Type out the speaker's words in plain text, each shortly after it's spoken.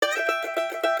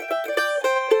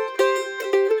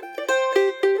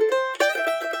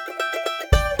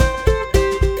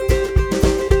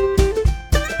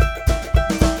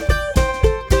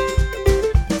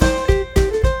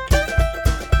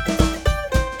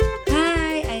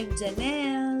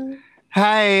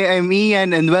Hi, I'm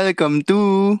Ian and welcome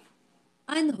to.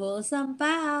 Unwholesome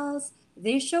Pals.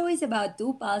 This show is about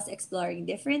two pals exploring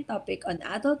different topic on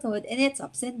adulthood and its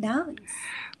ups and downs.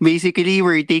 Basically,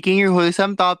 we're taking your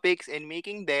wholesome topics and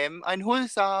making them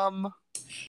unwholesome.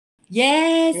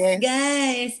 Yes, Yes.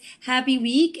 guys! Happy Happy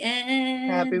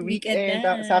weekend! Weekend weekend.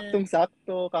 na!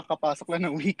 Saktong-sakto. Kakapasok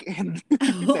lang ng weekend.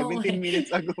 Oo nga. 17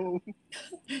 minutes ago.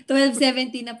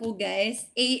 12:17 na po guys.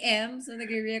 AM. So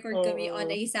nagre-record kami on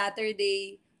Oo. a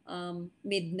Saturday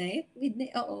midnight.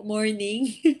 Midnight? Oo, morning.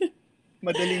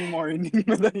 Madaling morning.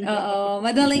 Madaling araw. Oo,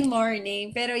 madaling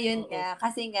morning. Pero yun Oo. nga,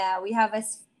 kasi nga, we have a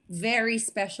very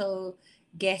special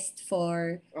guest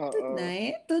for Oo.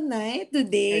 today.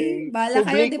 Okay. Bala So,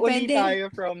 kayo, break uli depende. tayo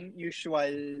from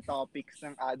usual topics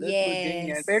ng adulthood,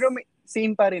 ganyan. Yes. Pero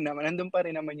same pa rin naman. Nandun pa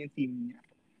rin naman yung theme niya.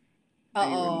 Oo.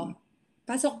 Ayun.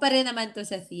 Pasok pa rin naman to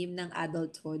sa theme ng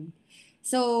adulthood.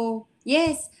 So,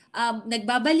 yes,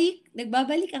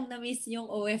 nagbabalik ang na-miss yung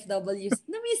OFWs.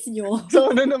 Na-miss nyo? So,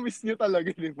 ano na-miss nyo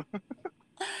talaga, di ba?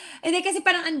 Hindi kasi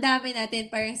parang ang dami natin,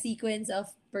 parang sequence of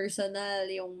personal,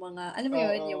 yung mga, alam mo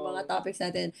yun, yung mga Oo. topics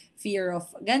natin, fear of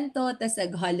ganto, tas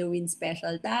nag-Halloween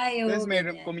special Tapos tayo,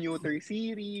 mayroong ganyan. commuter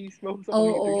series. Bago sa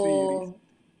commuter series. Oo,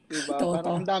 Diba? Parang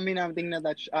ang toto. dami nating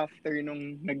na-touch after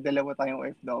nung nagdalawa tayong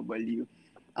OFW.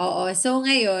 Oo, so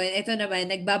ngayon, ito naman,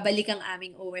 nagbabalik ang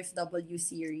aming OFW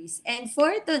series. And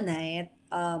for tonight,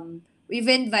 we've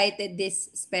invited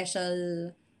this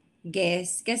special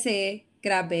guest kasi,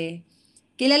 grabe,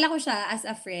 kilala ko siya as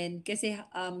a friend kasi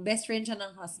best friend siya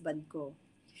ng husband ko.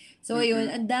 So, ayun,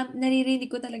 Mm-mm. naririnig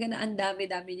ko talaga na ang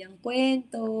dami-dami niyang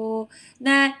kwento,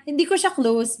 na hindi ko siya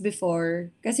close before.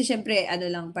 Kasi syempre, ano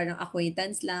lang, parang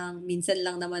acquaintance lang. Minsan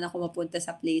lang naman ako mapunta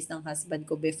sa place ng husband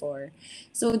ko before.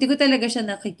 So, hindi ko talaga siya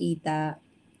nakikita.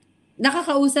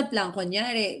 Nakakausap lang,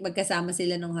 kunyari, magkasama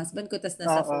sila ng husband ko, tas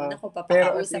nasa phone Oo. ako,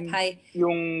 Pero as papakausap, in, hi.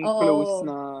 yung close Oo.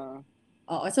 na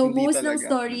Oo. So, hindi most ng talaga.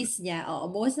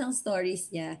 stories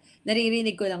niya,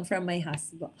 naririnig ko lang from my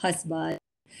husband.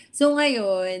 So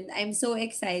ngayon, I'm so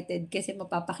excited kasi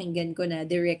mapapakinggan ko na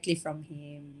directly from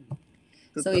him.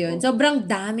 So yun, Totoo. sobrang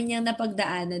dami niyang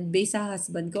napagdaanan based sa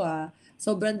husband ko ah.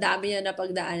 Sobrang dami niya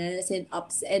napagdaanan as in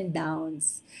ups and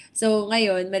downs. So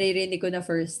ngayon, maririnig ko na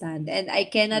first hand. And I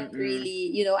cannot Mm-mm.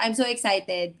 really, I'm so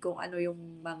excited kung ano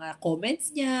yung mga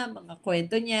comments niya, mga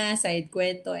kwento niya, side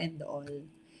kwento and all.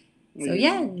 So Ayun.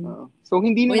 yan. Oo. So,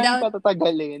 hindi na namin Without,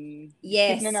 patatagalin. Skip na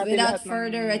yes, natin without lahat ng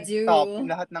further ado,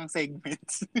 lahat ng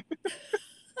segments.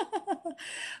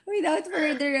 without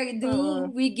further ado,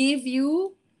 Oo. we give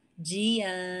you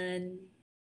Gian.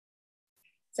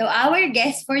 So our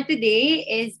guest for today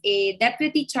is a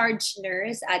deputy charge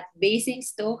nurse at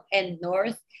Basingstoke and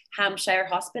North Hampshire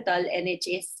Hospital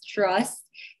NHS Trust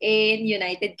in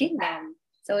United Kingdom.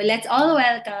 So let's all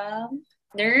welcome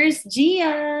Nurse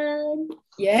Gian.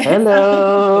 Yes. Hello!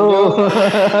 Hello.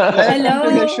 Welcome to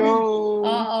the Hello. show.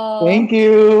 Oo. Thank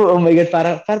you! Oh my God,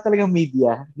 parang talagang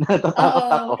media. Natatakot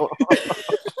Oo. ako.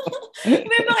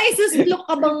 May mga isusplok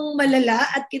ka bang malala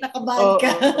at kinakabahan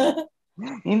ka? Oo.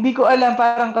 Hindi ko alam,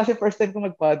 parang kasi first time ko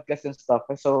mag-podcast and stuff.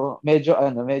 So, medyo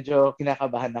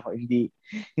kinakabahan ako. Hindi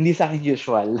sa akin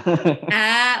usual.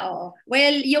 Oo.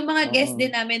 Well, yung mga guests din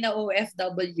Oo. namin na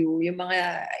OFW, yung mga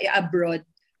abroad,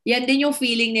 yan din yung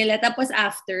feeling nila. Tapos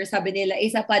after, sabi nila,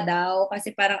 isa pa daw kasi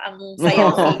parang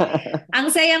ang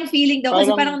sayang feeling daw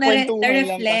kasi Parang parang kwentuhan lang kasi.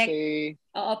 na-reflect.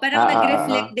 Oo, parang Ah, ah,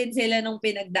 nag-reflect ah. din sila nung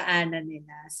pinagdaanan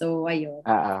nila. So, ayun.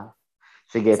 Ah, ah.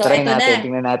 Sige, So, try eto natin. na.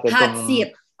 Tingnan natin Hot seat.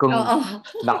 kung Oo.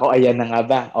 nako, ayan na nga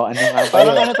ba? O ano nga ba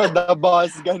Parang yun? ano to, the boss,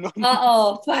 ganun.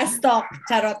 Oo, fast talk.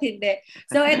 Charot, hindi.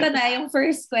 So, ito na, yung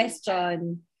first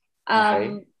question.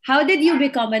 Okay. How did you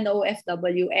become an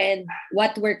OFW and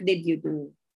what work did you do?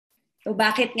 So,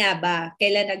 bakit nga ba?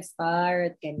 Kailan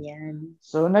nag-start? Ganyan.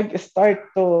 So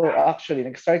nag-start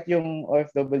yung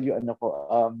OFW ano ko,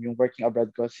 yung working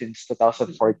abroad ko since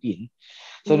 2014.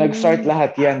 So nag-start Mm.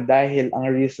 lahat 'yan dahil ang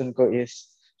reason ko is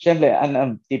syempre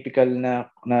ang typical na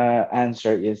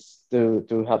answer is to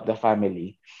help the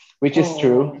family, which is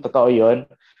true, Oo. totoo 'yon.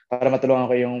 Para matulungan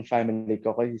ko yung family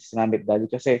ko si mami at daddy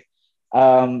kasi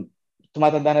um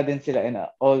tumatanda na din sila and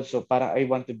also parang I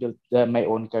want to build my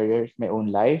own career, my own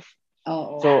life.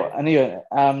 So, Oo. ano yun,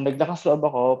 naglakas loob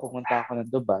ako, pumunta ako ng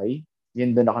Dubai.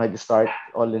 Yun doon ako nag-start,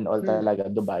 all in all Mm. talaga,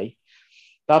 Dubai.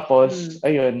 Tapos, Mm.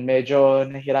 ayun, medyo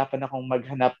nahirapan akong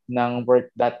maghanap ng work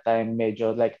that time,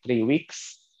 medyo like 3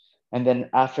 weeks. And then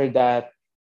after that,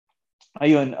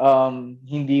 ayun,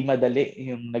 hindi madali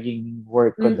yung naging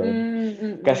work ko doon.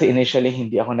 Mm-mm. Kasi Mm-mm. initially,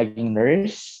 hindi ako naging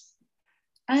nurse.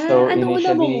 Ah, So, ano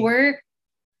una mong initially, work?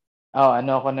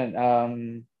 ano ako nun,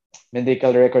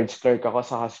 medical records clerk ako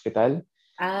sa hospital.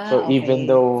 So even Okay.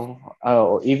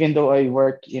 though I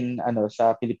work in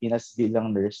sa Pilipinas bilang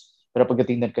nurse, pero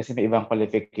pagdating doon kasi may ibang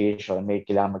qualification, may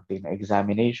kailangan mag-take na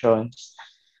examinations.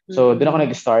 So doon ako Mm-mm.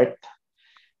 nag-start. Mm.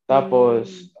 Tapos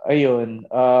ayun,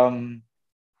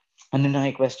 ano na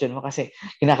yung question mo kasi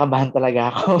kinakabahan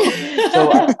talaga ako. so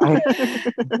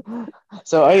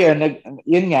so ayun,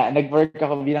 yun nga, nag-work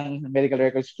ako bilang medical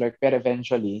records clerk pero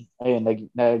eventually, ayun,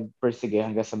 nagpursige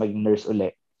hanggang sa maging nurse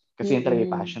uli. Kasi yun talaga yung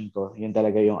Mm-mm. passion ko, yun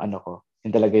talaga yung ano ko,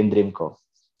 yun talaga yung dream ko.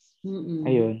 Mm-mm.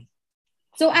 Ayun.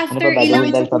 So Ano after pa ba? So, ilang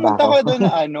so Dahil pa ba pumunta ako? ka doon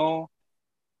na ano,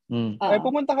 Mm. Oo.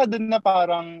 pumunta ka doon na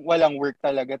parang walang work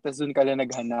talaga, tapos doon ka lang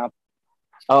naghanap.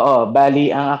 Oo, bali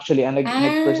actually ang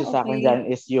nag-pursue sa akin Okay. diyan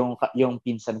is yung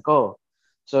pinsan ko.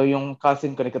 So yung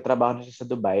cousin ko nagtatrabaho na siya sa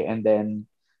Dubai and then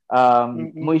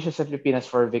Mm-mm. umuwi siya sa Pilipinas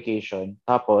for vacation.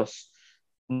 Tapos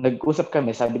nag-usap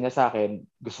kami, sabi niya sa akin,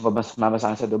 gusto mo ba sumama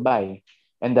sa akin sa Dubai?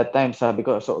 And that time sabi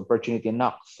ko, so opportunity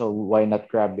knocks, so why not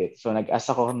grab it? So nag-ask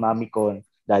ako ng mami ko,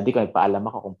 daddy ko, nagpaalam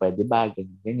ako kung pwede ba,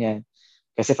 ganyan, ganyan.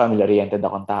 Kasi family-oriented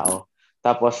akong tao.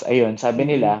 Tapos ayun, sabi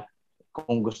Mm-mm. nila,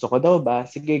 kung gusto ko daw ba,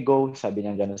 sige go, sabi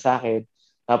niya gano'n sa akin.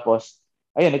 Tapos,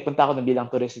 ayun, nagpunta ako ng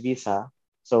bilang tourist visa.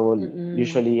 So, Mm-mm.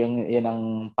 usually, yun ang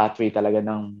pathway talaga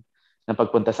ng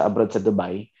pagpunta sa abroad sa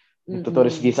Dubai.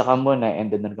 Nagto-tourist Mm-mm. visa ka muna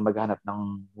and then doon ka maghanap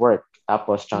ng work.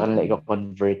 Tapos, tsaka nila Mm-mm.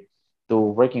 i-convert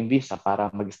to working visa para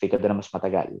mag-stay ka doon na mas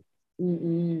matagal.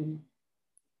 Mm-mm.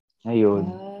 Ayun.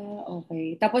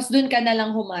 Okay. Tapos dun ka na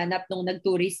lang humanap nung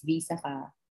nag-tourist visa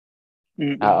ka.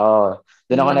 Mm-mm. Oo.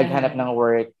 Doon Dun ako mo naghanap nahanap. ng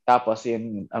work. Tapos,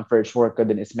 ang first work ko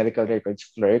doon is medical records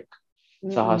clerk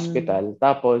sa Mm-mm. hospital.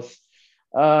 Tapos,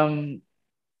 um,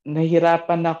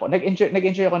 nahihirapan ako.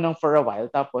 Nag-enjoy ako nung for a while.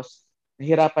 Tapos,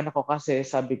 nahihirapan ako kasi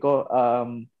sabi ko,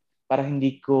 parang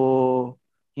hindi ko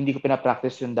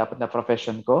pinapractice yung dapat na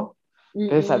profession ko.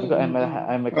 Kasi sabi ko, Mm-mm.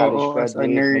 I'm a college Oo, as a graduate,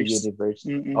 may nurse.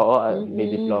 university. Mm-mm. Oo, may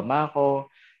Mm-mm. diploma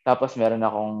ako. Tapos meron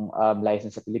akong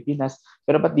license sa Pilipinas.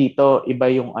 Pero ba't dito, iba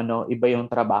yung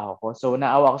trabaho ko. So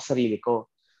naawa ko sa sarili ko.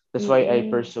 That's why I Mm-mm.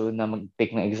 pursue na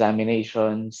mag-take ng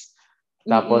examinations.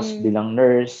 Tapos Mm-mm. bilang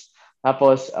nurse.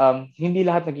 Tapos hindi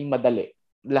lahat naging madali.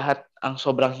 Lahat ang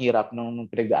sobrang hirap nung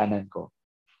pinagdaanan ko.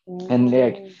 And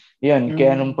like, Oh. yun,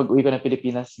 kaya nung Mm. pag-uwi ko ng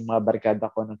Pilipinas, yung mga barkada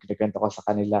ko, nung kinikwento ko sa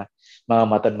kanila, mga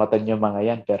matan-matan yung mga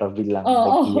yan, pero biglang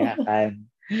Oo. nag-iyakan.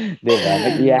 Di ba?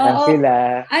 Nag-iyakan Oo. sila.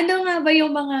 Ano nga ba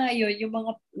yung mga yun, yung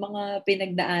mga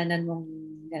pinagdaanan mong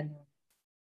gano'n?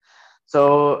 So,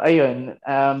 ayun,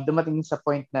 dumating sa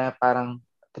point na parang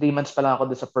 3 months pa lang ako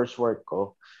doon sa first work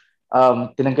ko.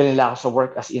 Tinanggal nila ako sa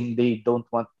work as in they don't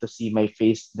want to see my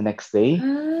face the next day.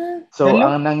 Ah, So, Hello?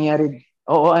 ang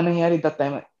nangyari that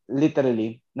time,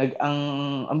 literally,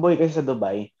 ang buhay kasi sa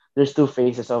Dubai, there's two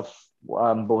phases of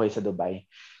buhay sa Dubai.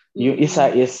 Yung isa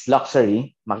mm. is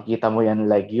luxury, makikita mo yan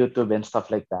like YouTube and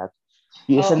stuff like that.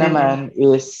 Yung isa Oo. Mm-mm. naman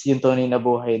is yung tunay na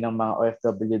buhay ng mga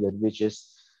OFW doon, which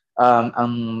is ang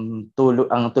ang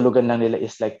tulugan lang nila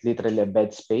is like literally a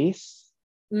bed space.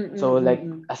 So like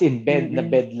Mm. as in bed na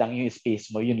Mm-mm. bed lang yung space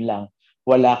mo, yun lang.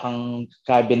 Wala kang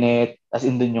cabinet, as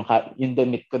in dun yung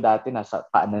damit ko dati nasa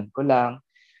paanan ko lang.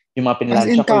 Yung mga As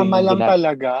in, pinlansya ko kama yung lang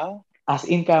talaga? as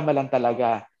in kama lang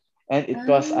talaga. And it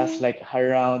cost us Ah, like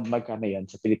around magkano yun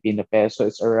sa Filipino peso,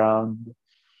 it's around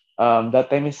that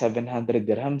time is 700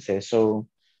 dirhams eh. So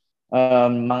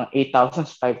mga 8,000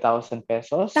 to 5,000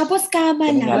 pesos. tapos kama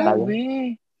Ganun yata lang? yun. Grabe.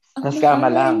 Ang Tapos kama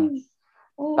mahal. lang.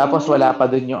 Oo. Tapos wala pa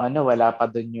dun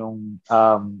yung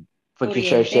Kuryente.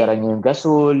 pag-share-share niyo yung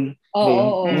gasol. Hindi,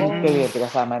 Oo, yung oo. Mm-mm. kuryente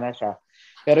kasama na siya.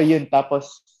 Pero yun,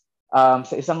 tapos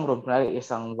sa isang room, kunwari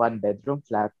isang one-bedroom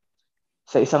flat,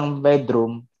 sa isang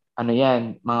bedroom, ano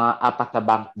yan, mga 4 na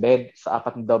bunk bed sa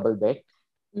 4 na double deck.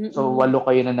 So, Mm. 8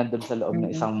 kayo na nandun sa loob ng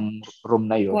Mm-mm. isang room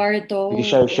na yun. Kwarto.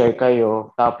 Nag-share-share Oo. kayo.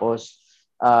 Tapos,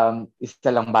 isa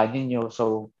lang banyo nyo.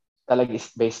 So, talaga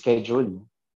is by schedule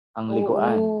ang Oo.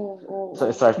 liguan. So,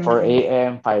 it Oo. start 4 Mm-mm.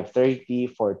 a.m.,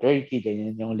 5:30, 4:30,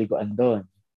 ganyan yung liguan doon.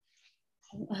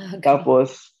 Ang aga.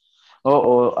 Tapos,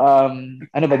 oo,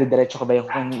 ano ba, didiretso ko ba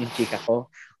yung chika ko?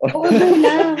 Oo, go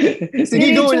lang.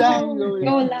 Sige, go Diretso mo. lang. Go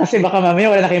Go lang. lang. Kasi baka mamaya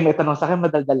wala na kayong may tanong sa akin,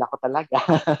 madaldal ako talaga.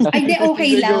 Ay, di, okay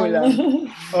Sige, go lang. lang.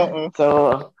 Oo. So,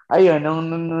 ayun, nung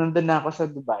nandun na ako sa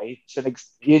Dubai, so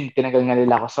yun, tinagal nga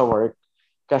nila ako sa work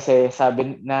kasi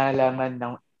sabi, nalaman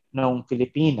nung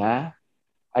Filipina,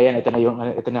 ayan,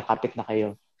 ito na kapit na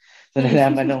kayo. So,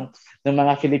 nalaman nung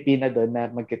mga Filipina doon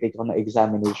na magte-take ako ng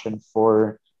examination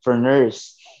for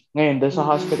nurse. Ngayon, doon sa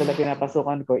hospital na Mm.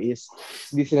 pinapasukan ko is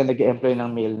hindi sila nag-employ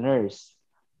ng male nurse.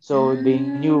 So, they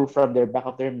Ah, knew from their back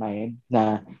of their mind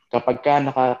na kapag ka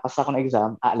nakapasa ako ng exam,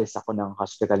 aalis ako ng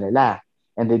hospital nila.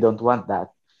 And they don't want that.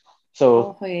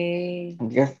 So, Okay.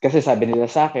 kasi sabi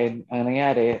nila sa akin, ang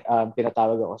nangyari,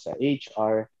 pinatawag ako sa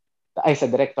HR, sa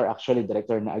director, actually,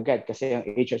 director na agad. Kasi ang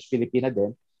HR is Filipina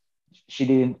din. She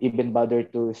didn't even bother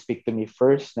to speak to me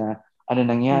first na ano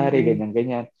nangyari,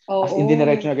 ganyan-ganyan. As in,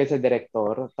 diniretso Oo. na agad sa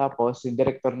director. Tapos, yung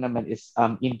director naman is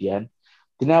Indian.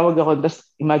 Tinawag ako,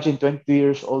 just imagine 22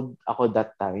 years old ako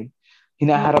that time.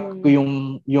 Hinaharap ko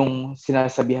yung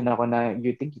sinasabihan ako na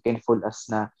you think you can fool us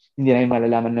na hindi na yung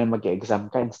malalaman na mag-exam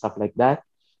ka and stuff like that.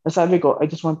 Sabi ko, I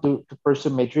just want to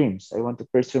pursue my dreams. I want to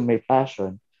pursue my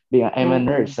passion. I'm a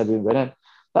nurse, sabi ko ganun.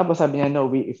 Tapos sabi niya, no,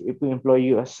 if we employ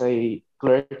you as a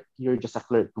clerk, you're just a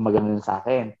clerk. Kumagano sa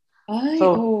akin. Ay,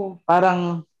 So,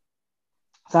 parang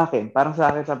sa akin,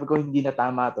 sabi ko, hindi na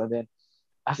tama to. And then,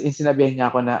 as in, sinabihan niya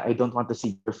ako na I don't want to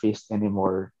see your face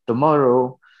anymore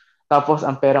tomorrow. Tapos,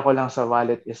 ang pera ko lang sa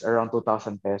wallet is around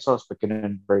 2,000 pesos pag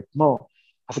kinonvert mo.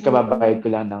 Kasi kababayad ko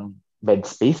lang ng bed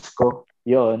space ko.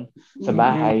 Yon sa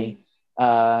bahay.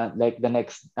 Like the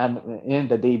next,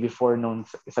 the day before nung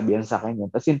sabihan sa akin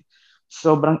yun. Kasi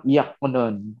sobrang iyak ko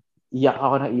nun. Iyak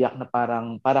ako na iyak na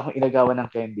parang akong inagawan ng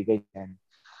candy, ganyan.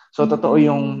 So, totoo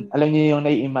yung, alam niyo yung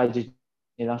nai-imagine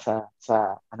niyo lang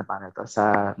ano pa na to,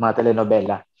 sa mga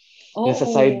telenovela. Yung sa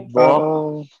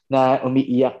sidewalk na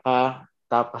umiiyak ka,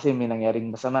 tapos kasi may nangyaring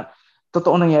masama.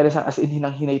 Totoo nangyari as in,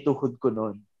 hinay tuhod ko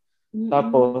noon.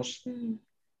 Tapos,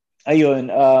 ayun,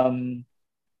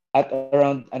 at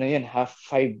around,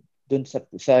 5:30 dun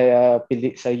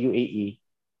sa UAE,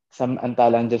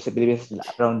 samantalang dyan sa Pilipinas,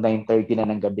 around 9:30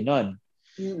 na ng gabi noon.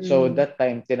 So, that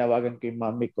time, tinawagan ko yung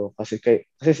mami ko kasi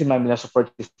si mami na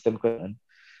support system ko noon.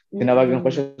 Tinawagan ko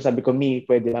siya, sabi ko, Mi,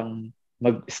 pwede lang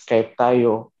mag-Skype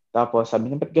tayo. Tapos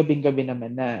sabi niya, ba't gabing-gabi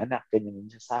naman na, anak, ganyan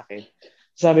siya sa akin.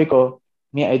 Sabi ko,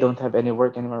 Mi, I don't have any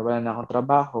work anymore, wala na akong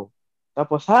trabaho.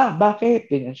 Tapos,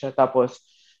 bakit? Ganyan siya. Tapos,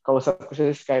 kausap ko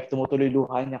siya sa Skype, tumutuloy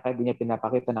luha niya, kaya di niya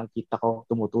pinapakita ng kita ko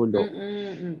tumutulo.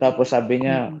 Tapos sabi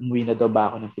niya, umuwi na daw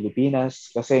ba ako ng Pilipinas?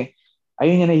 Kasi,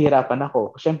 ayun niya, nahihirapan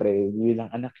ako. Siyempre, yun lang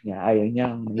anak niya, ayun niya,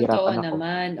 nahihirapan ako.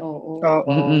 Naman, oo.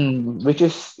 Which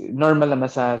is normal naman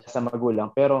sa magulang.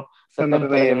 Pero sa time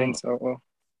talagang, parents, oo.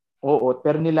 Oo,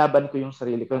 pero nilaban ko yung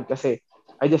sarili ko kasi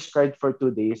I just cried for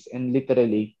 2 days and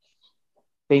literally,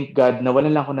 thank God,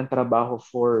 nawalan lang ako ng trabaho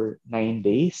for 9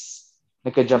 days.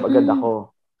 Nagka-job agad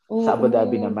ako sa Abu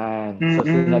Dhabi naman. So,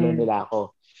 sinalo nila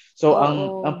ako. So,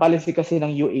 ang policy kasi ng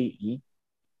UAE,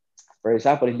 for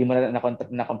example, hindi mo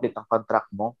na-complete ang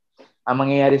contract mo, ang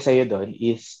mangyayari sa'yo doon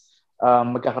is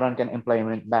magkakaroon ka ng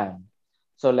employment ban.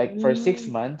 So, like, for 6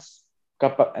 months,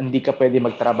 hindi ka pwede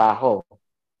magtrabaho.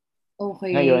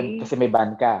 Okay. Ngayon, kasi may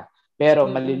ban ka. Pero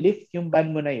malilift yung ban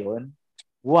mo na yun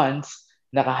once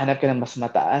nakahanap ka ng mas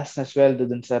mataas na sweldo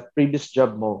dun sa previous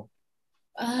job mo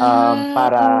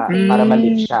para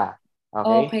malift siya.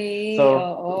 Okay? So,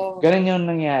 ganun yung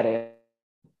nangyari.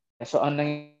 So, ang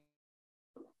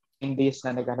days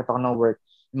na naghanap ako ng work,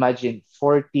 imagine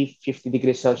 40-50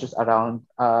 degrees Celsius around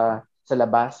sa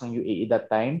labas ng UAE that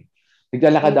time.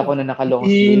 Naglalakad ako na naka-long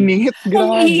sleeve. Init,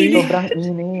 grabe. Sobrang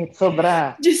init,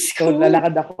 sobra. So,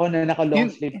 lalakad ako na naka-long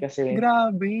sleeve kasi...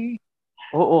 Grabe.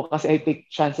 Oo, kasi I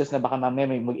take chances na baka mamaya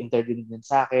may mag-interview din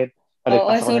sa akin.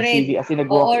 Paligpas ako ng CV. As in,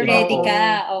 nag-walk in ready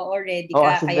ako. Ready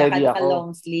ka. Kaya ka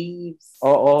naka-long sleeves.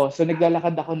 Oo, so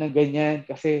naglalakad ako ng ganyan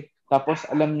kasi tapos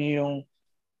alam niyo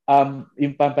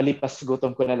yung pampalipas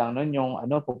gutom ko na lang noon, yung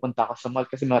pupunta ako sa mall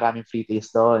kasi maraming free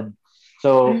taste doon.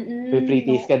 So, free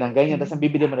taste ka ng ganyan, tapos ang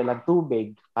bibili mo na lang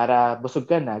tubig para busog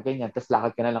ka na, ganyan, tapos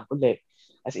lakad ka na lang ulit.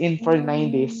 As in, for 9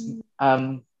 days,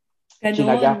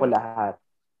 chinaga ko lahat.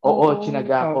 Oo,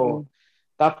 chinaga ko.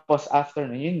 Tapos, after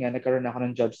nun, yun nga, nagkaroon ako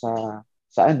ng job sa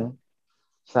UAE.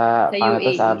 Sa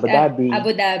Abu Dhabi.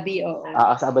 Abu Dhabi, oo.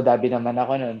 Sa Abu Dhabi naman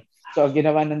ako nun. So, ang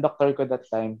ginawa ng doctor ko that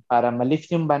time, para ma-lift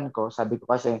yung ban ko, sabi ko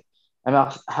kasi, I'm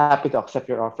happy to accept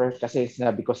your offer kasi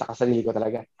sinabi ko sa kasarili ko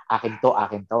talaga, akin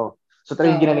to. So,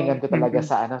 talagang ginalingan ko talaga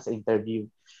sa interview.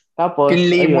 Tapos,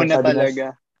 kinlay mo na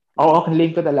talaga. Oo, kinlay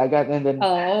ko talaga. And then,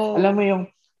 alam mo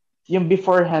yung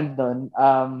beforehand nun,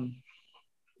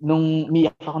 nung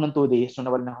umiyak ako ng 2 days,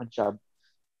 nung nawalan akong job,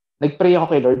 nag-pray ako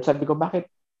kay Lord. Sabi ko, bakit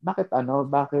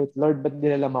Lord, ba't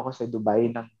dinala mo ako sa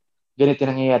Dubai nang ganito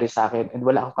nangyayari sa akin and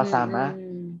wala akong kasama?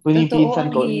 Kung yung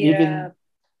pinsan ko,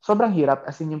 sobrang hirap.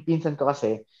 As in, yung pinsan ko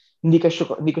kasi, hindi ko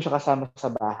siya kasama sa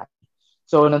bahay.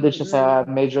 So, nandun siya sa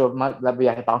medyo,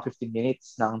 biyahe pa akong 15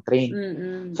 minutes ng train.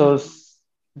 So,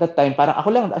 that time, parang ako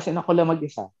lang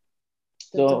mag-isa.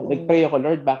 So, nag-pray ako,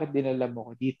 Lord, bakit dinala mo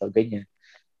ako dito? Ganyan.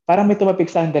 Parang may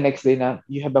tumapik sa akin the next day na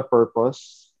you have a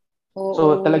purpose.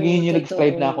 So, talagang yun yung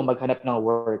nag-strive na ako maghanap ng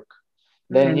work.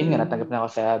 Then, yun nga, natanggap na ako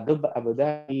sa Abu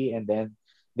Dhabi and then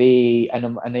they,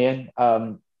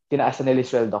 tinaasan nila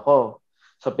yung sweldo ko.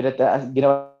 So, tinaasan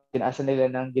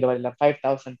nila ginawa nila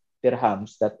 5,000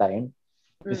 dirhams that time,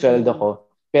 yung sweldo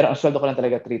ko. Pero ang sweldo ko lang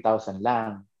talaga 3,000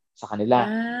 lang sa kanila.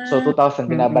 So,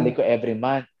 2,000 binabalik ko every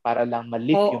month para lang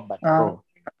malip yung ban ko.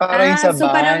 Parang sa so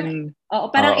ban.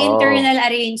 parang internal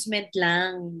arrangement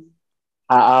lang.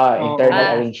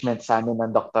 Internal arrangement sa amin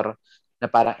ng doktor na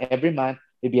parang every month,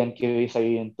 bibigyan ko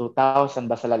sa'yo yung 2,000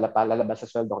 basta lalabas sa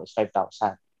sweldo ko is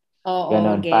 5,000.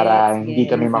 Ganon, para hindi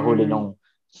kami mahuli nung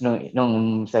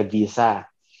sa visa.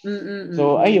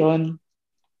 So, ayun.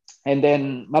 And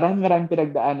then, maraming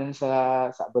pinagdaanan sa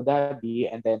Abu Dhabi.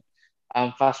 And then,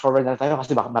 fast forward na tayo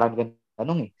kasi baka marami kang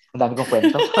tanong eh. Ang dami kong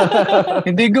kwento.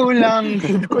 Hindi, go lang.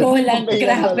 Go lang,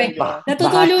 grabe.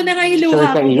 Natutulo na nga yung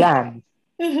luha ko. Sure yan.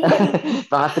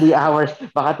 Baka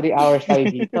 3 hours tayo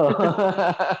dito.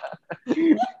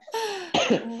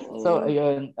 So,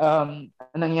 ayun. Anong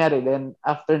nangyari then,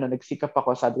 after no, nagsikap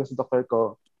ako, sabi ko sa doktor ko,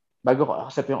 bago ko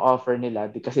accept yung offer nila,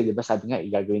 kasi di ba sabi nga,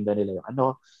 igagawin daw nila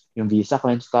yung visa ko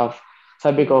and stuff.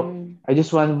 Sabi ko, I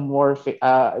just want more,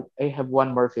 I have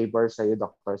one more favor sa'yo,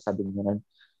 doctor. Sabi niya nun.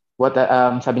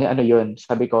 Sabi niya, ano yun?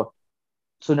 Sabi ko,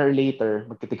 sooner or later,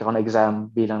 magtitik ako ng exam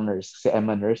bilang nurse. Kasi I'm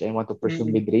a nurse. I want to pursue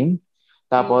my dream.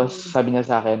 Tapos, sabi niya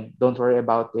sa akin, don't worry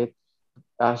about it.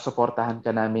 Suportahan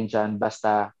ka namin dyan.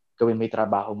 Basta gawin mo yung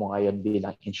trabaho mo ngayon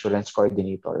bilang insurance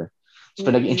coordinator. So,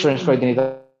 nag-insurance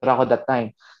coordinator ako that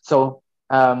time. So,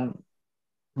 alam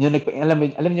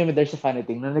niyo, there's a funny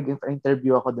thing. Nung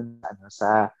nag-interview ako dun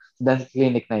sa dance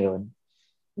clinic na yun,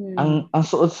 ang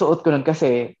suot-suot ko nun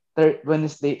kasi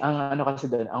Wednesday, ang kasi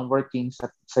doon, ang working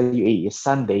sa UAE is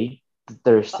Sunday to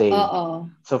Thursday.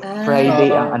 So, Friday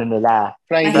ang nila.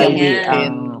 Friday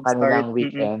ang kanilang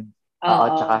weekend.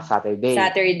 Tsaka Saturday.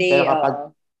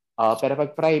 Pero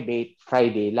pag private,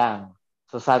 Friday lang.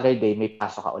 So, Saturday, may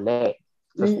pasok ka uli.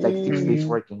 So, like 6 days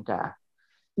working ka.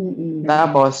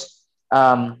 Tapos,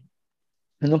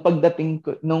 nung pagdating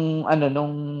ko, nung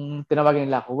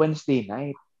tinawagan nila ako, Wednesday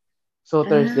night. So,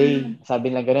 Thursday,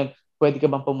 sabi lang ganun, pwede ka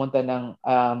bang pumunta ng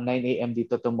 9 a.m.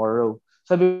 dito tomorrow?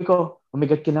 Sabi ko, oh my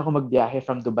God, kailangan ko magbiyahe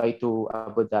from Dubai to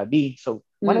Abu Dhabi. So,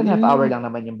 1.5 hour lang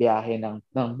naman yung biyahe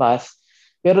ng bus.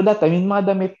 Pero that time, yung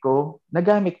mga damit ko,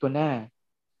 nagamit ko na.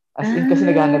 As in, kasi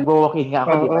nag-walk-in nga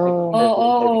ako, di ba?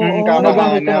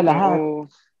 Nagamit ko na lahat.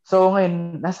 So,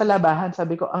 ngayon, nasa labahan,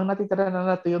 sabi ko, ang natitira na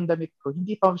nato yung damit ko,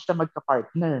 hindi pa siya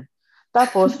magka-partner.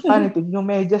 Tapos, funny thing, yung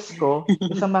medyas ko,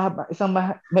 isang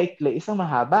maikli, isang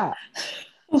mahaba.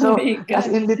 So,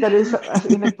 as in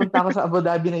nagpunta ako sa Abu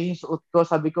Dhabi na yung suot ko,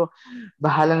 sabi ko,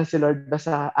 bahala na si Lord ba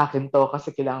sa akin to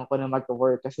kasi kailangan ko na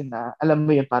mag-work kasi na, alam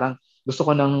mo yun, parang gusto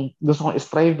kong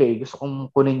strive eh, gusto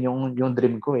kong kunin yung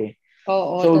dream ko eh.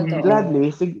 So, totoo.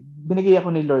 Gladly, binigay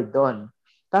ako ni Lord doon.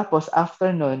 Tapos,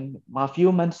 after nun, mga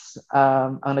few months,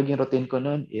 ang naging routine ko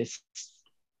nun is,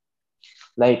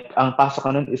 like, ang pasok ko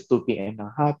nun is 2 p.m.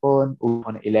 ng hapon, uwi ko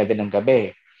ng 11 ng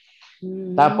gabi.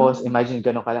 Tapos, imagine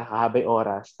gano'ng kahabay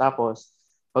oras. Tapos,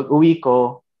 pag uwi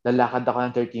ko, lalakad ako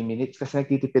ng 30 minutes kasi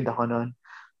nagtitipid ako nun.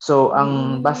 So,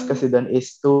 ang bus kasi doon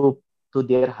is 2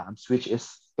 dirhams, which is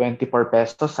 24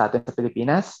 pesos sa atin sa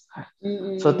Pilipinas.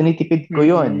 So, tinitipid ko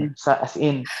yun. As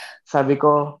in, sabi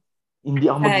ko, hindi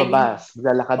ako magbabas.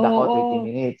 Maglalakad ako 30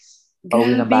 minutes.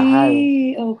 Pauwi ng bahay.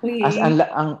 Okay. As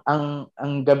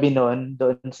ang gabi noon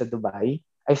doon sa Dubai,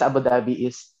 ay sa Abu Dhabi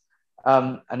is,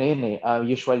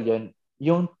 usual yun.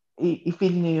 Yung,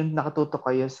 i-feel niyo yung nakatutok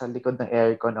kayo sa likod ng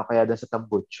aircon o kaya doon sa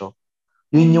tambucho.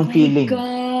 Yun yung feeling.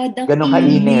 God, ganun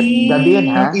kainit. Gabi yun,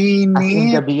 ha?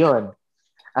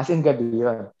 As in gabi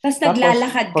yun. Tapos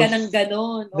naglalakad ka ng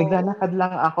gano'n. Naglalakad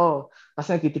lang ako.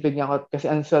 Kasi nagtitipid niya ako. Kasi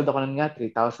ang sweldo ko nun nga,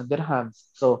 3,000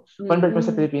 dirhams. So, convert ko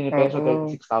sa Filipino peso,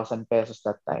 26,000 pesos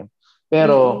that time.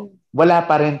 Pero, wala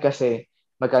pa rin kasi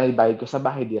magkano ibayad ko sa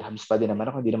bahay, dirhams pa din naman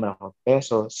ako, hindi naman ako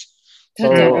pesos. So,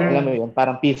 alam mo yun,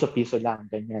 parang piso-piso lang,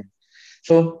 ganyan.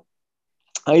 So,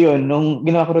 ayun, nung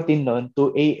ginawa ko routine nun,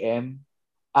 2 a.m.,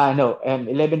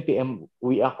 11 p.m.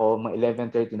 uwi ako, mga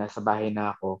 11:30 nasa bahay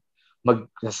na ako,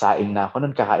 magsasaing na ako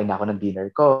nun, kakain na ako ng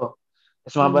dinner ko.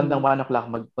 Tapos mga bandang 1 o'clock,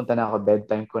 magpunta na ako,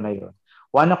 bedtime ko na yun.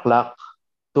 1 o'clock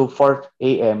to 4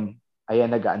 a.m., ayan,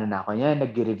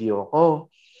 nag-review ako.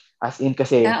 As in,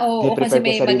 kasi, kasi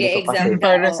may mag-e-exam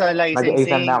para sa licensing.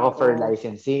 Mag-e-exam na ako for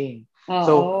licensing.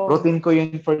 So, routine ko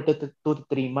yun for 2 to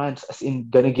 3 months. As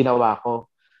in, ganun ginawa ko.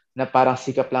 Na parang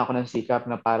sikap lang ako ng sikap,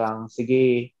 na parang,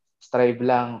 sige, strive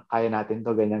lang, kaya natin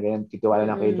to, ganyan, titiwala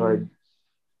na kay Lord.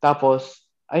 Tapos,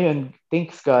 ayun,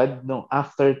 thanks God, nung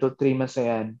after 2 to 3 months na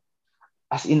yan,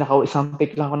 as in, isang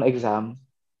take lang ako ng exam,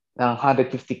 ng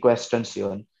 150 questions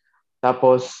yun.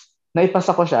 Tapos,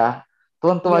 naipasa ko siya.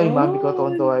 Tuwan-tuwa yung mami ko, Yun.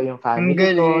 tuwan-tuwa yung Ang family ko,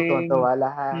 galing. tuwan-tuwa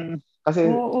lahat. Mm. Kasi,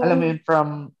 alam mo Oo. yun,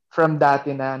 from dati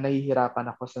na nahihirapan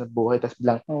ako sa buhay, tapos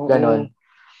bilang Oo. ganon.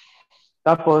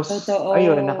 Tapos, Totoo.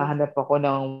 ayun, nakahanap ako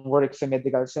ng work sa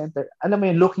medical center. Alam mo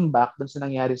yun, looking back dun sa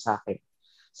nangyari sa akin,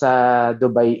 sa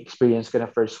Dubai experience ko na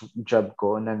first job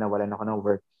ko na nawalan ako ng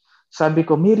work. Sabi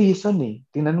ko, may reason eh.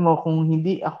 Tingnan mo, kung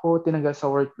hindi ako tinanggal sa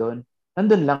work doon,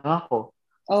 nandun lang ako.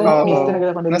 So it means Oo. tinanggal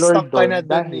ako ni Lord Na-stuck ka doon na dun eh.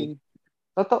 dahil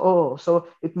totoo. So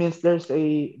it means there's a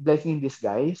blessing in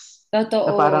disguise na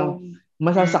parang Totoo.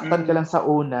 masasaktan ka Mm-mm. lang sa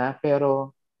una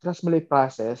pero trust mo lang yung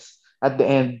process. At the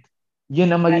end,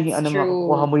 yun ang magiging That's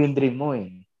makukuha true. mo yung dream mo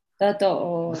eh.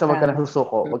 Totoo. Basta wag ka nang Tama.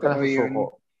 susuko. Wag ka nang Totoo yun. susuko.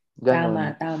 Ganon.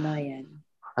 Tama yan.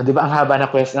 Ah, di ba ang haba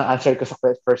ng answer ko sa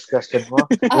first question mo?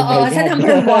 Oh Oo, my sa God.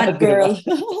 number 1, Di ba? girl.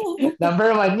 Number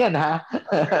 1 yan, ha?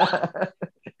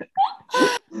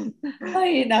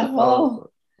 Ay, nako. Oh,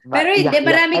 Pero hindi, iyak-iyak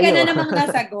marami ka kayo. na namang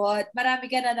nasagot. Marami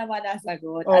ka na naman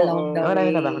nasagot along the Oo. Marami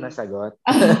na ba ako way. nasagot?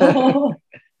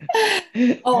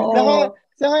 Saka, Oo.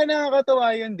 saka nakakatawa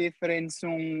yung difference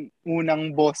yung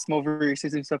unang boss mo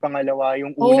versus yung sa pangalawa.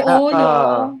 Yung una, Oo, no?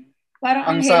 Parang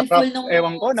ang ang sarap, helpful nung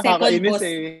ewan ko, second nakakainis boss.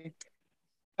 eh.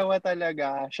 Tawa talaga,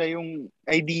 siya yung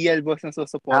ideal boss na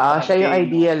susuportahan Siya yung kayo, no?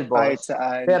 ideal Kahit boss.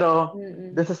 saan. Pero,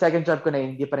 Mm-mm. dun sa second job ko na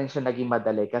yun, hindi pa rin siya naging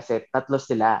madali kasi tatlo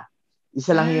sila.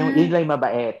 Isa lang Ah, yun lang yung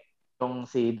mabait. Yung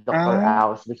si Dr. Ah,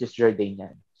 House, which is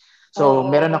Jordanian. So,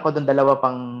 meron oo. ako doon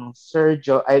dalawang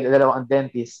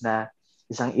dentist na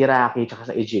isang Iraqi tsaka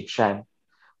sa Egyptian,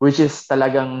 which is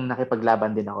talagang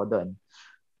nakipaglaban din ako doon.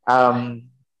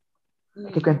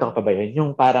 Ikikwento ko Mm. pa ba yun?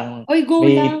 Yung parang Oy, go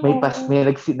lang. Oo.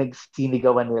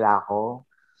 nagsinigawan nila ako.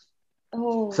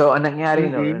 Oh. So, ang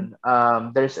nangyari mm-mm.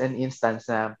 noon, there's an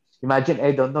instance na, imagine,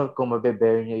 I don't know kung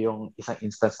mabe-bear niyo yung isang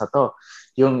instance na to.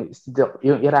 Yung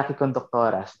Iraqi kong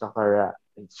doktora, si Dr.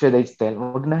 Should I tell?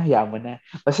 Wag na, hiya mo na.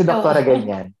 Kasi doktora Oo.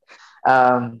 ganyan.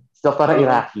 Si Doktora Oo.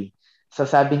 Iraqi. So,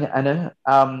 sabi niya,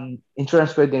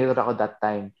 insurance coordinator ako that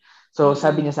time. So,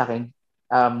 sabi niya Mm-mm. sa akin,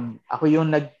 ako yung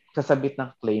nagsasabit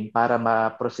ng claim para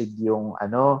ma-proceed yung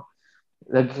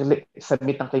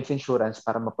nag-submit ng claims insurance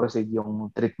para ma-proceed yung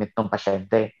treatment ng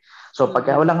pasyente. So,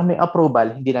 pagka wala Mm-mm. kami approval,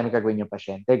 hindi namin gagawin yung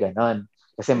pasyente. Ganon.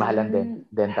 Kasi mahal ang Mm.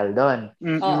 dental doon.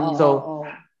 Oo, Mm-mm. So, oo.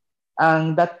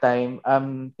 ang that time,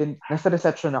 nasa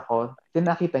reception ako,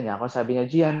 tinakita niya ako, sabi niya,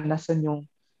 Gian, nasan yung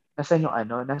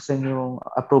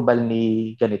approval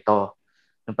ni ganito,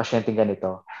 ng pasyente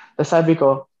ganito. Tapos sabi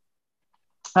ko,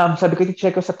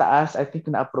 check ko sa taas, I think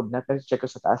na-approve na, pero check ko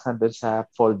sa taas, nandun sa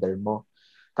folder mo.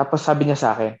 Tapos sabi niya sa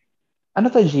akin, ano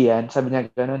to, Gian? Sabi niya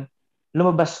ganun,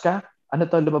 lumabas ka? Ano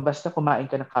to, lumabas ka, kumain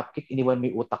ka ng cupcake, iniwan mo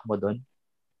yung utak mo doon?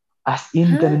 As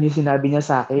in, Huh? ganun yung sinabi niya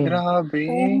sa akin. Oh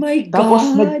Grabe. my Tapos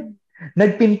God.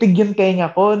 nagpintig yung tenga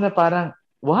ko na parang,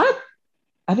 what?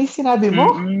 Ano yung sinabi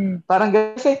mo? Mm-mm. Parang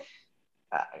kasi,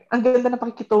 ang ganda na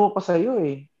pakikitungo ko sa'yo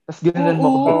eh. Tapos ginanon mo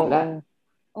ko Oo. bigla. Oo.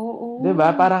 Oo. 'Di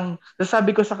ba? Parang, tapos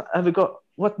sabi ko,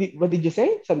 what did you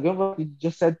say? Sabi ko, what did you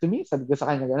just said to me? Sabi ko sa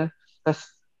kanya ganun. Tapos,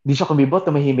 di siya kumibot,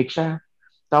 tumahimik siya.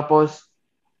 Tapos,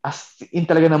 as in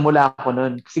talaga namula ako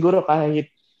noon. Siguro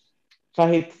kahit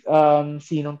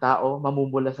sinong tao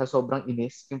mamumula sa sobrang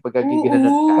inis yung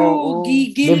pagkagiginanon ka. Oo. Oo.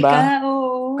 'Di Gigil ba? ka. Oo.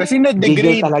 Kasi Gigil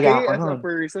na-degrade ka talaga ako as a noon.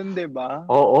 person, di ba?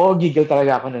 Oo, gigil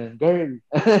talaga ako noon, girl.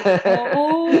 Oo.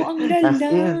 Ang As lala.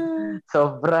 in,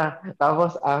 sobra.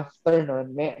 Tapos after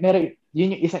noon,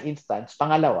 yun yung isang instance.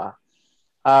 Pangalawa,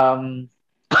 um,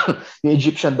 yung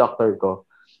Egyptian doctor ko,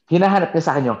 hinahanap niya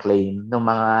sa akin yung claim ng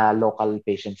mga local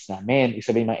patients namin. Ibig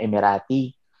sabihin mga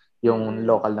Emirati, yung Mm-mm.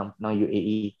 local ng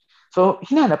UAE. So,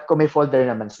 hinanap ko, may folder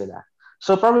naman sila.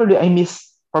 So, probably, I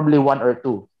missed probably one or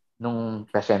two nung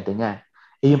pasyente niya.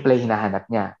 Yung pala yung hinahanap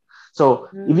niya. So,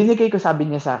 Mm. ibinigay ko, sabi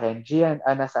niya sa akin, Gian,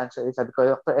 nasaan siya? Sabi ko,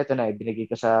 Doctor, eto na, ibinigay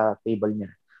ko sa table niya.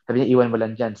 Sabi niya, iwan mo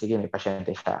lang dyan. Sige, may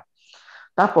pasyente siya.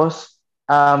 Tapos,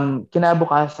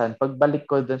 kinabukasan, pagbalik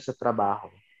ko dun sa trabaho,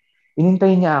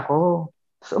 inintay niya ako.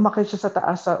 Tapos umakyat siya sa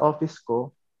taas sa office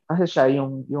ko. Kasi siya,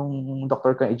 yung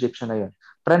doctor ko, yung Egyptian na yun.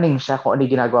 Praning siya kung ano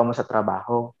yung ginagawa mo sa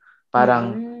trabaho.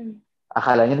 Parang, Mm-mm.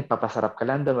 akala niya nagpapasarap ka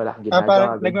lang doon, wala kang Parang ginagawa,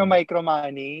 ganyan.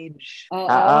 nagma-micromanage.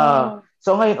 Oo.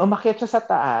 So ngayon, umakyat siya sa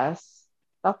taas.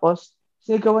 Tapos,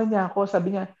 sinigawan niya ako.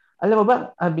 Sabi niya, alam mo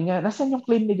ba, sabi niya, nasan yung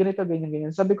claim ni ganito, ganyan,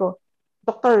 ganyan. Sabi ko,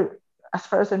 Doctor, as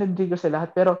far as I know, hindi ko sa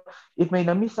lahat. Pero if may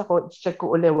na-miss ako, check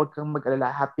ko ulit. Huwag kang mag-alala.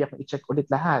 Happy ako i-check ulit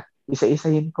lahat.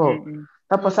 Isa-isahin ko. Mm-mm.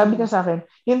 Tapos sabi niya Mm-mm. sa akin,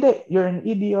 hindi, you're an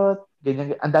idiot.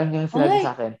 Ganyan, ang dami niyang sinabi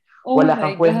sa Ay. akin. Oh Wala my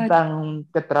kang God. kwentang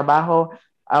katrabaho.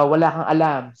 Wala kang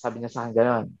alam. Sabi niya sa akin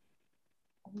gano'n.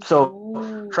 So,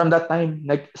 Oh. from that time,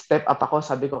 nag-step up ako.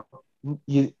 Sabi ko,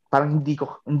 parang hindi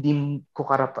ko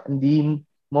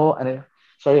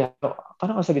sorry,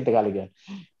 paano ko sabihin Tagalog yan?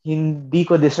 Hindi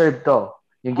ko deserve to,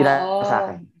 yung ginagawa sa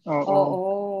akin.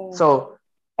 Oo. So,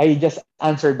 I just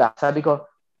answered back. Sabi ko,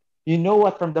 you know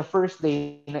what, from the first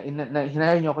day na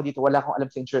hinire niyo ako dito, wala akong alam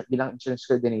sa insurance bilang insurance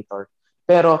coordinator.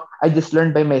 Pero I just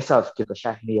learned by myself. Kito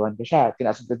siya, hiniwan ko siya,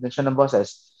 tinasagad na siya ng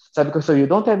boses. Sabi ko, so you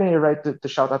don't have any right to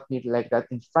shout at me like that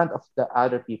in front of the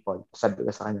other people. Sabi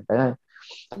ko sa kanya, kaya.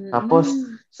 Tapos,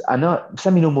 sa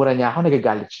minumura niya ako,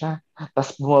 nagagalit siya.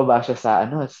 Tapos bumaba siya sa,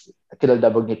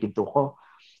 kinaldabog niya pinto ko.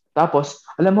 Tapos,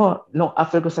 alam mo,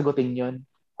 after ko sagutin yun,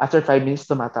 after 5 minutes,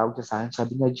 tumatawag siya sa akin.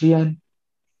 Sabi niya, Gian,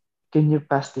 can you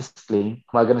pass this claim?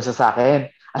 Kumagano siya sa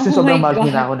akin. As in, sobrang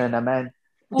maghina ako na naman.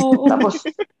 Tapos,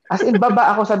 as in,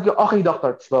 baba ako. Sabi ko, okay,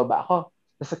 doctor. Tapos baba ako.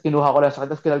 Tapos kinuha ko lang sa akin.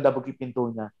 Tapos kinaldabog yung pinto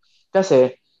niya.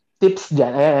 Kasi, tips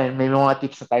dyan, ayan, may mga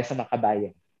tips na tayo sa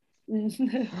nakabayan.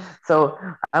 So,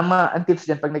 ang tips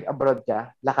dyan, pag nag-abroad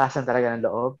ka, lakasan talaga ng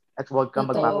loob at huwag kang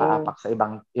magpapaapak sa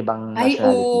ibang nationality.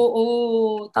 Oo.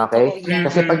 Okay? Yan.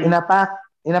 Kasi pag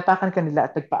inapakan ka nila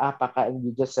at nagpaapak ka and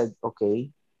you just said,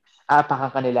 okay,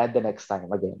 aapakan ka nila the next time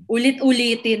again.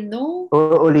 Ulit-ulitin, no?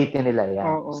 Uulitin nila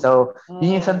yan. So,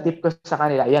 yun yung isang Oo. tip ko sa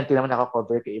kanila. Ayan, tingnan mo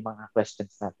naka-cover ko yung mga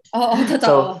questions natin. Oo,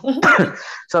 totoo.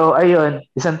 So, ayun,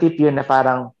 isang tip yun na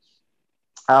parang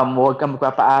huwag kang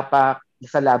magpapaapak,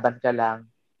 sa laban ka lang.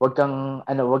 Huwag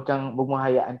mong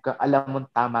hayaan kung alam mong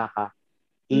tama ka.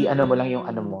 Mo lang yung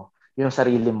yung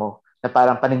sarili mo, na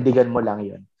parang panindigan mo lang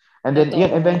yun. And then,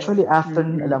 yun, eventually, after,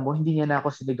 alam mo, hindi niya na ako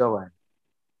sinigawan.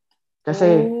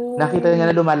 Kasi, nakita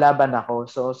niya na lumalaban ako.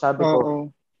 So, sabi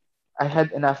ko, I had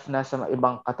enough na sa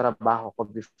ibang katrabaho ko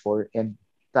before and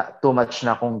too much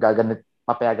na kung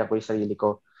papayagan ko yung sarili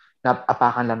ko na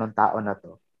apakan lang ng tao na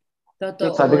to.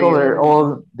 Totoo. Sabi ko, we're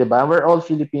all, di ba? We're all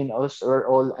Filipinos. We're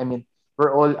all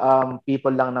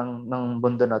people lang ng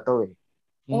mundo na to eh.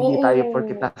 Hindi tayo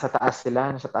porkit nasa taas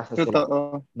sila, nasa taas na sila.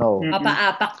 No.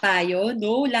 Mapaapak tayo,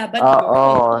 no? Laban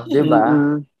Oo, di ba?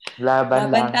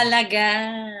 Laban lang. talaga.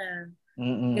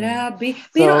 Grabe.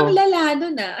 Pero ang lala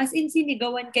nun as in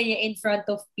sinigawan kanya in front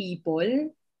of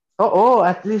people? Oo,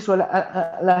 at least wala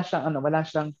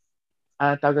siyang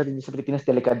tawag din sa Pilipinas,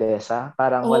 delikadesa.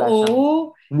 Parang wala siyang,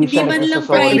 hindi siya man lang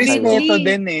nagsasorry sa'yo. Respeto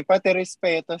din eh. Pati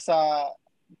respeto sa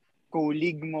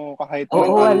colleague mo kahit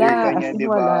wala. ka niya, di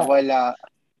ba? Wala.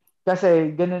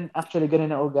 Kasi ganun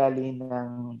ang ugali ng,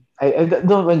 I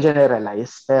don't want to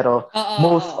generalize, pero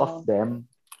most of them,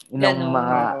 ng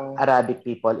mga Arabic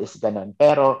people is ganun.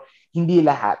 Pero hindi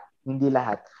lahat.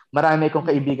 Marami kong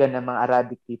kaibigan ng mga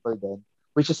Arabic people din,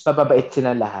 which is pababait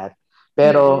sila lahat.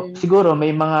 Pero siguro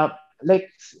may mga,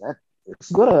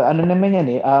 siguro, naman yan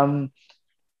eh,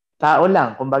 tao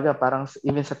lang. Kumbaga, parang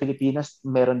even sa Pilipinas,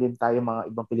 meron din tayo mga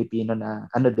ibang Pilipino na,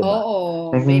 diba?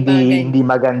 Na hindi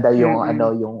maganda yung,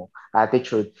 yung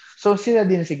attitude. So, sila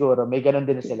din siguro, may ganun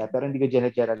din sila, pero hindi ko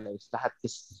generalize. Lahat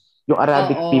is, yung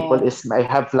Arabic people is, I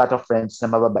have a lot of friends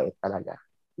na mababait talaga.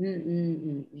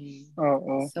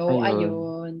 So,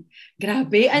 ayun.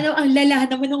 Grabe. Ang lala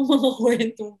naman ng mga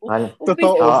kwento mo.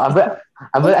 Totoo.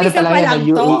 Umpisa pa lang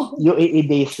to. UAE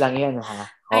days lang yan, ha?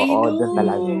 Oo, doon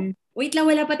talaga. Wait lang,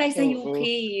 wala pa tayo sa UK.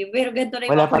 Pero ganito na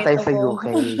yung wala mga pa tayo kwento sa mo. UK.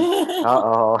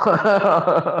 Oo.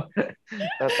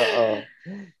 Totoo.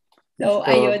 So,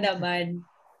 ayun naman.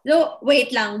 So,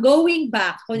 wait lang. Going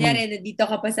back, kunyari, dito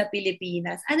ka pa sa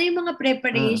Pilipinas, ano yung mga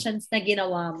preparations na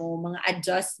ginawa mo? Mga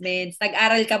adjustments?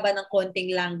 Nag-aral ka ba ng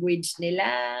konting language nila?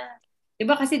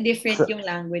 Diba kasi different yung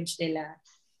language nila?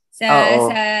 Sa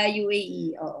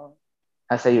UAE, oo.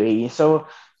 Sa UAE. So,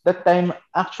 that time,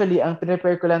 actually, ang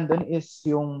prepare ko lang dun is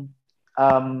yung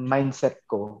mindset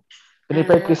ko.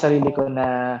 Prepare ko yung sarili ko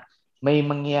na may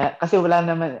kasi wala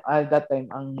naman that time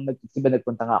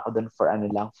nagpunta nga ako doon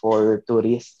for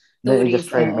tourist. Then I just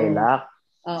tried my luck.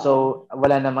 So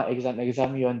wala namang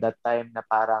exam yon that time na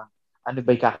parang ano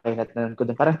ba kakainatnan ko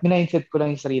doon. Parang mindset ko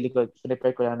lang yung sarili ko.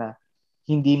 Prepare ko lang na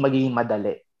hindi magiging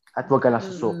madali at wag ka lang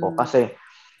susuko kasi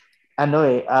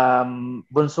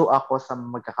bunso ako sa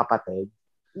magkakapatid.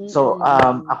 So,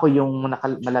 ako yung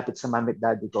malapit sa mami at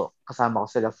daddy ko. Kasama ko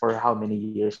sila for how many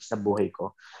years sa buhay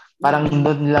ko. Parang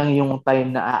doon lang yung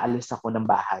time na aalis ako ng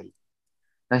bahay.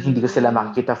 Na hindi ko sila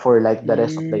makikita for like the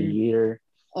rest of the year.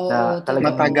 Na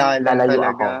talagang lalayo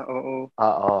ako.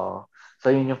 Oo.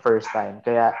 So, yun yung first time.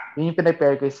 Kaya, yun yung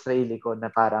pinag-prepare ko yung sarili ko na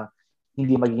parang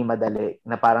hindi magiging madali.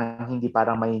 Na parang hindi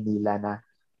parang Maynila na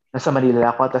nasa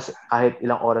Manila ako. Tapos kahit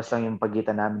ilang oras lang yung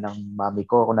pagitan namin ng mami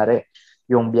ko. Kunwari,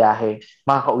 yung biyahe,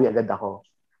 makakauwi agad ako.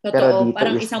 Totoo, pero dito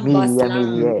parang is isang bus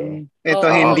lang. Ito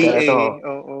hindi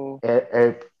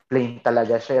airplane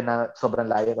talaga siya na sobrang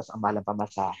layo tapos ang mahal ng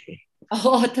pamasahe.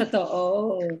 Oo, totoo.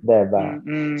 Diba?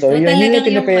 So yun yung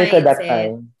pinipare ko that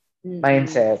time.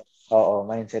 mindset. Oo,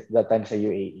 mindset that time sa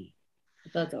UAE.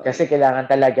 Totoo. Kasi kailangan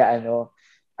talaga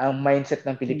ang mindset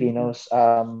ng Filipinos,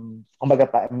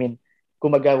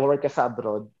 kung mag-work ka sa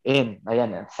abroad, ayan,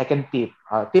 second tip.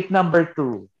 Tip number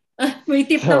 2. May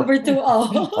tip number 2,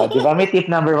 di ba may tip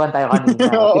number 1 tayo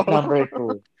kanina? Oo. Tip number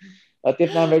 2.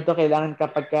 Tip number 2, kailangan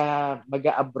kapag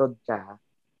mag-abroad ka,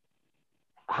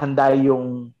 handa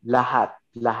yung lahat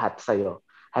sa'yo.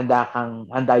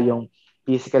 Handa yung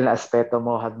physical na aspeto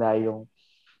mo, handa yung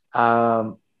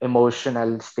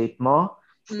emotional state mo,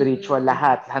 spiritual,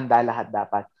 lahat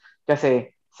dapat. Kasi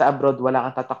sa abroad, wala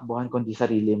kang tatakbuhan kundi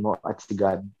sarili mo at si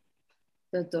God.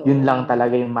 Totoo. Yun lang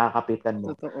talaga yung makakapitan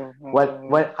mo. Totoo.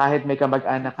 Kahit may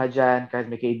kamag-anak ka dyan, kahit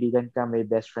may kaibigan ka, may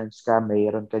best friends ka,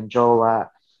 mayroon kang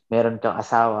jowa, mayroon kang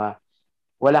asawa,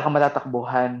 wala kang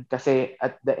matatakbuhan kasi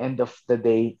at the end of the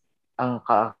day, ang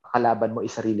kalaban mo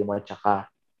is sarili mo at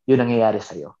saka yun nangyayari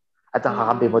sa'yo. At ang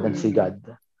kakampi mo din si God,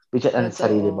 which is ang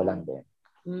sarili mo lang din.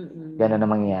 Ganun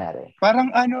ang mangyayari. Parang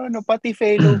pati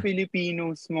fellow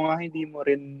Filipinos mo nga, hindi mo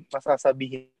rin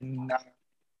masasabihin na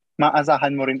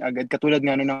maasahan mo rin agad. Katulad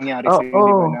nga nangyari sa'yo,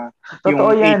 di ba, na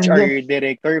totoo yung yan. HR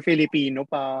director, Filipino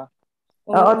pa.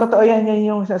 Oo, totoo yan. Yan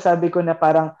yung sasabi ko na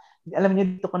parang, alam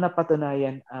niyo, dito ko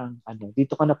napatunayan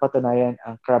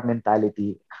ang crab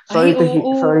mentality. Sorry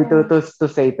to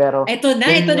say, pero ito na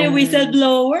yung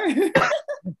whistleblower.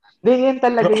 Yan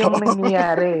talaga yung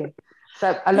nangyayari.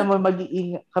 Alam mo,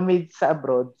 kami sa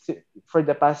abroad, for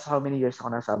the past how many years ako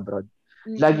nasa abroad,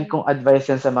 lagi kong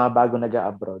advice yan sa mga bago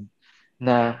nag-abroad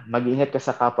na mag-ingat ka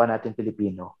sa kapwa natin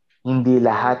Pilipino. Hindi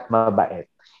lahat mabait.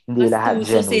 Hindi lahat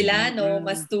genuine. Sila, no?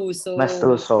 Mas tuso.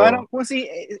 Parang kung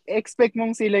expect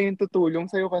mong sila yung tutulong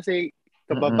sa'yo kasi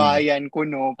kababayan ko,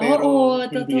 no? Pero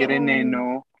hindi rin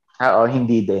no? Oo,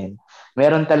 hindi din.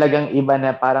 Meron talagang iba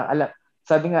na parang,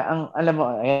 sabi nga, alam mo,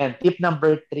 ayan, tip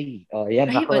number 3.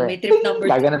 Ayan, may tip number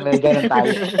 3. May ganun tayo.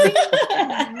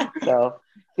 So,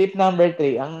 tip number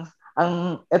 3,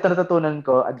 ito natutunan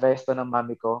ko, advice to ng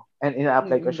mami ko, and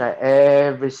ina-apply ko siya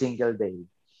every single day.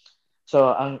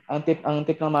 So, ang tip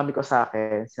ng mami ko sa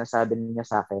akin, sinasabi niya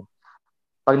sa akin,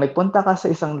 pag nagpunta ka sa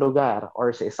isang lugar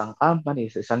or sa isang company,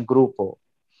 sa isang grupo,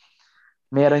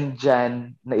 meron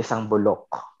dyan na isang bulok.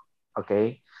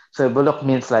 Okay? So, bulok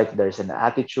means like there's an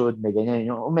attitude, may ganyan,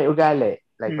 yung may ugali.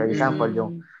 Like, for example,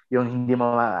 yung hindi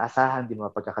mo maaasahan, hindi mo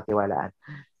mapagkakatiwalaan.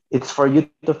 It's for you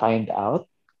to find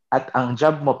out. At ang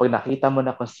job mo, pag nakita mo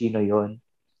na kung sino yon,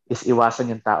 is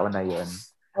iwasan yung tao na yon.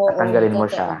 At tanggalin mo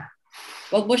siya.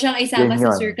 Huwag mo siyang isama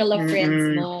sa circle of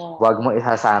friends mo. Huwag mo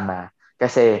isasama.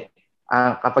 Kasi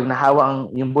kapag nahawa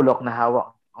yung bulok,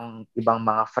 nahawa ang ibang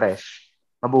mga fresh,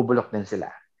 mabubulok din sila.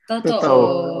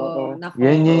 Totoo.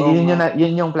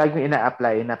 Yun yung plug yung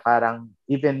ina-apply na parang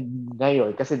even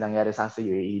ngayon, kasi nangyari sa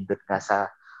UAE doon nga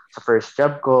sa first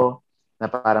job ko, na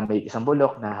parang may isang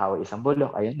bulok, nahawa isang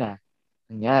bulok, ayun na.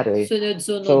 Nangyari.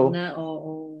 Sunod-sunod na,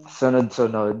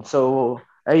 Sunod-sunod. So,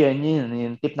 ayun,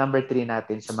 yun tip number 3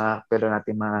 natin sa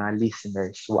natin mga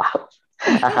listeners. Wow.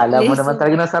 Akala mo naman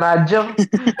talaga nasa radyo.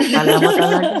 Akala mo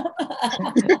talaga.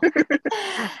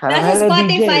 Nasa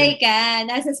Spotify ka.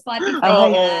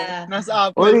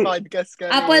 Nasa Apple Podcast ka.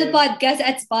 Apple Podcast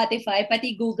at Spotify,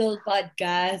 pati Google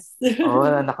Podcast.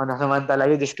 Naku naman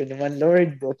talaga. Diyos ko naman,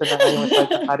 Lord. Ito na kayo start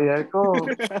sa career ko.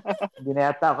 Hindi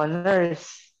na yata ako nurse.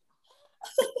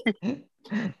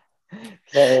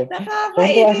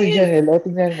 Tuwa si Janelle.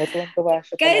 Tingnan mo, tuwa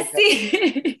siya talaga.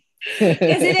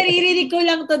 Kasi naririnig ko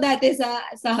lang to dati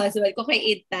sa husband ko kay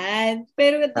Ethan.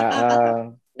 Pero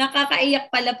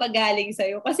nakakaiyak pala pag galing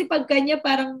sa'yo. Kasi pag kanya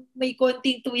parang may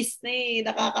konting twist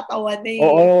na nakakatawa na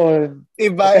Oo.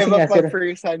 Iba pag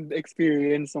first-hand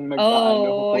experience ng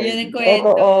nagpaano. Yun ang kwento.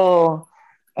 Oo.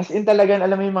 As in talagang,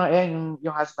 alam mo yung mga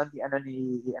yung husband ni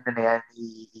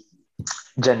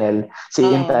Janelle, si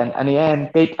Ethan,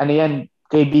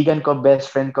 kaibigan ko,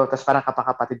 best friend ko, tapos parang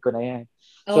kapakapatid ko na yan.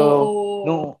 So,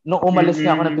 nung umalis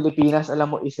nga ako ng Pilipinas, alam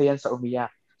mo, isa yan sa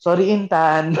umiyak. Sorry,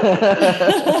 Intan.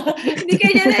 Hindi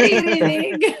kanya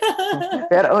naririnig.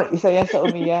 Pero isa yan sa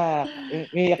umiyak.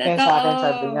 Umiyak yan sa akin,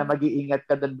 sabi niya, mag-iingat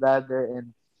ka doon, brother.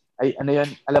 And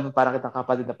alam mo, parang kitang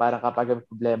kapatid na parang kapag may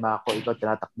problema ako, ikaw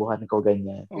tinatakbuhan ko,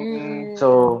 ganyan.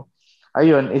 So,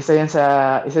 ayun, isa yan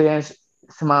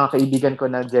sa mga kaibigan ko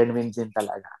na genuine din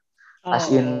talaga. As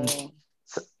in,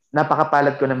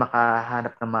 napakapalad ko na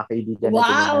makahanap ng mga kaibigan.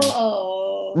 Wow!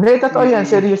 Hindi, totoo yan.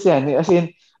 Serious yan. As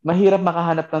in, mahirap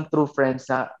makahanap ng true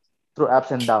friends na through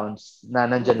ups and downs na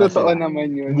nandyan lang sila. Totoo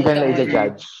naman yun. Hindi ka nila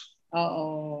i-judge.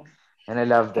 Oo. And I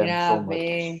love them so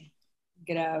much.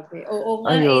 Grabe. Oo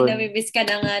nga Ayun. namimiss ka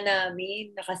na nga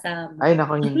namin, nakasama. Ay,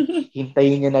 naku,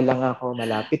 hintayin niyo na lang ako.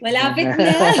 Malapit Malapit na.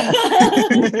 na.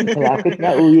 Malapit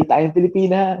na. Uwi tayong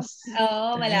Pilipinas.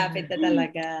 Oo, malapit na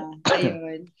talaga.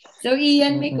 Ayun. So,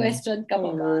 Ian, may question ka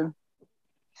pa ba?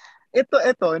 Ito,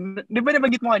 di ba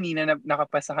nabanggit mo kanina na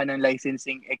nakapasa ka ng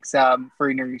licensing exam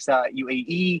for nurse sa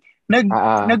UAE?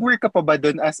 Nag-work ka pa ba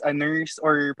doon as a nurse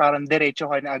or parang diretso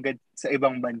ka na agad sa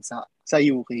ibang bansa, sa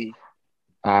UK?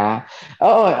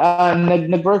 Oo,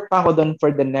 nag-work pa ako doon for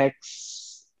the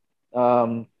next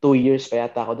 2 years pa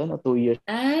yata ako doon o 2 years.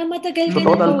 Matagal So ka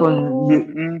total na kong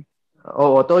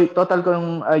total kong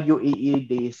UAE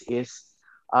days is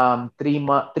 3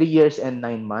 years and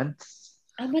 9 months.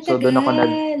 Matagal. So doon ako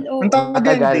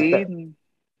matagal din.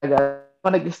 Ako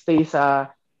nag-stay sa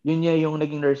yun yung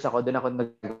naging nurse ako, doon ako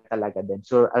talaga din.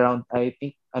 So around I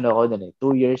think 2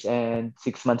 years and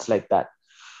 6 months like that.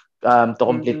 To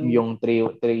complete yung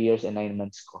 3 years and 9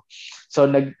 months ko. So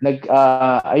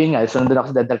ayun nga, so nandun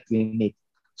ako sa dental clinic.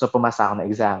 So pumasa ako ng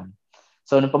exam.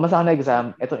 So nung pumasa ako ng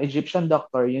exam, etong Egyptian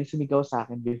doctor, yung sumigaw sa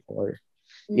akin before,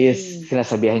 is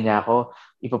sinasabihan niya ako,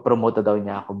 ipopromote daw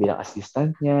niya ako bilang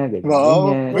assistant niya, ganyan.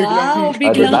 Wow,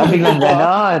 biglang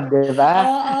ganon, di ba?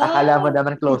 Akala mo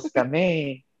naman close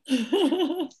kami.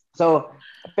 So,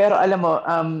 pero alam mo,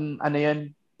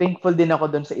 yun, thankful din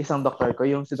ako doon sa isang doctor ko,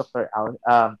 yung si Dr. Aus.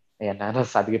 Ayan,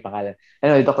 nasasabi ko yung pangalan.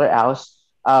 Anyway, Dr. Aus,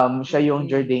 siya yung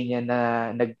Jordanian na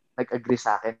nag-agree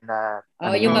sa akin na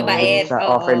yung mabait sa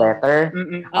offer letter.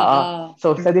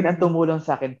 So, siya din ang Mm-mm. tumulong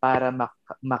sa akin para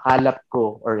makalap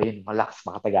ko, or yun, malakas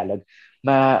makatagalog,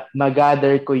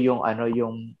 ma-gather ko yung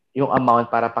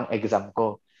amount para pang exam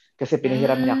ko. Kasi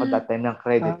pinahiram niya ako that time ng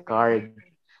credit card.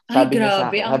 Sabi ko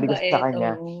sa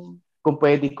kanya, kung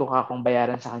pwede ko akong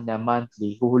bayaran sa kanya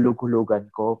monthly, huhulog-hulugan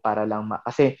ko para lang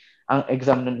kasi ang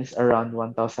exam nun is around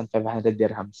 1,500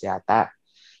 dirhams yata.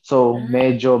 So,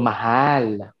 medyo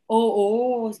mahal.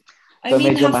 Oo. I So,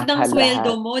 mean, medyo half ng mahal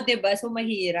sweldo lahat. mo, diba? So,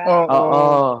 mahirap.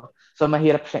 Oo. So,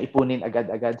 mahirap siya ipunin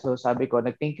agad-agad. So, sabi ko,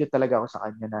 nag-thank you talaga ako sa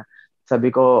kanya na, sabi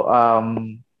ko,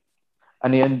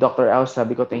 Dr. Aus,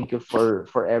 sabi ko, thank you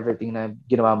for everything na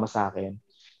ginawa mo sa akin.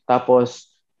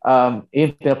 Tapos,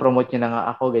 yun, pinapromote niya na nga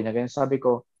ako, ganyan. Sabi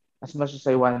ko, as much as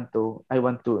I want to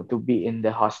be in the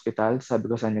hospital, sabi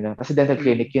ko sa kanya, kasi dental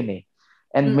clinic yun eh.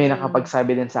 And may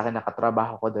nakapagsabi din sa akin,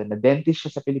 nakatrabaho ko doon, na dentist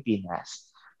siya sa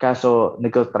Pilipinas. Kaso,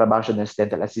 nagkatrabaho siya sa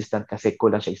dental assistant kasi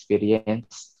kulang siya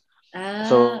experience.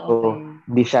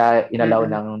 Hindi siya inalaw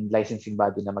ng licensing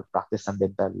body na mag-practice ng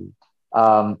dental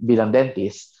bilang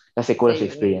dentist kasi kulang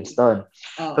siya experience doon.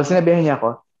 So, sinabihan niya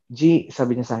ako,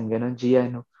 sabi niya sa akin ganun,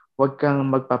 huwag kang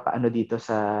magpapaano dito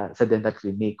sa dental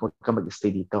clinic, huwag kang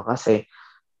mag-stay dito kasi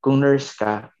kung nurse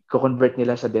ka, ko-convert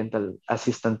nila sa dental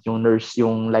assistant yung nurse,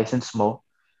 yung license mo,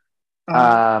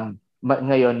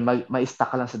 ngayon, ma-stack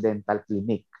ka lang sa dental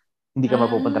clinic. Hindi ka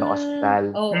mapupunta ng hospital.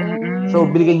 So,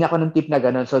 binigyan niya ako ng tip na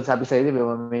gano'n. So, sabi sa'yo,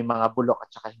 may mga bulok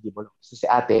at saka hindi bulok. So, si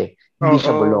ate, hindi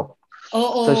siya bulok.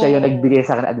 So, siya yung nagbigay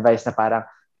sa akin advice na parang,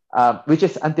 which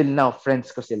is until now,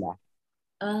 friends ko sila.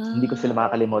 Hindi ko sila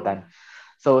makakalimutan.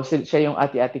 So, siya yung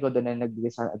ate-ate ko doon na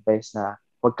nagbigay sa advice na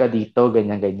huwag ka dito,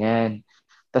 ganyan-ganyan.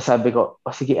 Tapos sabi ko,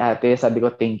 sige ate, sabi ko,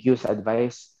 thank you sa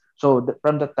advice. So,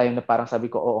 from that time na parang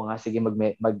sabi ko, oo nga, sige,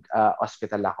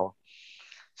 mag-hospital ako.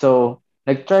 So,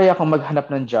 nag-try akong maghanap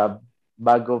ng job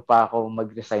bago pa ako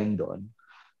mag-resign doon.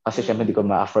 Kasi syempre, hindi ko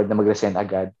ma-afford na mag-resign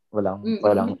agad. Walang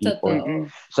ipon.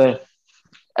 So,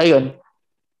 ayun,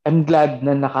 I'm glad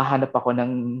na nakahanap ako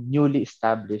ng newly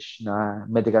established na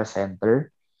medical center.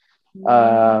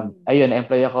 Ayun,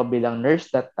 employee ako bilang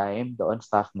nurse that time, doon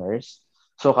staff nurse.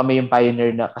 So kami yung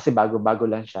pioneer na, kasi bago-bago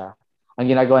lang siya. Ang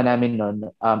ginagawa namin noon,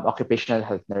 occupational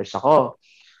health nurse ako.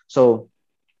 So,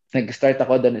 nag-start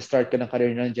ako doon, start ko ng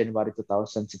career noon January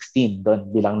 2016, doon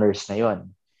bilang nurse na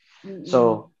yon.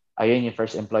 So, ayun yung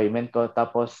first employment ko.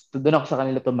 Tapos, doon ako sa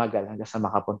kanila tumagal hanggang sa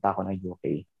makapunta ako ng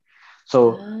UK.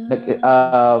 So,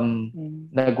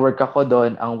 nag-work ako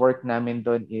doon. Ang work namin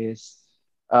doon is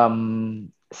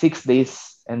 6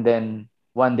 days and then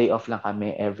 1 day off lang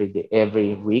kami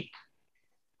every week.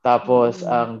 Tapos,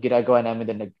 ang ginagawa namin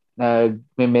doon,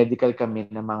 nag-medical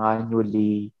kami ng mga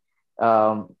newly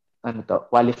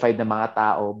qualified na mga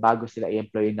tao bago sila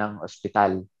i-employ ng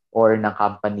hospital or ng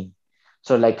company.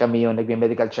 So, like kami yung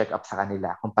nag-medical check-up sa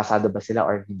kanila kung pasado ba sila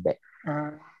or hindi.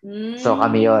 So,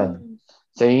 kami yon.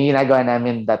 So, yung ginagawa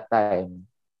namin that time.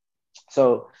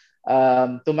 So,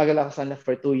 tumagal ako sana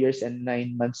for 2 years and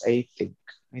 9 months, I think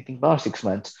ba, 6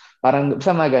 months. Parang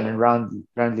sa mga ganun,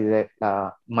 roundly,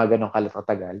 mga ganun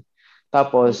katagal.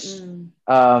 Tapos,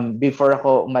 before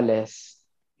ako umalis,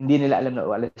 hindi nila alam na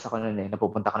umalis ako noon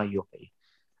napupunta ako ng UK.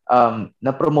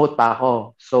 na-promote pa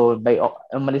ako. So,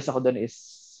 umalis ako doon is,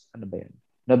 ano ba yun?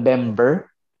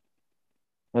 November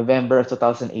of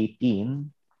 2018.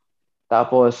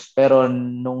 Tapos, pero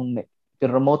nung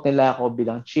promote nila ako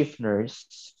bilang chief nurse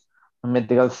ng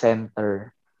medical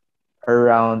center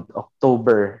around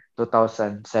October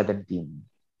 2017.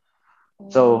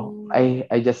 So,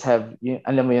 I just have,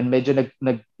 alam mo yun, medyo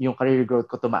yung career growth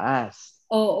ko tumaas.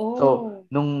 Oo. So,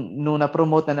 nung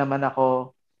na-promote na naman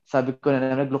ako, sabi ko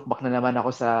na nag-look back na naman ako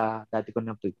sa dati ko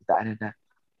nang pagkitaan na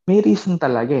may reason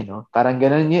talaga no? Parang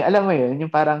ganun, alam mo yun,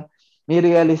 yung parang may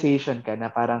realization ka na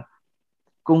parang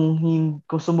kung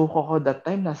sumuko ko that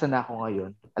time, nasa na ako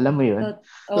ngayon. Alam mo yun?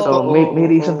 So, may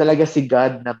reason talaga si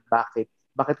God na bakit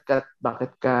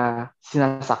ka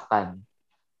sinasaktan.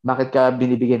 Bakit ka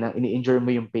binibigyan ng ini-injure mo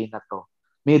yung pain na to?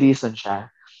 May reason siya.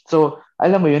 So,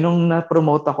 alam mo yun, nung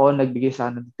na-promote ako, nagbigay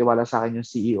sa akin, tiwala sa akin yung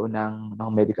CEO ng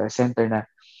medical center na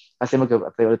kasi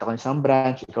mag-apply ulit ako ng isang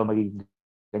branch, ikaw magiging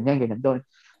ganyan doon.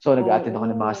 So, nag-attend ako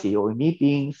ng mga CEO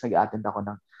meetings, nag-attend ako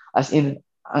ng, as in,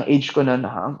 ang age ko na,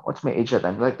 what's my age at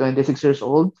time? Like 26 years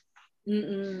old.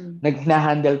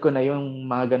 Nag-handle ko na yung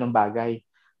mga ganong bagay.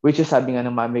 Which is, sabi nga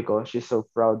ng mami ko, she's so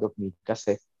proud of me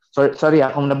kasi sorry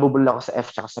kung nabubul ako sa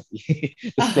F tsaka sa P.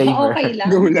 Disclaimer. Okay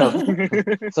lang.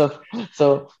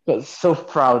 So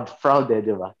proud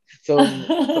di ba? So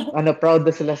proud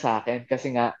na sila sa akin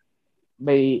kasi nga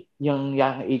may yung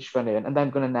young age ko na yun, ang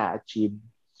dami ko na na-achieve.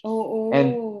 And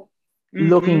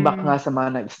looking back nga sa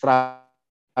mga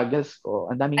struggles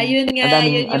ko, ang daming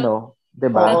di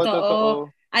ba? Totoo.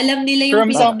 Alam nila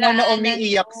yung from someone na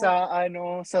umiiyak sa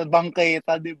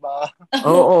bangketa, di ba?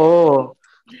 Oo.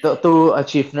 To a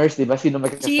chief nurse, di ba? Sino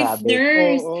magsasabi? Chief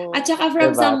nurse. At saka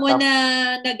from someone na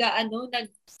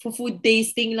nag-food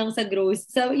tasting lang sa grocery.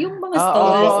 So, yung mga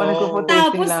stalls.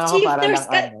 Tapos, chief nurse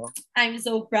ka. I'm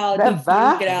so proud of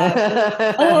you. Grabe.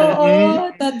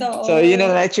 Totoo. So, yun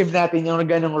ang na-achieve natin, yung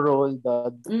ganong role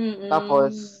doon.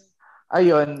 Tapos,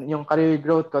 ayun, yung career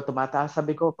growth ko, tumataas.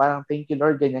 Sabi ko, parang thank you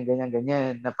Lord,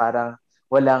 ganyan. Na parang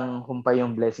walang humpay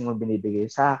yung blessing mo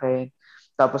binibigay sa akin.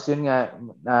 Tapos yun nga,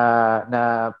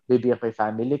 na bibigyan ko yung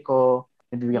family ko,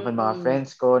 nabibigyan ko yung mga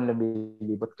friends ko,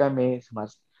 lumilibot kami.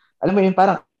 Alam mo yun,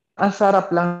 parang ang sarap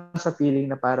lang sa feeling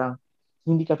na parang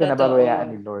hindi ka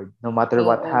pinababayaan ni Lord. No matter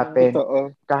what happened,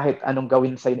 kahit anong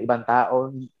gawin sa'yo ng ibang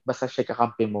tao, basta siya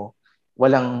kakampi mo,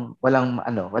 walang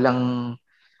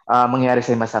mangyari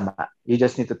sa'yo masama. You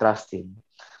just need to trust Him.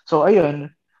 So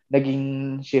ayun,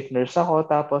 naging shift nurse ako.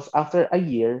 Tapos after a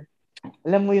year,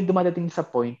 alam mo yung dumadating sa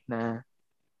point na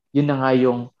yun na nga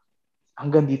yung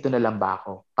hanggang dito na lang ba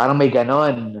ako? Parang may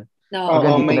ganon.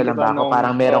 Hanggang dito na lang ba ako?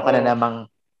 Parang meron ka na namang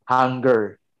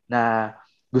hunger na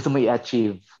gusto mo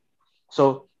i-achieve.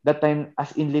 So, that time,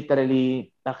 as in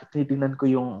literally, titignan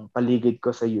ko yung paligid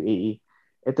ko sa UAE.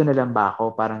 Ito na lang ba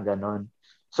ako? Parang ganon.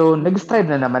 So, nag-strive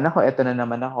na naman ako. Ito na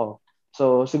naman ako.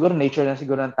 So, siguro nature na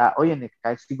siguro ng tao yun eh.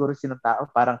 Kahit siguro sinong tao,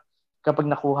 parang kapag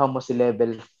nakuha mo si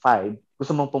level 5,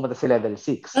 gusto mong pumunta si level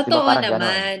 6. Totoo diba? Parang naman.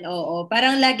 Ganon. Oo.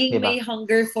 Parang laging diba? May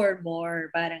hunger for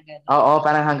more. Parang gano'n. Oo,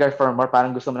 parang hunger for more.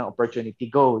 Parang gusto mo ng opportunity.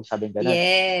 Go. Sabi gano'n.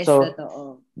 Yes, so,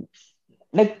 totoo.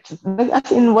 As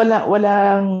in,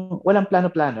 walang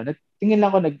plano-plano. Tingin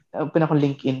lang ako, open ako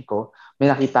LinkedIn ko.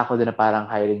 May nakita ko doon na parang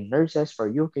hiring nurses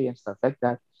for UK and stuff like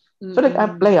that. So,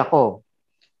 nag-apply ako.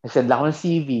 Nag-send lang ako ng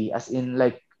CV. As in,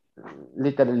 like,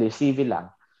 literally, CV lang.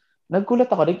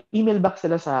 Nagkulat ako. Nag-email back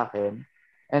sila sa akin.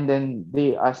 And then,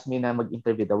 they asked me na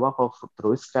mag-interview daw ako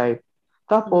through Skype.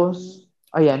 Tapos,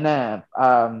 ayan na.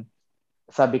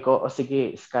 Sabi ko,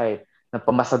 sige, Skype.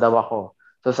 Napamasa daw ako.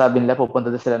 So, sabi nila, pupunta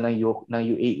daw sila ng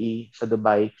UAE sa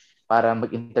Dubai para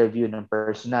mag-interview ng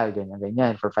personal,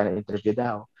 ganyan, for final interview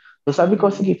daw. So, sabi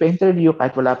ko, sige, pa-interview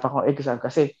kahit wala pa akong exam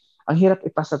kasi ang hirap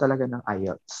ipasa talaga ng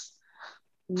IELTS.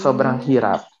 Sobrang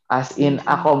hirap. As in,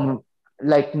 ako,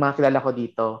 like, mga kilala ko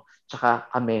dito, tsaka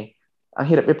kami, ang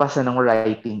hirap ipasa ng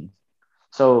writing.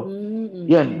 So,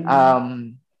 yun,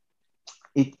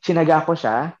 chinaga ko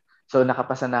siya. So,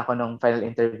 nakapasa na ako ng final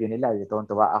interview nila.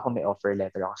 Tuwa ako, may offer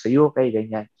letter ako sa UK,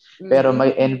 ganyan. Pero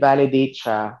may invalidate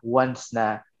siya once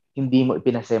na hindi mo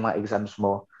ipinasa yung mga exams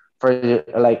mo for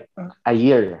like a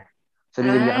year. So,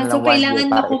 bibigyan ka ng 1 year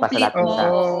para ipasa lahat ng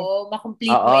exams.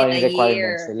 Makomplete mo in a year.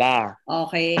 Requirements nila.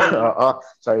 Okay. Oo.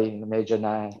 Sorry, medyo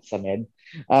na sa med.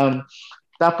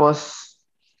 Tapos,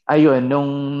 ayun,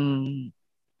 nung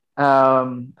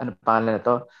ano pangalan na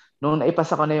to? Nung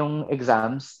naipasa ko na yung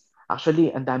exams,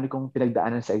 actually, ang dami kong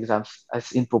pinagdaanan sa exams.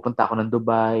 As in, pupunta ako ng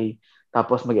Dubai,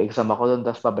 tapos mag-exam ako doon,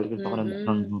 tapos pabalik ako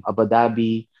ng Abu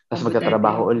Dhabi, tapos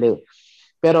magtatrabaho ulit.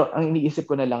 Pero ang iniisip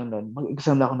ko na lang noon,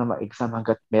 mag-exam na ako na mag-exam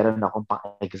hanggat meron na akong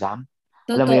pang-exam.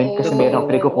 Alam mo yun, kasi meron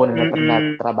pinagkukunan na pag Mm-mm.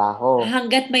 natrabaho.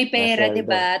 Hanggat may na pera, di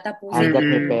sweldo. ba? Tapusin Hanggat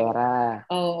may Mm-mm. pera.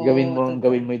 Oo,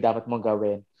 Gawin mo yung dapat mong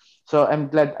gawin. So,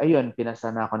 I'm glad, ayun,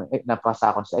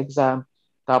 napasa ako sa exam.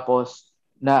 Tapos,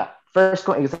 first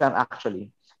kong exam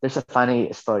actually, there's a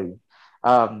funny story.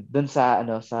 Dun sa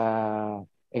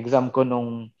exam ko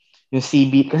yung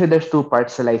CBT, kasi there's two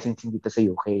parts sa licensing dito sa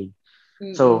UK.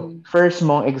 So, first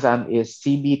mong exam is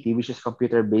CBT, which is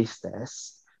computer-based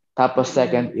test. Tapos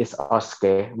second is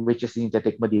OSCE, which is yung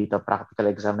take mo dito, practical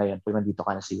exam na yun pag nandito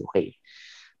ka na sa UK.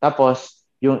 Tapos,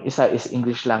 yung isa is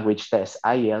English language test,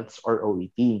 IELTS or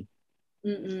OET.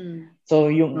 So,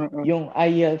 yung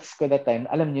IELTS ko that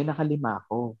time, alam niyo, nakalima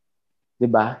ako. 'Di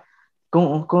ba?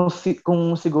 Kung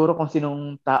siguro kung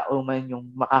sinong tao man yung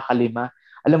makakalima,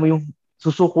 alam mo yung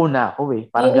susuko na ako eh.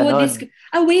 Parang ganon.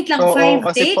 Wait lang,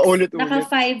 5 takes?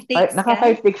 Naka-5 takes ka?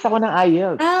 Naka-5 takes ako ng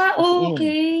IELTS.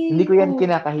 Okay. Hindi ko yan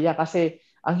kinakahiya kasi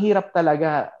ang hirap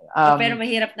talaga. Pero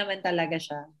mahirap naman talaga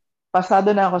siya.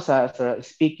 Pasado na ako sa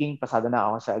speaking, pasado na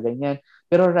ako sa ganyan.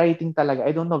 Pero writing talaga,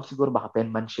 I don't know, siguro baka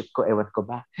penmanship ko, ewan ko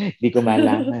ba. Hindi ko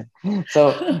malaman.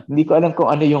 So, hindi ko alam kung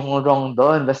ano yung wrong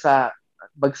doon. Basta,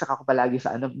 bagsak ako palagi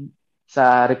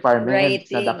sa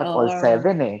requirements na dapat all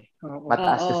 7 eh.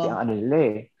 Mataas kasi ang nila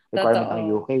eh. Requirement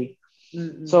ng UK.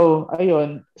 So,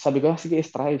 ayun, sabi ko, sige,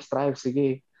 strive,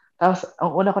 sige. Tapos,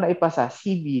 ang una ko na ipasa,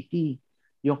 CBT,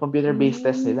 yung computer-based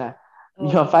test nila.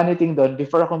 Yung funny thing doon,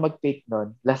 before ako mag-take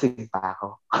doon, lasing pa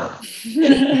ako.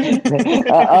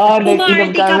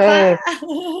 Nag-inom kami.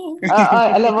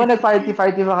 Alam mo, nag-party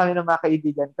pa kami ng mga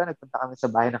kaibigan ko. Nagpunta kami sa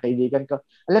bahay ng kaibigan ko.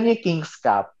 Alam niyo yung King's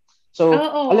Cup. So,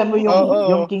 alam mo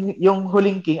yung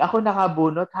huling king, ako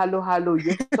nakabunot, halo-halo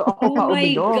yun. So, ako pa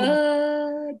uminom. Oh my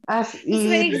God! As in. Tapos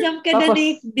may exam ka the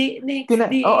next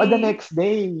day. Oo, the next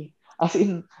day. As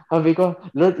in, sabi ko,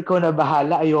 Lord, ikaw na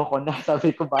bahala. Ayoko na.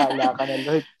 Sabi ko, bahala ka na,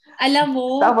 Lord. Alam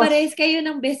mo, pares kayo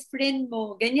ng best friend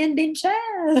mo. Ganyan din siya.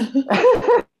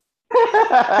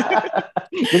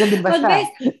 Ganyan din ba siya?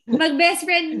 Mag-best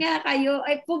friend nga kayo.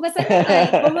 Ay, pumasa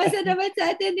naman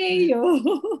sa Ateneo.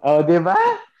 Di ba?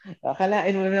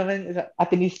 Akalain mo naman,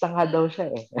 atinista nga daw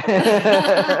siya eh.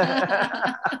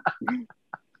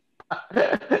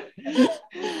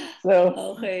 So,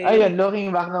 ayun, looking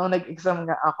back, nung nag-exam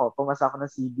nga ako, pumasa ako ng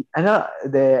CB.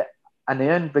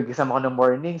 Pag-exam ako ng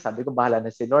morning, sabi ko, bahala na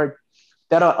si Lord.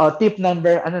 Pero, tip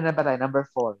number, number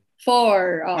 4.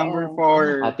 4, Number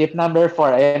 4. Tip number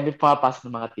 4, ayan, may pumapasok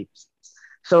ng mga tips.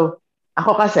 So,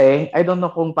 ako kasi, I don't know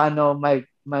kung paano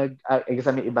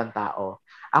mag-exam yung ibang tao.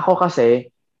 Ako kasi,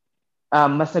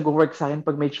 mas nag-work sa akin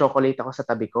pag may chocolate ako sa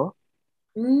tabi ko.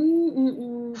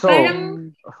 So,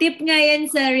 parang tip nga yan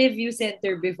sa review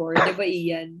center before, di ba,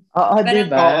 Ian? Oo, di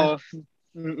ba?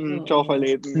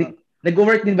 Chocolate.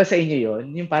 Nag-work din ba sa inyo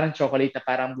yon? Yung parang chocolate na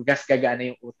parang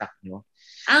gas-gagana yung utak nyo?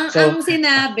 Ang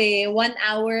sinabi, 1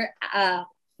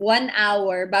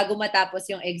 hour bago matapos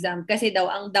yung exam. Kasi daw,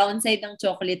 ang downside ng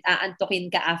chocolate, aantukin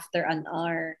ka after an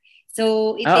hour.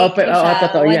 So, i-take mo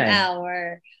siya 1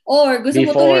 hour. Or gusto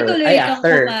mo tuloy-tuloy kang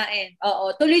kumain.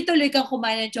 Tuloy-tuloy kang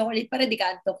kumain ng chocolate para di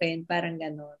ka antukin. Parang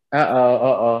gano'n.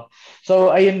 Oo.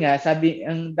 So, ayun nga,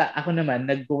 ako naman,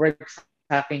 nag-work sa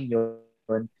akin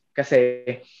yun. Kasi,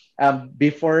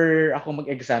 before ako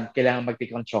mag-exam, kailangan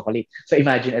mag-take ng chocolate. So,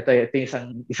 imagine, ito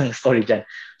isang story dyan.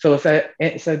 So,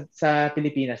 sa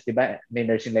Pilipinas, di ba, may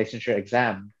nursing licensure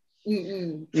exam.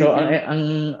 So,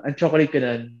 ang chocolate ko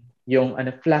nun, yung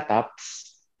flat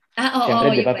tops.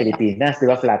 Siyempre, di ba, Pilipinas, di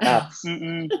ba, flat tops.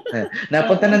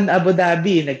 Napunta ng Abu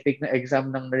Dhabi, nag-take ng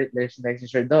exam ng nursing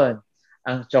licensure doon.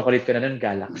 Ang chocolate ko na nun,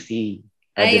 Galaxy.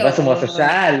 Di ba,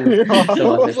 sumososyal.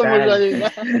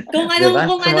 Kung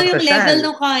ano yung level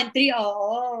ng country,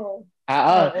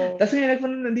 Tapos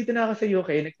ngayon, nandito na ako sa UK,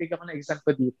 nag-take ako ng exam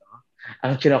ko dito.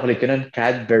 Ang chocolate ko nun,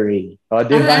 Cadbury.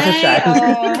 Di ba, social?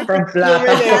 From flat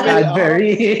tops to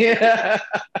Cadbury.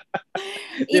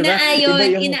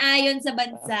 Inaayon sa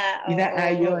bansa.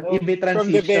 Inaayon. Iba transition. From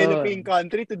developing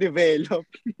country to develop.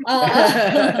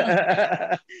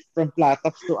 From flat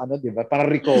tops to di ba? Parang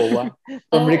Ricoa.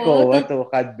 From Ricoa to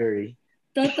Cadbury.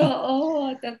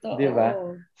 Totoo. Di ba?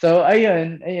 So,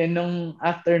 ayun, nung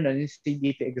after nun, yung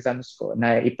CBT exams ko,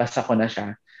 naipasa ko na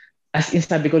siya. As in,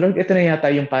 sabi ko, Lord, ito na yata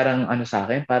yung parang sa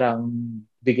akin, parang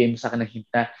bigay mo sa akin ng hint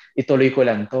na ituloy ko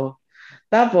lang to.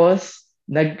 Tapos,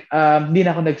 hindi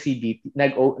na ako nag-CBT,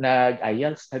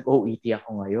 nag-IELTS, nag-OET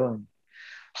ako ngayon.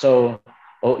 So,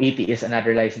 OET is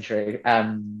another licensure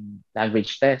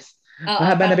language test.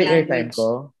 Mahaba na ba yung airtime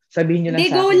ko? Sabihin nyo lang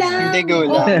sa akin. Hindi, go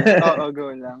lang. Oo,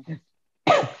 go lang.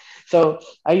 So,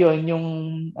 ayun, yung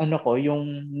yung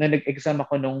nag-exam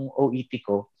ako nung OET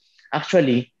ko,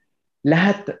 actually,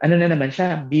 lahat, ano na naman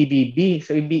siya, BBB.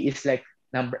 So, B is like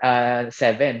number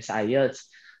 7 sa IELTS.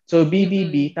 So,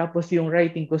 BBB, tapos yung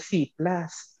writing ko C+.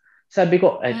 Sabi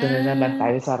ko, eto na naman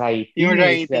tayo sa Yung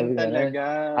writing. writing Sabi ko, talaga.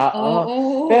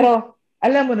 oo. Pero,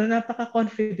 alam mo no,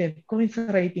 napaka-confident ko sa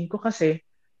writing ko kasi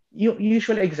yung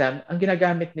usual exam, ang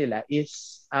ginagamit nila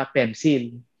is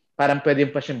pencil. Parang pwede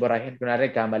mo pa siyang burahin.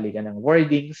 Kunwari, kamali ka ng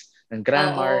wordings, ng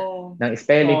grammar, ng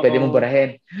spelling, pwede mong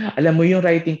burahin. Alam mo yung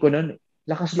writing ko noon,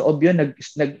 lakas loob yun,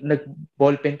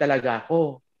 nag-ballpen talaga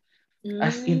ako.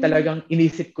 As in talagang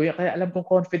inisip ko yun, kaya alam kong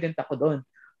confident ako doon.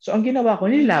 So ang ginawa ko,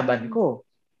 nilaban ko.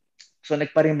 So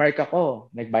nagpa-remark ako,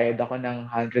 nagbayad ako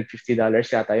ng $150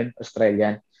 yata yun,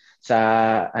 Australian, sa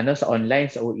sa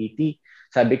online, sa OET.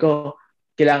 Sabi ko,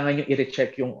 kailangan yung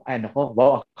i-recheck yung ko.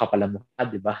 Wow, ang kapal ang mukha,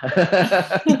 di ba?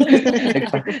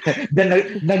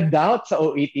 Nag-doubt sa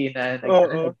OET na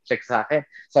nag-check sa akin.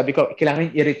 Sabi ko,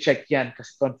 kailangan yung i-recheck yan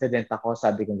kasi confident ako.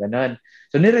 Sabi ko gano'n.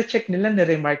 So, ni-recheck nila,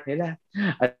 ni-remark nila.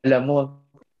 Alam mo,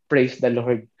 praise the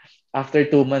Lord. After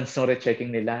 2 months ng rechecking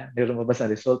nila, nilumabas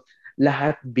ang result,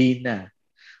 lahat B na.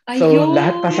 So,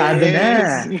 lahat pasado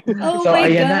na. So,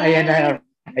 ayan na.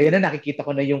 Ayan na, nakikita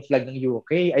ko na yung flag ng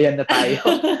UK. Ayan na tayo.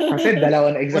 Kasi 2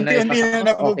 na exam na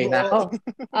ipasa ko. Okay na ako.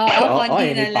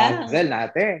 konti na lang. Puzzle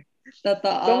natin.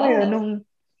 Totoo. So ngayon,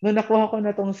 nung nakuha ko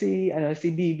na tong si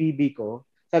BBB ko,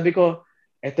 sabi ko,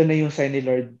 eto na yung sign ni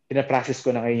Lord, pinaprocess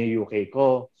ko na ngayon yung UK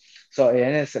ko. So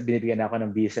ayan na, binibigyan na ako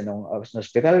ng visa ng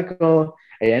hospital ko.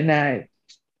 Ayan na.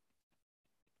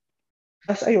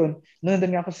 Tapos ayun,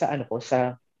 nandun nga ako sa ano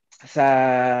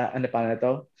pa na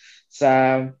to?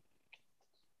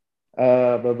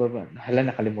 Hala,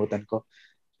 nakalimutan ko.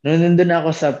 Nandun na ako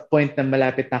sa point na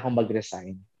malapit na akong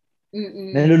mag-resign.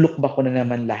 Nalulukba ko na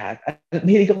naman lahat. At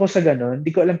mahilig ako sa ganun.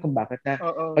 Hindi ko alam kung bakit na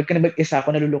pagka mag-isa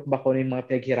ako, nalulukba ko na yung mga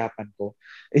pinaghirapan ko.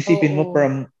 Isipin mo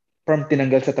from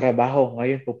tinanggal sa trabaho,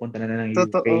 ngayon pupunta na ng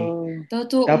UK.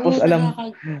 Totoo. Tapos alam,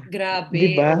 grabe.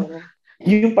 di ba?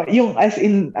 Yung as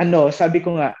in, sabi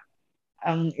ko nga,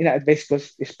 ang ina-advise ko,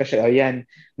 especially,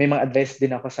 may mga advice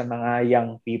din ako sa mga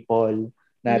young people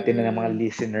natin na mga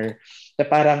listener, na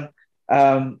parang,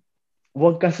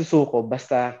 huwag kang susuko,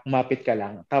 basta kumapit ka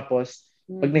lang. Tapos,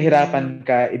 pag nahirapan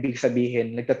ka, ibig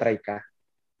sabihin, nagtatry ka.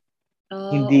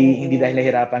 Hindi dahil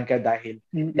nahirapan ka, dahil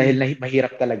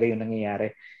mahirap talaga yung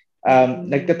nangyayari.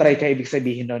 Nagtatry ka, ibig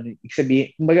sabihin nun,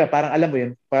 kumbaga, parang alam mo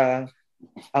yun, parang,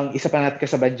 ang isa pa natin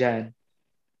kasabad dyan,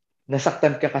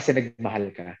 nasaktan ka kasi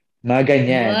nagmahal ka. Mga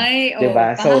ganyan.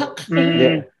 Diba? So,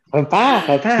 diba?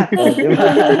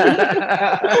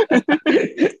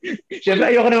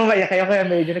 Siyempre, ayoko naman maiyak. Kaya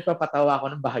medyo nagpapatawa ako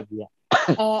ng bahagya.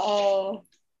 Oo.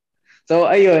 So,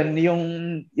 ayun,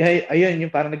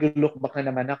 yung parang nag-look back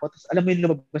na naman ako. Tapos, alam mo yung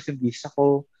lumabas yung visa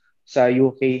ko sa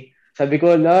UK. Sabi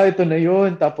ko, ito na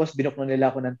yun. Tapos, binook na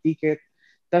nila ako ng ticket.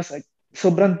 Tapos,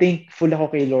 sobrang thankful ako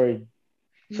kay Lord.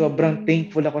 Sobrang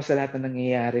thankful ako sa lahat na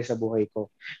nangyayari sa buhay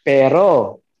ko.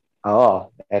 Pero,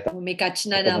 eto. May catch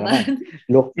na naman.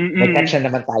 Look, may catch na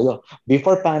naman tayo.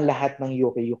 Before pa ang lahat ng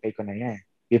UK ko na yan.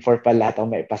 Before pa lahat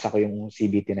ang maipasa ko yung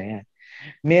CBT na yan.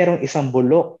 Merong isang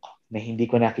bulok na hindi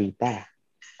ko nakita.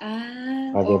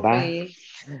 Diba? Okay.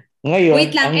 Ngayon,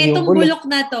 wait lang, itong bulok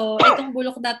na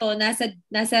to, nasa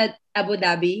Abu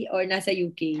Dhabi or nasa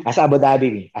UK? Sa Abu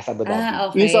Dhabi.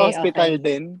 Okay. Yung sa hospital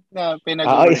din na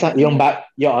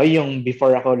yung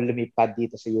before ako lumipad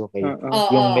dito sa UK.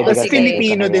 Yung medical. Tapos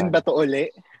Filipino din ba to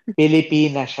uli?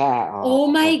 Pilipina siya. Oh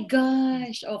my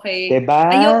gosh. Okay.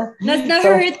 Diba?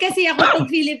 Na-hurt kasi ako pag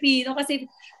Filipino kasi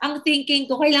ang thinking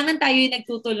ko, kailangan tayo yung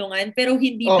nagtutulungan pero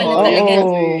hindi pala talaga.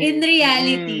 In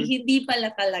reality, hindi pala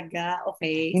talaga.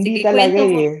 Okay. Hindi talaga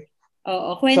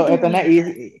kwento so, ito na,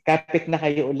 kapit na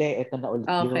kayo uli. Ito na ulit.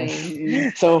 Okay.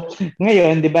 So,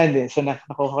 ngayon, di ba, so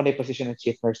nakuha ko na yung position ng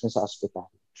chief nurse sa hospital,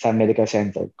 sa medical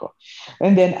center ko.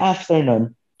 And then, after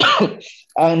nun,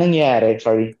 ang nangyari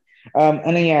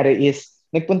is,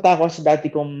 nagpunta ako sa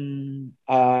dati kong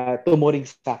tumuring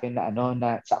sa akin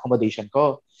na sa accommodation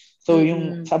ko. So,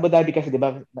 yung sa Abu Dhabi kasi, di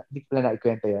ba, hindi ko pala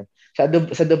naikwento yun. Sa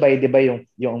Dubai, di ba,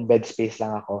 yung bed space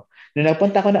lang ako. Nung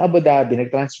napunta ako na Abu Dhabi,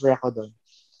 nag-transfer ako doon.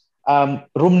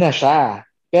 Room na siya.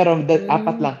 Pero 4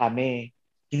 lang kami.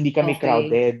 Hindi kami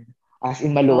crowded. As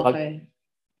in, maluwag. Okay.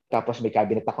 Tapos may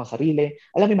cabinet akong sarili.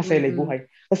 Alam mo, masaya yung buhay.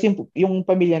 Tapos yung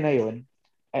pamilya na yun,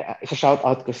 isa-shout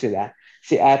out ko sila.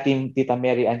 Si ating Tita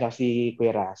Mary at si Kuya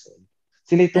Russell.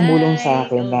 Sila tumulong sa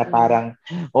akin na parang,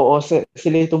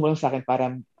 sila tumulong sa akin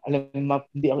parang, alam mo,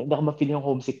 hindi ako ma-feel yung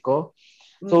homesick ko.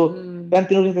 So, parang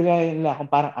tinulong nila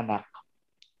akong parang anak.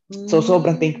 So,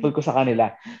 sobrang thankful ko sa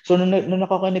kanila. So, nung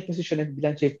nakuha ko na yung position ng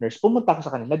bilang chief nurse, pumunta ako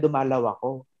sa kanila, dumalaw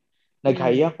ako.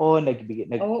 Nag-hi ako,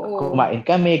 kumain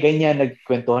kami, ganyan,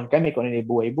 nagkwentuhan kami kung ano yung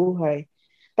buhay-buhay.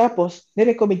 Tapos,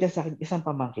 nirecommend niya sa akin isang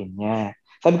pamangkin niya.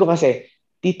 Sabi ko kasi,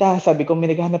 tita, sabi ko,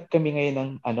 may naghahanap kami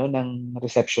ngayon ng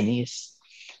receptionist.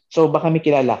 So, baka may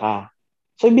kilala ka.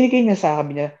 So, binigay niya sa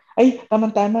akin niya, ay,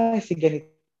 tama-tama, si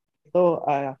ganito,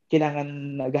 kailangan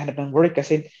naghahanap ng work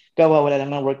kasi wala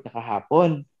lang ng work na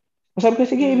kahapon. Sabi ko,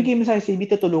 sige, ibigay mo sa CV,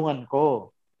 tutulungan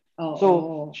ko. So,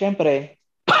 syempre,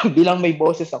 bilang may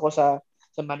boses ako sa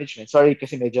management, sorry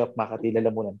kasi medyo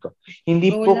makatila-lamunan ko. Hindi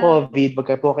po COVID, wag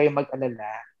po kayo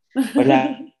mag-alala.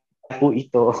 Wala po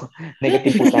ito.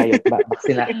 Negative po tayo.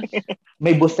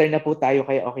 May booster na po tayo,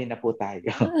 kaya okay na po tayo.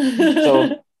 So,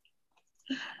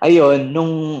 ayun,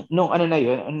 nung ano na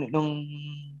yun, nung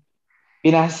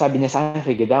pinasabi niya sa akin,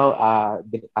 sige daw,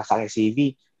 pasa akin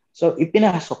CV. So,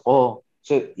 ipinasok ko.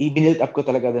 So, i-build up ko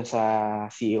talaga dun sa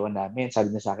CEO namin.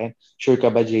 Sabi niya sa akin, sure ka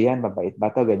ba, Gian? Mabait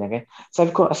ba to? Ganyan, ganyan. Sabi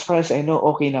ko, as far as I know,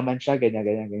 okay naman siya. Ganyan,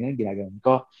 ganyan, ganyan. Ginagawan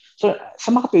ko. So, sa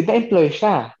makatuwid, na-employ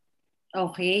siya.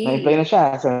 Okay. Na-employ na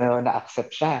siya. So, na-accept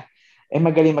siya.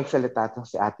 Magaling magsalita tong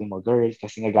si ate mo, girl,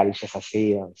 kasi nga galing siya sa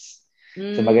sales.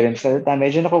 So, magaling magsalita.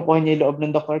 Medyo nakukuha niya yung loob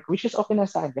ng doktor, which is okay na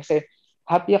sa akin kasi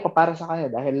happy ako para sa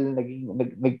kanya dahil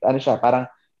ano siya, parang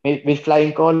may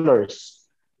flying colors.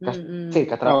 Kasi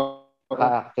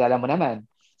kilala mo naman.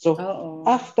 So,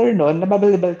 after nun,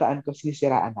 nababalibalitaan ko,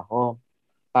 sinisiraan ako.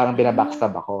 Parang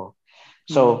binabackstab ako.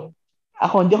 So,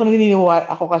 hindi ako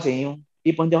naniniwala. Ako kasi, yung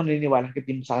tipong hindi ako naniniwala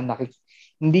kasi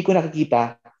hindi ko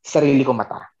nakikita sarili ko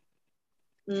mata.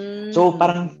 So,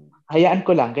 parang hayaan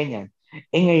ko lang, ganyan.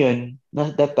 Ngayon,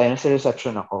 that time, sa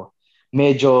reception ako,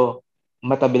 medyo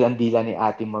matabil ang dila ni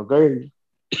ate mo, girl.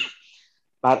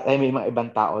 May mga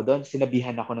ibang tao doon,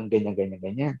 sinabihan ako ng ganyan, ganyan,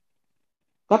 ganyan.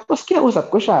 Tapos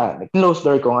kinausap ko siya. Close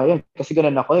door ko ngayon. Kasi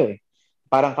ganun ako eh.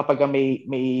 Parang kapag may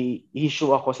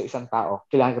issue ako sa isang tao,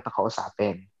 kailangan kitang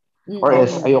kausapin. Or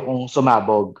else, ayokong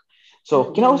sumabog.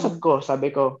 So, kinausap ko.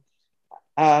 Sabi ko,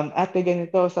 ate,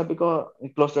 ganito. Sabi ko,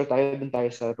 close door tayo, dun tayo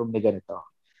sa room ni ganito.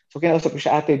 So, kinausap ko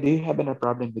siya, ate, do you have a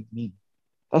problem with me?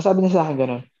 Tapos sabi niya sa akin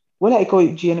ganun, wala, ikaw,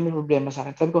 Gian, may problema sa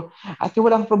akin. Sabi ko, ate,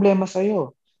 walang problema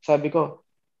sa'yo. Sabi ko,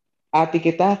 ate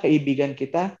kita, kaibigan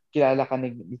kita, kilala ka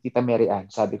ni Tita Mary Ann.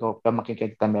 Sabi ko, pamangkin ka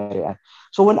Tita Mary Ann.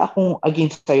 So wala akong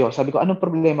against sa'yo. Sabi ko, anong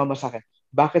problema mo sa akin?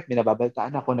 Bakit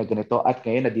minababaltaan ako na ganito at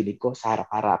ngayon nadinig ko sa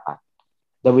harap-harapan?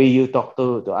 The way you talk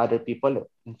to other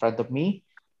people in front of me,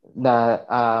 na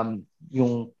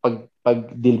yung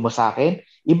pag-deal mo sa akin,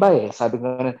 iba eh. Sabi ko,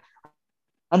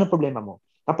 anong problema mo?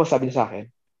 Tapos sabi niya sa akin,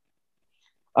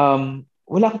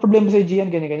 wala akong problema sa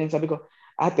Gian, ganyan-ganyan. Sabi ko,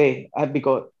 ate,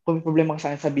 kung may problema ka sa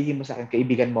akin, sabihin mo sa akin,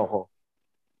 kaibigan mo ako.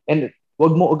 And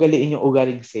wag mo ugaliin yung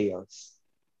ugaling sales.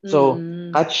 So,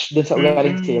 catch dun sa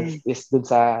ugaling sales is dun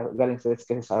sa ugaling sales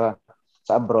kasi sa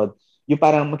abroad, yung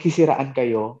parang magsisiraan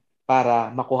kayo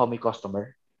para makuha mo yung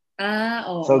customer.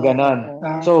 Oo. So, ganon.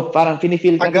 So, parang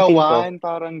pinifeel ko. Agawan,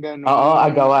 parang ganon. Oo,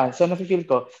 agawan. So, napifeel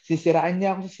ko, sisiraan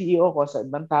niya ako sa CEO ko, sa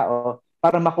ibang tao,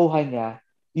 para makuha niya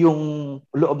yung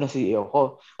loob ng CEO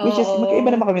ko. Which is, magkaiba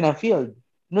naman kami ng field.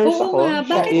 Nurse ako,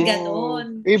 bakit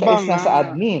ganon? Siya is nasa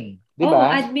admin. Diba? Oo,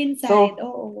 admin side.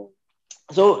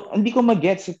 So, hindi ko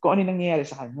mag-gets kung ano nangyayari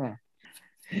sa kanya.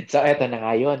 So, eto na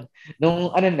nga yun. Nung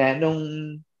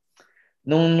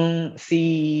si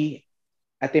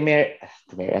Ate Mary,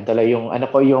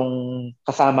 yung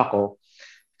kasama ko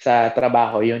sa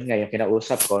trabaho, yun nga, yung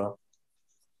kinausap ko.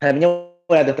 Sabi niya,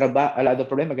 wala daw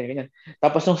problema, ganyan.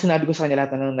 Tapos nung sinabi ko sa kanya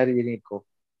lahat ng naririnig ko,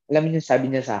 alam niyo, sabi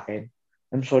niya sa akin,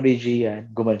 I'm sorry, Gian,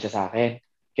 gumanon siya sa akin.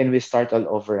 Can we start all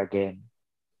over again?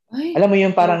 Ay, alam mo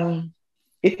yung parang,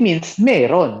 it means may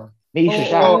issue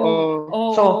siya.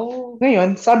 So,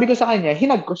 ngayon, sabi ko sa kanya,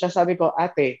 hinag ko siya, sabi ko,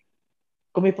 ate,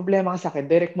 kung may problema ka sa akin,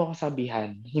 direct mo ko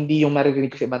sabihan. Hindi yung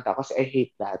maririnig ko sa ibang tao kasi I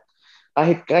hate that.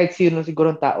 Kahit sino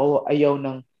siguro tao, ayaw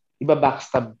ng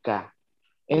iba-backstab ka.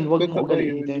 And wag mo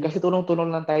ugaliin din. Kasi tulong-tulong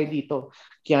lang tayo dito.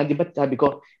 Kaya di ba sabi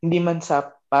ko, hindi man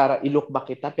sa para i-look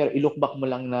back kita, pero i-look back mo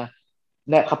lang na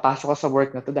nakapasok ka sa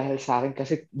work na to dahil sa akin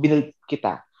kasi binuild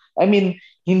kita. I mean,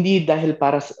 hindi dahil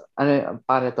para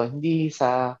to, hindi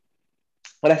sa,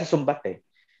 wala sa sumbat eh.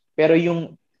 Pero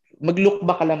yung mag-look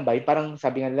back ka lang ba, parang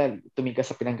sabi nga nila, tumingin ka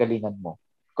sa pinanggalingan mo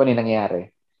kung ano nangyayari.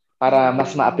 Para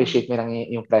mas ma-appreciate mo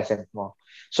yung present mo.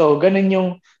 So,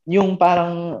 ganun yung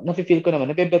parang nafe-feel ko naman,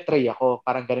 nabe-betray ako,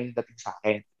 parang ganun yung dating sa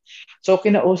akin. So,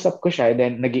 kinausap ko siya,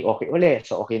 then naging okay ulit.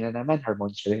 So, okay na naman,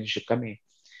 harmonious relationship kami.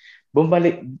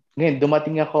 Bumalik, ngayon,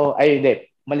 dumating ako,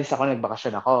 malis ako,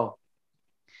 nagbakasyon ako.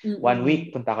 1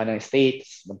 week, punta ako ng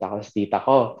States, punta ako sa tita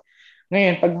ko.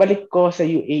 Ngayon, pagbalik ko sa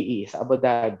UAE, sa Abu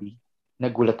Dhabi,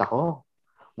 nagulat ako.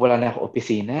 Wala na ako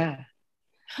opisina.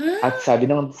 At sabi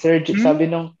nung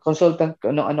consultant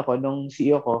ko, nung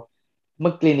CEO ko,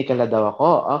 mag-clinical na daw ako.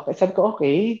 Okay, sabi ko,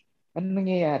 okay. Ano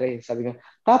nangyayari? Sabi ko.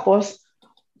 Tapos,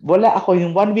 wala ako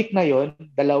yung 1 week na yon,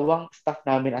 2 staff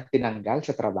namin ang tinanggal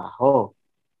sa trabaho.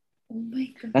 Oh my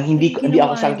God. Nang hindi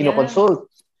ako saan kinoconsult.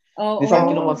 Hindi saan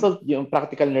kinoconsult. Yung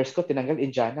practical nurse ko, tinanggal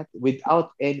in Janat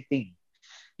without anything.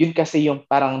 Yun kasi yung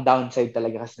parang downside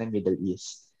talaga kasi ng Middle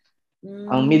East.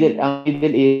 Ang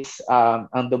Middle East,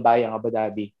 ang Dubai, ang Abu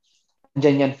Dhabi,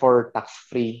 nandyan yan for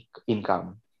tax-free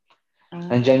income.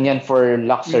 Nandyan yan for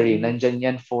luxury. Nandyan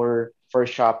yan for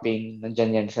shopping.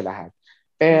 Nandyan yan sa lahat.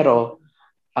 Pero,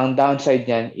 ang downside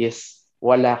niyan is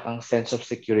wala kang sense of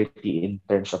security in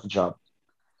terms of job.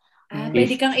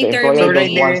 Pwede kang i-terminate. So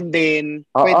right there and then,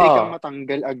 pwede kang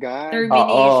matanggal agad.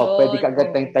 Termination. Pwede ka agad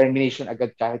ng termination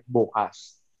agad kahit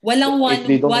bukas. Walang one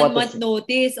month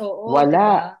notice.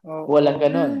 Wala. Diba? Walang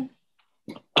ganun.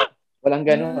 Walang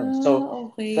ganun. So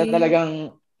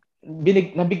talagang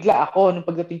nabigla ako nung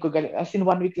pagdating ko galing. As in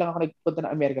 1 week lang ako nagpunta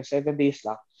ng Amerika, 7 days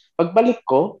lang. Pagbalik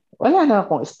ko, wala na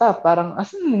akong staff. Parang,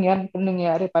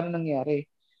 Paano nangyari?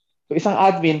 So, isang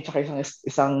admin, tsaka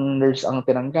isang nurse ang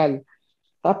tinanggal.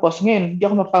 Tapos, ngayon, hindi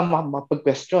ako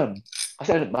mapag-question.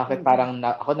 Kasi, bakit parang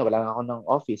nawalan ako ng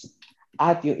office?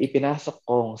 At yung ipinasok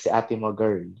kong si ate mo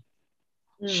girl,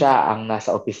 siya ang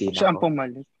nasa opisina ko. Siya ang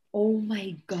pumalit. Oh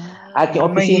my God. At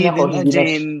yung opisina ko,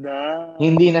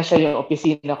 hindi na siya yung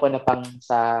opisina ko na pang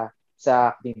sa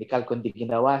clinical, kundi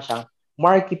ginawa siyang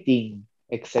marketing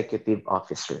executive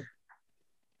officer.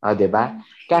 Diba?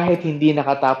 Kahit hindi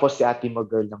nakatapos si ate mo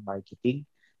girl ng marketing,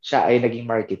 siya ay naging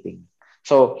marketing.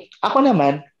 So, ako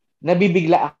naman,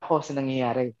 nabibigla ako sa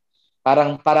nangyayari.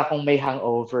 Para kung may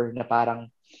hangover na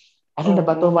parang, na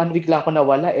ba to? 1 week lang ako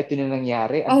nawala, ito na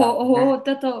nangyari.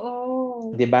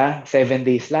 Totoo. Diba? 7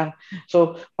 days lang.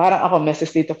 So, parang ako, may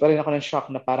state pa rin ako ng shock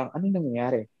na parang, ano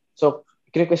nangyayari? So,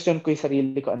 kine-question ko yung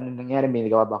sarili ko, ano nangyayari? May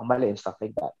nagawa ba ako mali? And stuff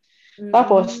like that.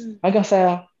 Tapos, hanggang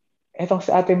sa, etong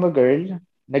si ate mo girl,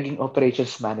 naging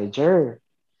operations manager.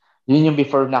 Yun yung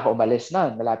before na ako umalis na.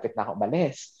 Malapit na ako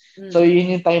umalis. So,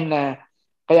 yun yung time na,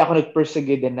 kaya ako nag-pursue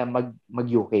din na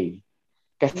mag-UK.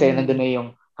 Kasi nandun na yung,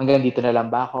 hanggang dito na lang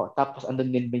ba ako? Tapos,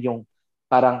 andun din yung,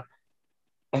 parang,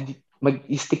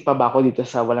 mag-stick pa ba ako dito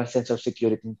sa walang sense of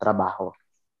security ng trabaho?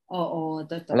 Oo,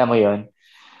 totoo. Alam mo yun?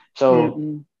 So,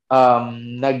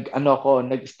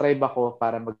 nag-strive ako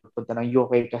para magpunta ng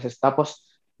UK kasi tapos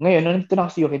ngayon nung nandito na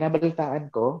ako sa UK, nabalitaan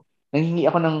ko, nanghingi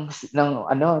ako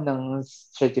ng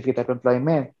certificate of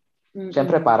employment.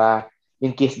 Siyempre para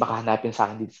in case baka hanapin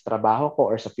sa akin dito sa trabaho ko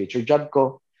or sa future job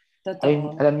ko.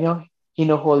 Totoo. Alam nyo,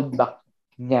 hino-hold back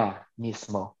niya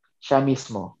mismo. Siya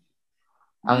mismo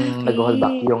ang nag-hold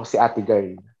back, yung si ate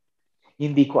girl.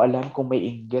 Hindi ko alam kung may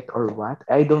inggit or what.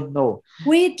 I don't know.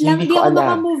 Wait lang, hindi ako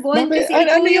makamove on. Kasi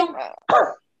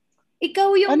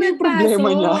ikaw yung nagpasok. Problema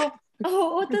niya?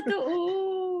 Oo, totoo.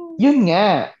 Yun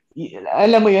nga.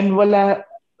 Alam mo yun,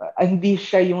 hindi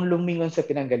siya yung lumingon sa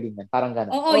pinanggalingan. Parang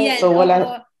gano'n. Oo, yan. So,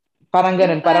 parang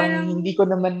gano'n. Parang hindi ko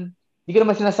naman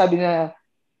sinasabi na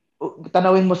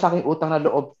tanawin mo sa akin utang na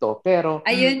loob to. Pero,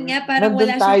 ayun nga, parang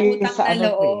wala siyang utang na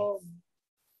loob.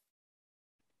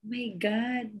 Oh my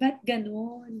God, ba't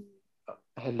ganun?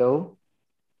 Hello?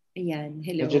 Ayan,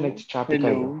 hello. Medyo nag-choppy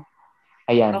kayo.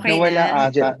 Ayan. Okay nawala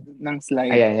ata ng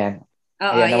slide. Ayan.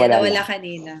 Oo, nawala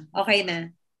kanina. Okay na.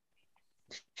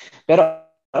 Pero,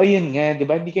 ayun nga, di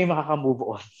ba, hindi kayo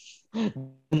makaka-move on.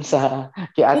 Dun sa,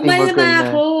 kay ate Morgan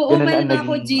na, umalma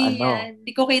ako, Gian.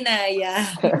 Hindi ko kinaya.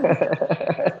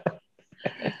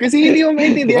 Kasi hindi mo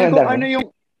maintindihan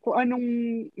kung anong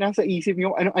nasa isip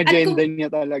niyo, anong agenda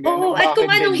niya talaga. Oo, at kung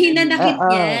anong hinanakit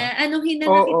niya. Anong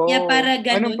hinanakit niya para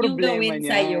ganun yung gawin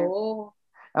sa'yo.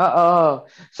 Oo.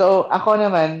 So, ako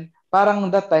naman, parang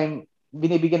that time,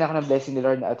 binibigyan ako ng blessing ni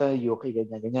Lord na ito, UK,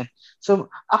 ganyan. So,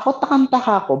 ako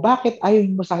takang-taka ko, bakit ayaw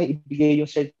mo sa akin ibigay yung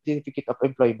certificate of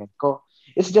employment ko?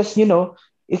 It's just,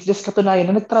 it's just katunayan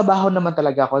na nagtrabaho naman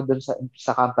talaga ako dun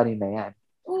sa company na yan.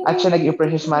 At siya naging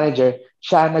operations manager,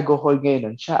 siya nag-hold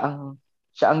ngayon nun, siya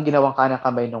ang ginawang kanang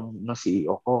kamay ng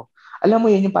CEO ko. Alam mo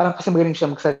yun, yung parang kasi magaling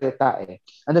siya magsalita eh.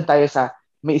 Andun tayo sa,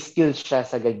 may skills siya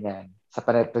sa ganyan, sa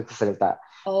pagsasalita.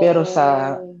 Pero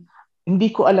hindi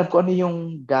ko alam kung ano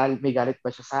yung may galit ba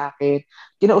siya sa akin.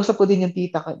 Kinausap ko din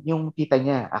yung tita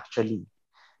niya, actually.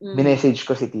 Minessage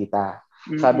ko si tita.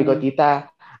 Sabi ko,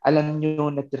 tita, alam niyo,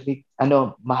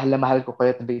 mahal na mahal ko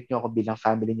kayo, treat niyo ako bilang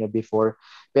family niyo before,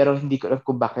 pero hindi ko alam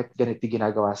kung bakit ganito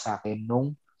ginagawa sa akin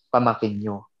nung pamangkin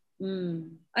niyo.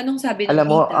 Anong sabi ng tita? Alam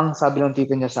mo, tita? ang sabi ng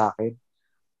tita niya sa akin,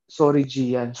 sorry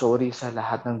Gian, sorry sa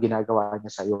lahat ng ginagawa niya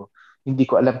sa'yo. Hindi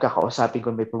ko alam kakausapin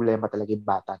kung may problema talaga yung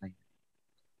bata na yun.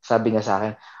 Sabi niya sa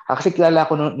akin. Kasi kilala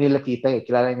ko nila tita eh.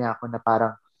 Kilala niya ako na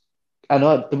parang,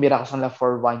 tumira ko sa kanila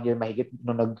for 1 year mahigit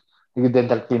nung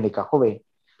nag-dental clinic ako eh.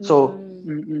 So,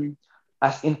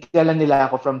 as in, kilala nila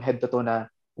ako from head to toe na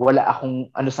wala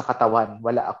akong sa katawan,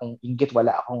 wala akong inggit,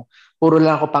 puro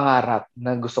lang ako pangarap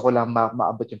na gusto ko lang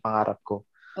maabot yung pangarap ko.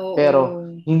 Oo. Pero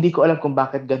hindi ko alam kung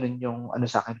bakit ganun yung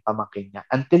sa akin pamangkin niya.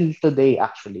 Until today,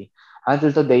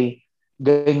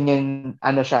 ganyan,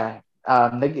 siya,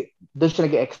 doon siya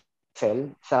nag-excel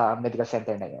sa medical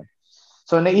center na yun.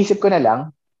 So, naisip ko na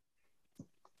lang,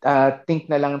 think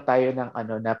na lang tayo ng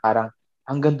na parang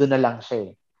hanggang doon na lang siya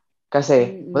eh.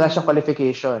 Kasi wala siyang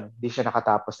qualification, hindi siya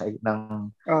nakatapos ng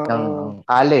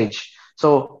college.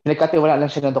 So, pinagkatiwala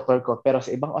lang siya ng doktor ko, pero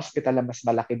sa ibang hospital na mas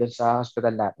malaki doon sa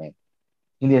hospital namin,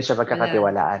 hindi na siya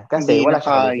pagkakatiwalaan kasi wala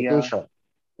siyang qualification.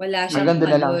 Wala siyang hanggang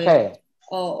doon na lang siya eh.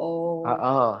 Oo.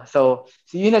 So,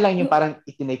 yun na lang yung parang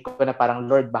itinake ko na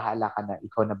parang, Lord, bahala ka na.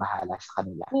 Ikaw na bahala sa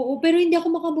kanila. Oo, pero hindi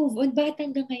ako makamove on. Bakit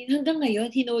hanggang ngayon? Hanggang ngayon,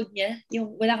 hinold niya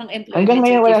yung wala kang employment hanggang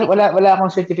ngayon, certificate. wala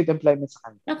akong certificate employment sa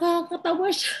kanila. Nakakatawa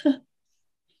siya.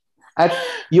 At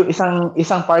yung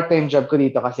isang part-time job ko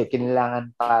dito kasi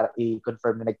kinailangan para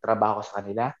i-confirm na nagtrabaho ko sa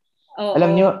kanila. Oo.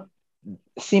 Alam nyo,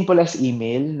 simple as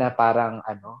email na parang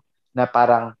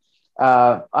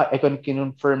I can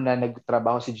confirm na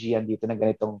nagtrabaho si Gian dito na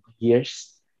ganitong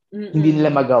years. Hindi nila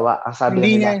magawa. Ang sabi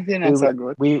hindi nila, niya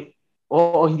sinasagot.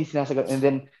 Hindi sinasagot. And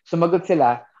then, sumagot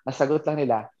sila, ang sagot lang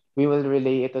nila, we will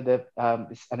relay it to the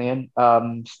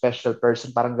special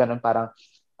person. Parang ganun, parang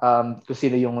kung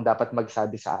sino yung dapat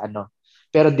magsabi sa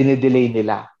Pero dinidelay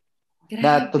nila. Grabe.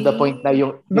 Na to the point na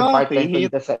yung partner ko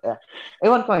dito sa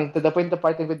to the point na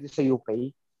partner ko dito sa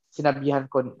UK, sinabi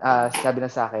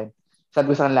na sa akin, sabi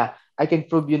ko sa kanila, I can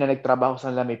prove you na nagtrabaho sa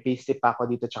kanila, may payslip pa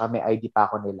ako dito, tsaka may ID pa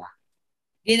ako nila.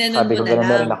 Ginanon sabi mo na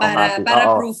lang, para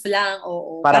proof lang,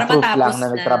 oo. Para proof matapos lang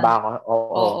na nagtrabaho.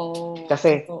 Oo.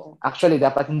 Kasi, oo. actually,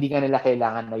 dapat hindi nga nila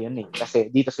kailangan na yun eh. Kasi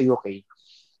dito sa UK,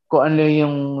 kung ano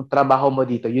yung trabaho mo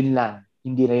dito, yun lang.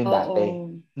 Hindi na yun dati.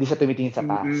 Hindi siya tumitingin sa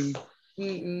past.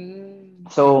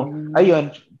 So,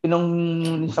 ayun,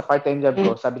 sa part-time job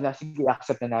ko, sabi na, sige,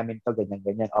 accept na namin to,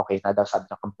 ganyan. Okay na daw, sabi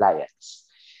ng compliance.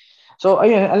 So,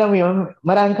 ayun, alam mo yun,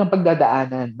 maraming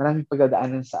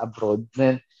pagdadaanan sa abroad.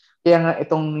 Kaya nga,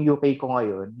 itong UK ko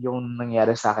ngayon, yung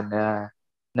nangyari sa akin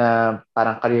na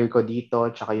parang career ko dito,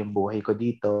 tsaka yung buhay ko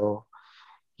dito,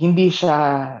 hindi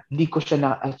ko siya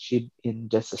na-achieve in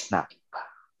just a snap.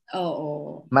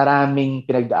 Oo. Maraming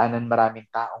pinagdaanan, maraming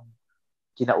taong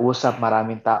kinausap,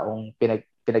 maraming taong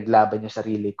pinaglaban yung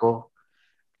sarili ko.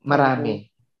 Marami.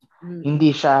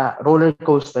 Hindi siya roller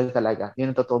coaster talaga.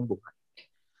 Yun ang totoong buhay.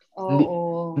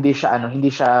 Hindi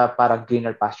siya parang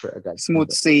greener pasture agad.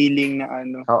 Smooth sailing na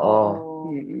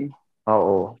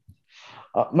Oo.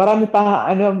 Marami pa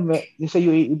sa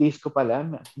UAE days ko pala,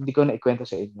 hindi ko na ikwento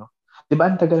sa inyo. 'Di ba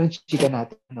ang tagal ng chika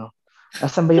natin,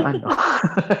 Nasaan ba yung ang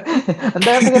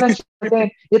tagal ng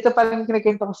chika. Ito pala yung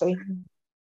kinikwento ko sa inyo.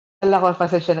 Wala ko,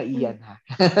 pasensya na Ian, ha?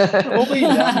 Okay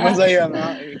lang. Masaya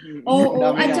nga. Oo.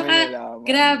 At saka,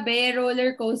 grabe,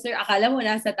 roller coaster. Akala mo,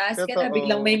 nasa taas ka na,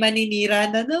 biglang may maninira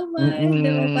na naman.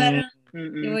 Diba? Parang,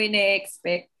 di mo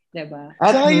na-expect. Diba?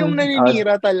 Saka yung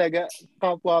naninira talaga,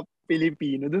 kapwa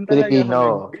Pilipino. Doon talaga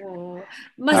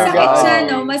masakit siya,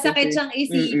 no? Masakit siyang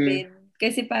isipin.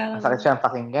 Kasi parang... Masakit siyang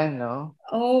pakinggan, no?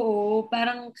 Oo.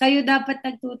 Parang kayo dapat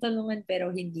nagtutulungan pero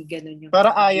hindi ganun yung...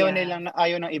 Parang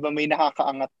ayaw ng iba may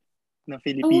nakakaangat na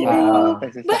Filipino.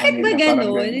 Bakit ba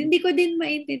ganun? Hindi ko din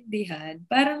maintindihan.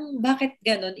 Parang bakit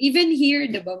ganun? Even here,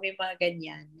 diba, may mga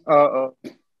ganyan. Oo.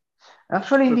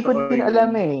 Actually, hindi ko din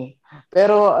alam eh.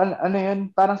 Pero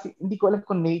yun, parang hindi ko alam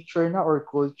kung nature na or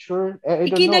culture.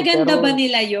 Ikinaganda ba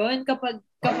nila yun? Kapag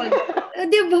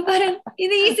di ba, parang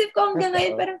iniisip ko hanggang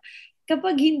ngayon, parang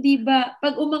kapag hindi ba,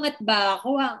 pag umangat ba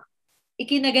ako,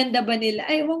 ikinaganda ba nila?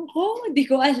 Ewan ko, hindi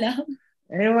ko alam.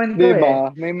 Ewan ko diba?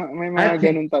 May mga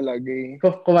ganun talaga eh.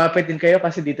 Kumapit din kayo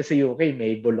kasi dito sa UK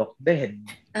may bulok din.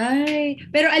 Ay,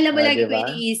 pero alam mo lagi ko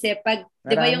iniisip, pag,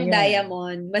 di ba yung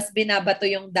diamond, mas binabato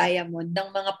yung diamond ng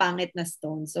mga pangit na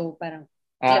stone. So parang,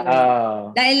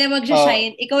 dahil na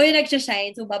mag-shine, ikaw yung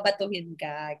nag-shine, so babatuhin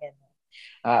ka. Ganun.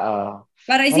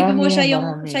 Para isipin mo siya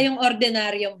yung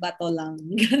ordinaryong bato lang.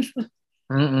 Ganun.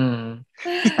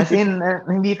 As in,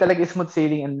 hindi talaga smooth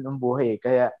sailing ang buhay.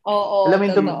 Kaya, alam mo,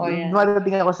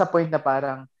 dumadating ako sa point na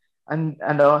parang,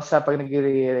 sa pag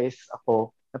nag-realize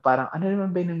ako, na parang, ano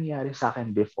naman ba yung nangyari sa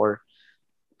akin before?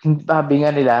 Sabi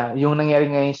nga nila, yung nangyari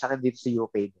ngayon sa akin dito sa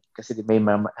UK, kasi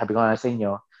sabi ko nga sa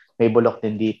inyo, may bulok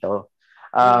din dito.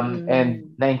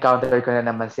 And na-encounter ko na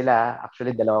naman sila.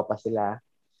 Actually, 2 pa sila.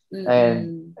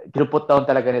 And pinuput down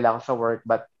talaga nila ako sa work,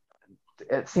 but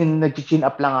nag-chin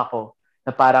up lang ako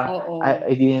na parang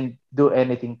I didn't do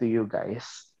anything to you guys.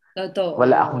 Totoo.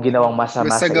 Wala akong ginawang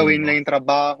masama basta sa gawin inyo. lang yung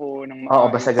trabaho ng maayos.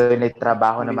 Oo, basta gawin lang yung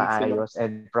trabaho na maayos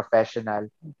and professional.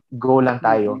 Go lang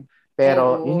tayo.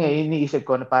 Pero yun nga, iniisip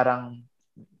ko na parang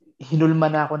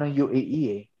hinulma na ako ng UAE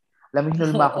eh. Alam mo,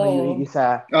 hinulma ako ng UAE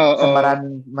sa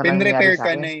maraming nangyayari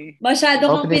sa akin. Masyado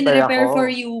kang pinrepair for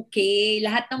UK.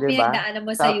 Lahat ng pinagdaanan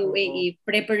mo sa UAE,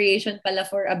 preparation pala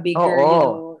for a bigger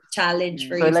challenge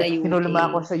for you sa UAE. So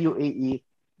hinulma ako sa UAE.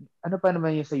 Ano pa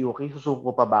naman yung sa UK?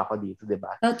 Susuko pa ba ako dito, di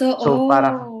ba? Totoo. So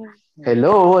parang,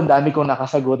 hello, ang dami kong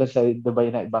nakasagutan sa Dubai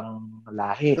na ibang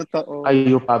lahi. Totoo.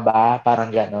 Kayo pa ba?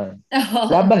 Parang ganon.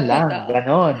 Laban lang,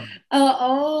 ganon. Oo,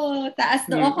 taas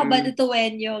noo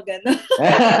Cabanatuenyo, ganon.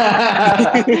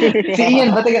 Si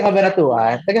Ian ba taga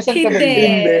Cabanatuan? Taga saan ka ba?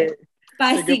 Hindi.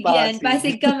 Pasig yan.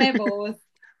 Pasig kami both.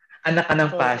 Anak ka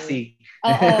ng Pasig.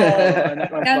 Oo.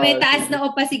 Kami taas na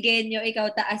Pasigenyo,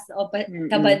 ikaw taas na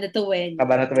Cabanatuenyo.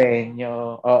 Cabanatuenyo.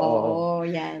 Oo,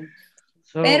 yan.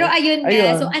 So, pero ayun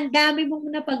nga, so ang dami mong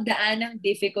napagdaan ng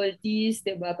difficulties,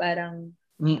 'di ba? Parang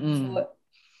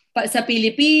sa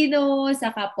Pilipino, sa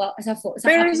kapwa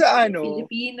pero sa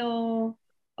Pilipino.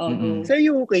 Sa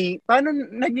UK, paano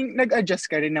nag-adjust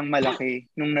ka rin ng malaki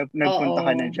nung nagpunta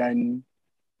ka na diyan?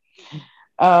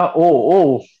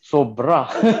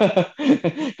 Sobra.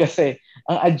 Kasi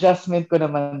ang adjustment ko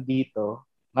naman dito,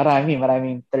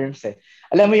 maraming terms eh.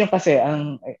 Alam mo yung kasi,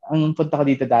 ang punta ko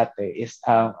dito dati is,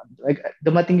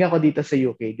 dumating ako dito sa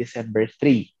UK December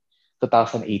 3,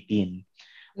 2018,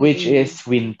 which is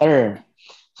winter.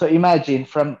 So imagine,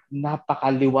 from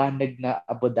napakaliwanag na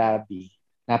Abu Dhabi,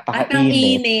 napakainit. At ang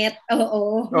init,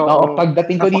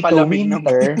 pagdating ko dito,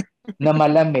 winter, na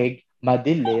malamig,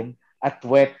 madilim, at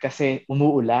wet kasi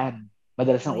umuulan.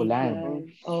 Madalas ang ulan.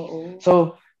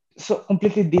 So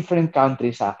completely different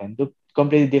country sa akin.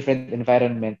 Completely different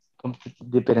environment. Completely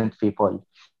different people.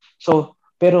 So,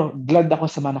 pero glad ako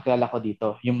sa mga nakilala ko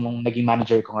dito. Yung naging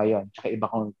manager ko ngayon. Tsaka iba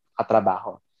kong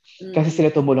katrabaho. Kasi sila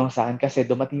tumulong sa akin. Kasi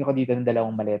dumating ako dito ng 2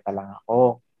 maleta lang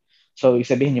ako. So,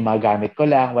 isabihin yung mga gamit ko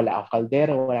lang. Wala akong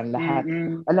kaldero. Walang lahat.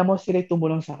 Alam mo, sila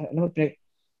tumulong sa akin. Alam mo,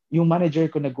 yung manager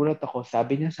ko, nagulat ako.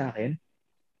 Sabi niya sa akin,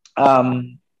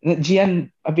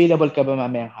 Gian, available ka ba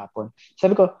mamayang hapon?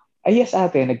 Sabi ko, yes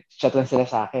ate, nag-chat lang sila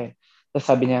sa akin. Tapos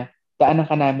sabi niya, daanan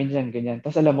ka namin dyan, ganyan.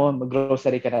 Tapos alam mo,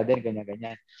 mag-grocery ka na din,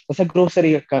 ganyan. Tapos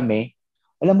nag-grocery kami,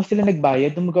 alam mo sila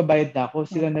nagbayad, nung magbabayad na ako,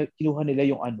 sila kinuha nila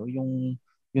yung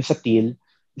yung sa till,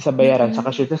 sa bayaran, sa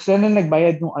cashier. Tapos sila na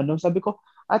nagbayad yung sabi ko,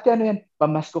 ate ano yan,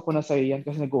 pamasko ko na sa'yo yan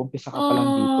kasi nag-uumpisa ka pa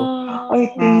lang dito. Ay,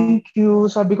 thank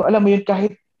you. Sabi ko, alam mo yun,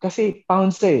 kasi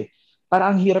pounds eh.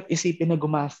 Parang ang hirap isipin na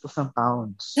gumastos ng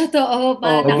pounds. Totoo,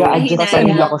 nag-a-adjust pa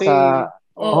rin ako sa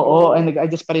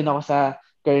nag-a-adjust pa rin ako sa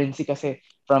currency kasi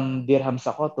from dirhams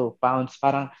ako to pounds.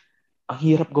 Parang ang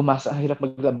hirap gumastos, ang hirap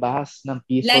maglabas ng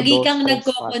piso. Lagi kang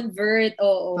nagko-convert,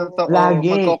 Totoo,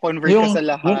 lagi. Magko-convert ka sa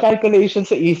lahat. Yung calculation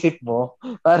sa isip mo,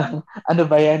 parang ano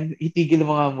ba yan? Itigil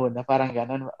mo nga muna. Parang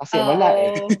gano'n. Kasi wala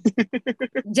eh.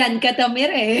 Diyan ka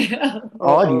tumira eh.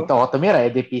 Dito ako tumira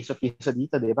eh. De piso-piso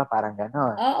dito, di ba? Parang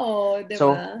gano'n. Di ba?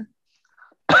 So,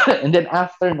 and then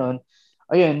after nun,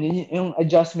 ayun, yung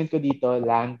adjustment ko dito,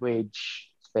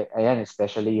 language. Ayan,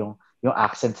 especially yung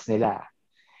accents nila.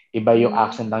 Iba yung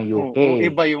accent ng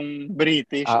UK. Iba yung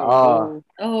British.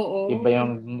 Iba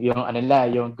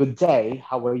yung good day,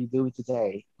 how are you doing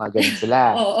today? Mga ganun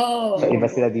sila. So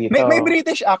iba sila dito. May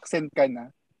British accent ka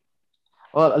na?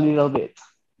 Well, a little bit.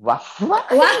 What?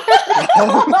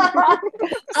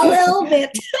 A little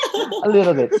bit. A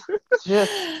little bit.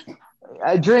 Just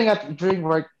during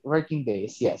working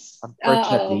days, yes.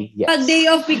 Unfortunately, yes. Pag day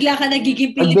off, bigla ka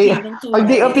nagiging Pilipinong tunay. Pag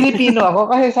day off, Pilipino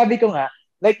ako. Kasi sabi ko nga,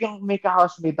 like yung may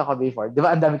ka-housemate ako before, di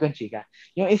ba ang dami kong chika?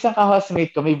 Yung isang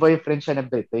ka-housemate ko, may boyfriend siya na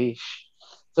British.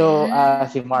 So,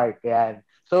 si Mark, yan.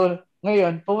 So,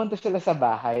 ngayon, pumunta sila sa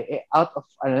bahay, out of,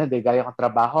 galing akong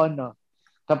trabaho, no?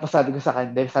 Tapos sabi ko sa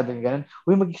kanya, sabi ko ganun,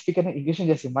 mag-speak ka ng English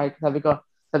niya si Mark. Sabi ko,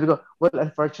 well,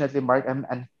 unfortunately, Mark,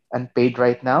 I'm unpaid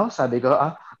right now. Sabi ko,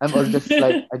 I'm all just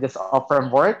like, I just off from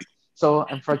work. So,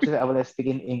 unfortunately, I will speak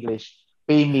in English.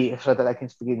 Pay me so that I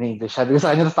can speak in English. Sabi ko sa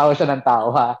kanya, tawa siya ng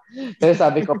tao, ha? Kasi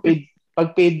sabi ko,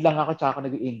 pag paid lang ako, tsaka ako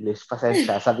nag-English,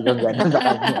 pasensya. Sabi ko gano'n sa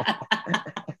kanya.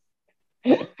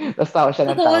 Tapos tawa siya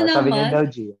ng tao. Sabi niya, no,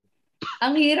 G.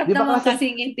 Ang hirap naman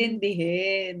kasing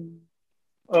intindihin.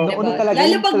 Diba?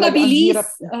 Lalo pag mabilis.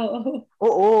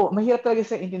 Mahirap talaga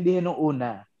sa intindihin nung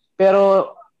una. Pero,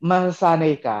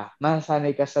 masasanay ka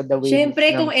sa the way.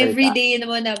 Siyempre, kung everyday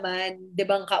mo naman, di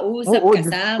bang kausap,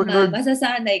 kasama,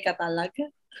 masasanay ka talaga.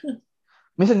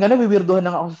 minsan nga nawiwirduhan na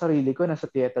nga ako sa sarili ko, nasa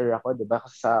theater ako, di ba?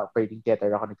 Kasi sa operating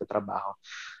theater ako nagtatrabaho.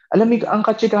 Alam mo, ang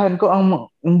katsikahan ko, ang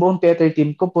buong theater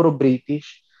team ko, puro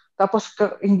British. Tapos,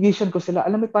 Englishan ko sila.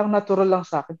 Alam mo, parang natural lang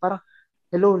sa akin. Parang,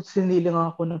 hello,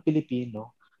 sinilang ako ng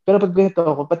Pilipino. Pero pag ganito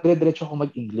ako, ba't dire-diretso ako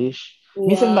mag-English?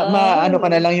 Minsan, ano ka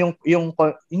na lang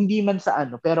hindi man sa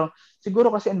ano, pero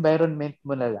siguro kasi environment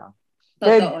mo na lang.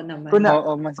 Totoo naman.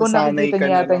 Kung nakikita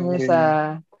niya yata niyo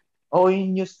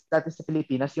yung news dati sa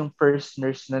Pilipinas, yung first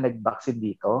nurse na nag-vaccine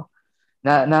dito,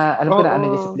 na alam ko na ano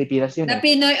niya sa Pilipinas yun. Na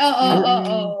Pinoy,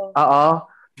 Oo.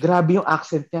 Grabe yung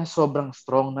accent niya, sobrang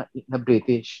strong na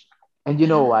British. And you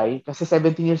know why? Kasi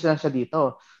 17 years lang siya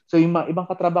dito. So yung mga ibang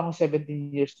katrabaho 17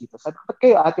 years dito, sabi ko,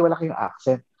 kayo ate, wala kayong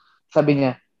accent? Sabi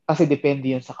niya, kasi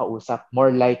depende yun sa kausap.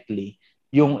 More likely,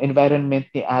 yung environment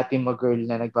ni ate mo girl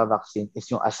na nagpa-vaccine is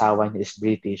yung asawa niya is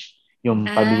British. Yung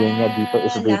pamilya niya dito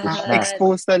is British na.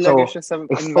 Exposed talaga siya sa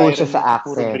environment sa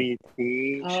accent. Puro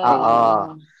British.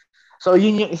 So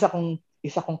yun yung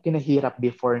isa kong kinahirap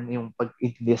before yung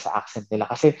pag-intindi sa accent nila.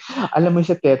 Kasi alam mo yung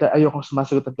sa theater, ayokong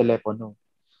sumasagot ng telepono.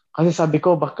 Kasi sabi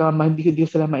ko, baka hindi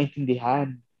sila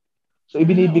maintindihan. So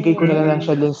ibinibigay ko na lang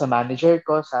siya dun sa manager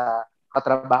ko, sa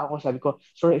katrabaho ko. Sabi ko,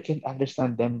 sorry, I can't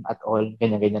understand them at all.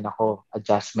 Ganyan-ganyan ako.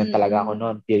 Adjustment talaga ako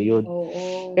noon, period.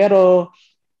 Pero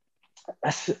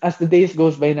as the days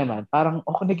goes by naman, parang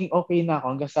naging okay na ako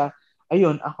hanggang sa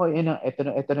ayun,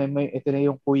 ito na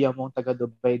yung kuya mong taga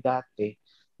Dubai dati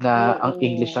na ang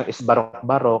English lang is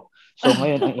barok-barok. So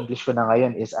ngayon ang English ko na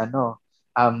ngayon is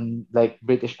like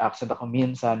British accent ako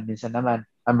minsan naman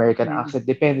American accent,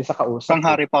 depende sa kausap. Pang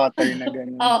Harry Potter na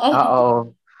ganun.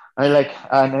 Oo. Like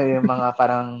yung mga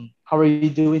parang how are you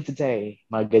doing today?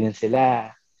 Mga ganyan sila.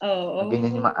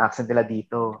 Ganyan yung mga accent nila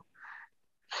dito.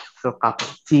 So, cup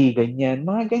of tea, ganyan.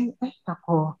 Mga ganyan. Ay,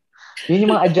 ako. Yun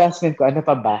yung mga adjustment ko. Ano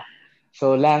pa ba?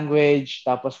 So, language,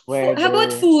 tapos weather. How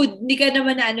about food? Hindi ka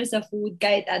naman na sa food.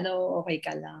 Kahit okay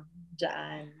ka lang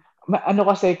dyan.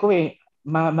 Kasi ko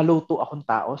maluto akong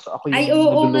tao. So, ako yung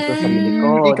nagluluto sa sarili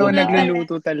ko. Ikaw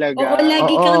nagluluto talaga. Oo,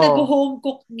 lagi kang nag-home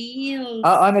cooked meals.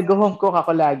 Oo, nag-home cook ako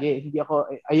lagi.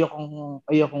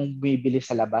 Ayokong bumibili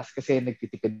sa labas kasi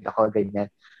nagtitipid ako,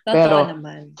 ganyan. Pero,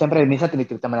 siyempre, minsan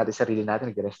tinitipid naman natin sarili natin.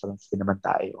 Nag-restaurants din naman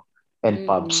tayo. And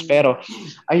pubs. Pero,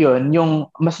 ayun, yung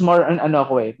mas more on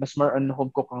mas more on home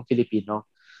cook ang Filipino.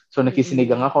 So,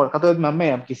 nakisinigang ako. Katulad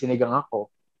mamaya, nakisinigang ako.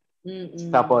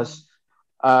 Tapos,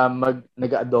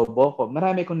 nag-adobo ko.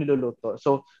 Marami kong niluluto.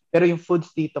 So, pero yung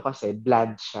foods dito kasi,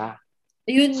 bland siya.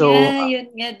 Yun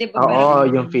nga. Di ba? Oo,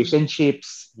 yung fish and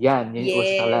chips. Yan yung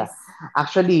uso talaga.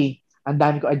 Actually, ang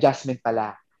dami ko adjustment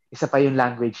pala. Isa pa yung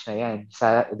language na yan.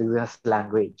 Sa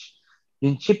language.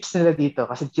 Yung chips nila dito,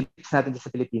 kasi chips natin sa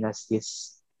Pilipinas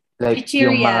is like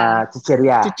yung mga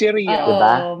chichirya.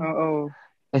 Diba? Oo.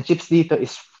 Yung chips dito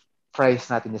is fries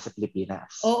natin sa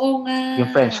Pilipinas. Oo nga.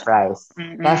 Yung French fries.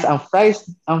 Tapos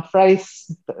ang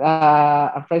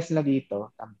fries nila dito,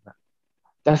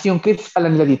 tapos yung crisp pala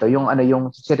nila dito, yung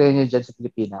chichirya nyo dyan sa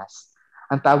Pilipinas,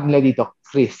 ang tawag nila dito,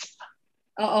 crisp.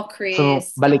 Oo, crisp. So,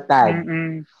 baliktad.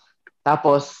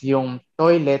 Tapos, yung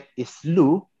toilet is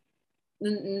loo.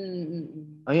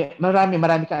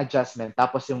 Marami kang adjustment.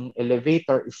 Tapos, yung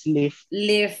elevator is lift.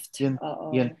 Yung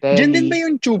telly. Diyan din ba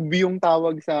yung tube yung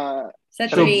tawag sa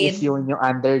train? Tube is yung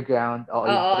underground.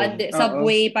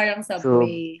 Subway, parang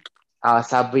subway. So,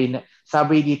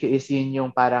 subway dito is yun yung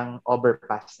parang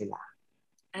overpass nila.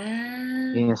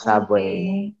 Yun yung subway.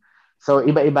 Okay. So,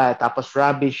 iba-iba. Tapos,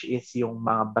 rubbish is yung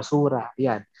mga basura.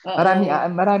 Yan.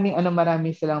 Marami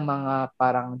silang mga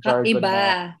parang jargon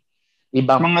na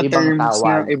ibang terms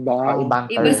tawag. Ibang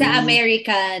terms. Iba sa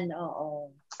American.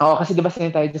 Oo, kasi diba sinay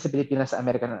tayo sa Pilipinas sa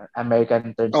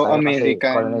American terms tayo. American.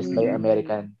 Kasi colonized by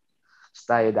American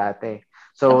tayo dati.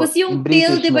 So, tapos yung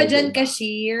till, di ba dyan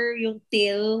cashier? Yung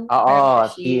till.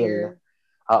 Till.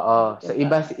 So,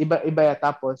 iba.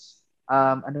 Tapos,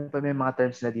 ano pa may mga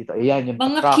terms na dito? Ayan, yung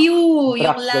mga truck. Queue,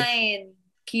 yung line.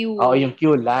 Queue. Yung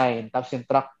queue line. Tapos yung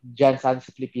truck dyan sa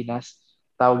Pilipinas,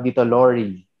 tawag dito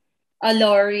lorry.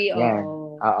 Lorry,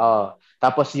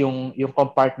 Tapos yung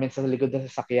compartment sa likod ng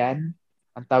sasakyan,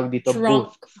 ang tawag dito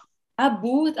trunk.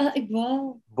 booth. Booth.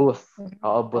 Iba. Booth.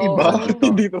 Booth. Iba?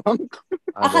 Hindi trunk.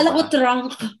 Akala ko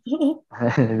trunk.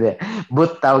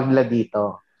 Booth tawag nila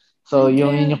dito. So,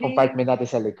 yun yung compartment natin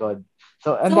sa likod.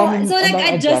 So,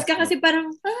 nag-adjust ka kasi parang,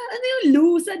 ano yung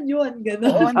loosan yun?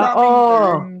 Gano'n. Ang daming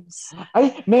terms.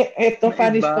 Ito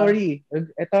funny story.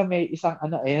 Ito may isang,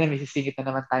 may sisingit na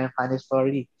naman tayong funny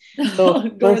story. So,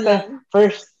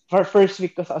 first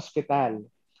week ko sa ospital.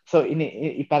 So,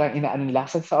 parang inaano nila.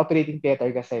 Sa operating theater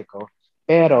kasi ko.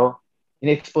 Pero,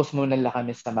 in-expose muna nila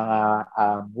kami sa mga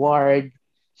ward,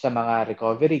 sa mga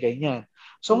recovery, ganyan.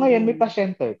 So ngayon, may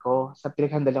pasyente ko, sa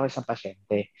pinaghandala ko isang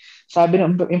pasyente. Sabi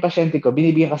ng yung pasyente ko,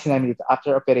 binibigyan kasi namin dito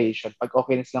after operation, pag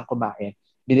okay na silang kumain,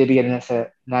 binibigyan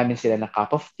namin sila ng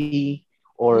cup of tea,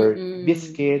 or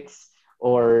biscuits,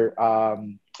 or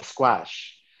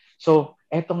squash. So,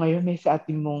 eto ngayon, may sa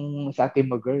ating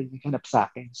mo girl, hanap sa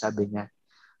akin, sabi niya.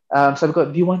 Sabi ko,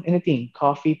 do you want anything?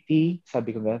 Coffee, tea?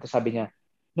 Sabi ko gano'n. Tapos sabi niya,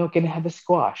 no, can I have a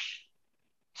squash?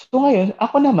 So ngayon,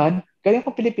 ako naman, galing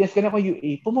ko Pilipinas, galing ko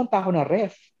UAE, pumunta ako ng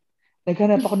ref.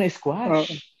 Naghanap ako ng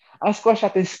squash. Ang squash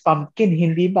natin is pumpkin,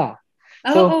 hindi ba?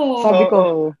 So, sabi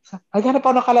ko, naghanap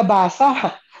ako ng kalabasa.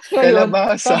 Ngayon,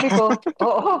 sabi ko,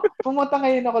 pumunta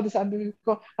ngayon ako doon sa ambil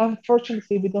ko,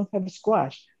 unfortunately, we don't have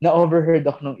squash. Na-overheard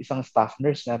ako ng isang staff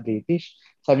nurse na British.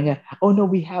 Sabi niya, oh no,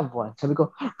 we have one. Sabi ko,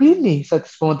 really? So,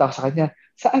 pumunta ako sa kanya,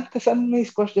 saan may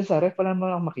squash dyan sa ref? Wala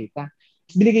naman akong makita.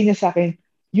 Binigay niya sa akin,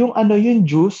 yung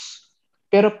juice,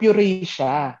 pero puree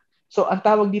siya. So, ang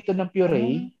tawag dito ng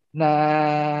puree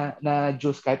na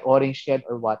juice, kahit orange yan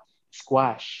or what,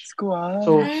 squash.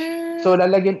 So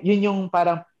lalagyan, yun yung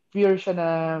parang pure siya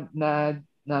na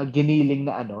giniling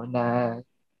na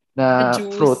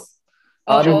fruit.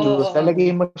 Juice.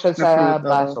 Lalagyan mo siya sa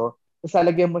baso, tapos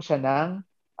lalagyan mo siya ng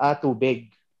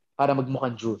tubig para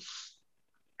magmukhang juice.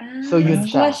 So yun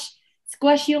siya.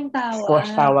 Squash yung tawag.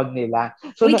 Squash tawag nila.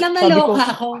 So, wait lang,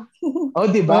 naloka ako.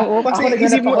 Di ba? Kasi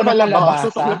isip mo na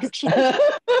kalabasa.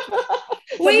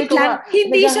 Wait lang,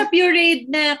 hindi siya pureed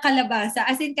na kalabasa.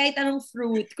 As in, kahit anong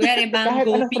fruit. Kunyari, mango.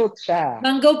 Kahit anong fruit siya.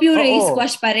 Mango puree,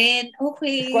 squash pa rin.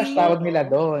 Okay. Squash tawag nila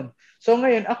doon. So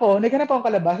ngayon, ako, naghanap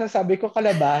akong kalabasa. Sabi ko,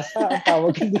 kalabasa ang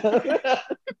tawag nila.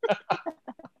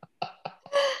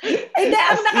 Hindi,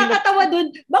 ang nakakatawa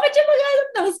dun, bakit siya maghanap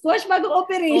ng squash bagong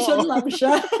operation lang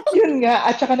siya? Yun nga,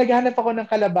 at saka naghanap ako ng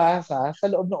kalabasa sa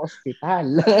loob ng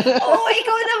ospital.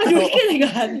 Ikaw naman yung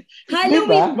kinagahan. Halloween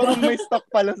ba? Bakit may stock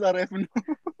pala sa ref?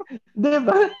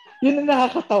 Diba? Yun ang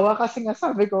nakakatawa kasi nga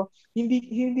sabi ko,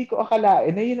 hindi ko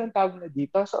akalain na yun ang tawag na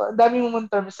dito. So, ang dami mong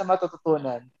terms na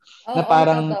matututunan na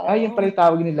parang, yun pala yung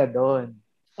tawag nila doon.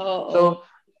 So,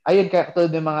 ayun, kaya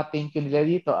katulad ng mga thank you nila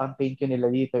dito, ang thank you nila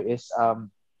dito is,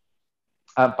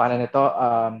 paano nito,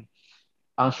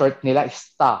 ang short nila is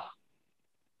ta.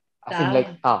 As in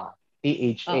like ta.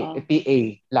 T-H-A. T-A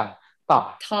lang.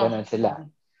 Ta. Ganun sila.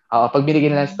 Pag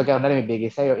binigyan nila, pag ako na rin may bigay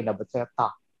sa'yo, inabot sa'yo,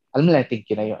 ta. Alam mo lang, thank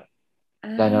you na yun.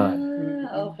 Ganon.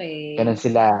 Okay. Ganon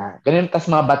sila. Ganon, tas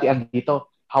mga batian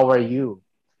dito, how are you?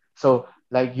 So,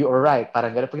 like, you alright.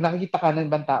 Parang ganon. Pag nakikita ka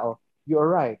ng ibang tao, you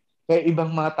alright. Kaya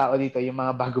ibang mga tao dito, yung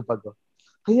mga bago-bago.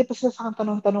 Kaya pa sila sa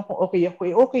tanong-tanong kung okay ako.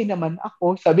 Okay naman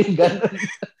ako. Sabi ganon.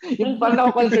 Yung parang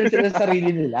ako-concern sila sa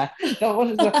sarili nila.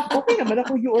 Okay naman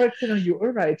ako. You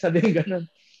alright. Sabi ganon.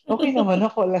 Okay naman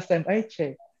ako. Last time I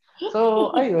checked. So,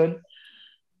 ayun.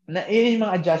 Yun yung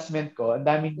mga adjustment ko. Ang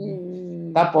daming...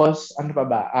 Tapos, ano pa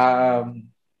ba?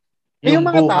 Yung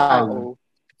mga tao.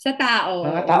 Sa tao.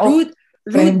 Mga tao.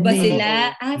 Rude ba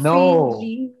sila? No.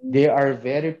 They are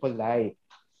very polite.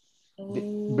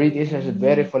 British are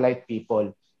very polite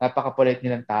people. Napaka-polite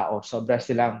nilang tao. Sobra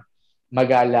silang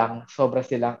magalang. Sobra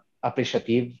silang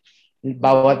appreciative.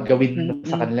 Bawat gawin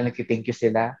sa kanila, nagtithank you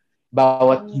sila.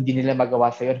 Bawat hindi nila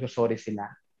magawa sa'yo, sorry sila.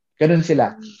 Ganun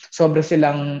sila. Sobra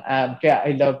silang, kaya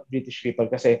I love British people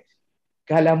kasi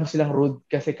kala mo silang rude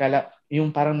kasi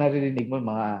yung parang naririnig mo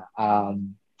mga,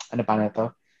 ano pa na ito?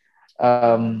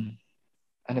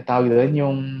 Ano tawag doon?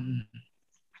 Yung,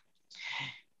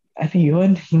 ano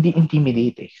yun? Hindi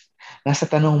intimidating. Nasa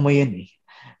tanong mo yun eh.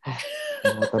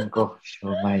 Namutan ko.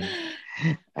 Shumay.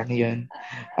 Ano yun?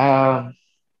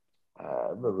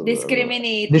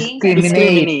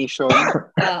 Discrimination.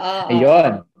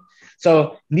 Ayun.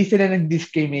 So, hindi sila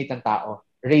nag-discriminate ng tao.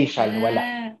 Racial, wala.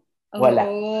 Wala.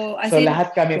 So,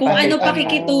 lahat kami... Kung anong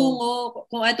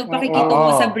pakikitungo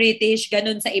sa British,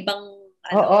 ganun sa ibang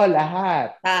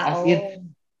lahat. Tao.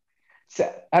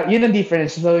 Yun ang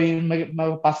difference. So, yung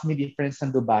mapapas may difference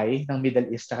ng Dubai, ng Middle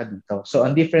East, saka dito. So,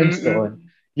 ang difference doon,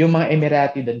 yung mga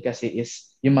Emirati doon kasi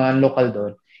is, yung mga local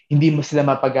doon, hindi mo sila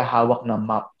mapaghahawak ng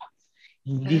map.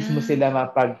 Hindi mo sila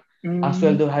ang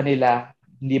sweldohan nila,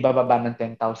 hindi bababa ng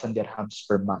 10,000 dirhams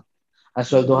per month. Ang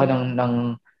sweldohan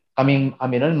ng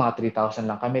kami noon, mga 3,000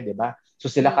 lang kami, di ba? So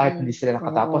sila kahit hindi sila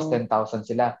nakatapos, 10,000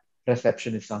 sila,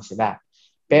 receptionist lang sila.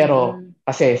 Pero,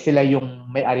 kasi sila yung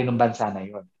may-ari ng bansa na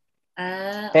yun.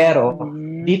 Pero,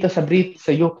 dito sa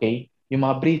UK, yung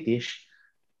mga British,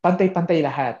 pantay-pantay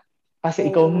lahat. Kasi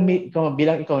ikaw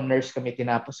bilang ikaw nurse kami,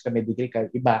 tinapos kami, degree ka,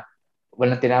 iba,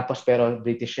 walang tinapos pero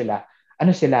British sila.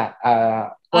 Ano sila?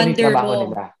 Kung trabaho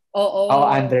nila.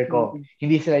 Under ko.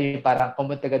 Hindi sila yung parang, kung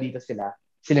taga dito sila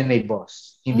na yung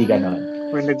boss. Hindi ganon.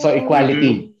 So,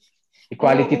 equality.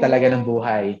 Equality talaga ng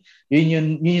buhay.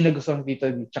 Yun yung nagustuhan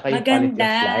dito, tsaka yung quality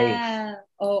of life.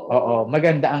 Oo,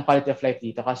 maganda ang quality of life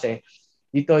dito kasi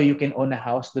dito you can own a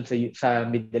house, doon sa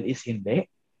Middle East hindi.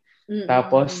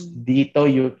 Tapos dito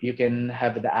you can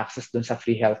have the access doon sa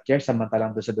free healthcare,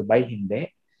 samantalang doon sa Dubai hindi.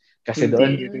 Kasi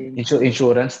doon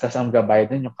insurance, tas ang gabay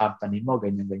doon yung company mo,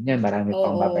 ganyan, marami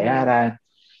pang babayaran.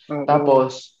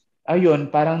 Tapos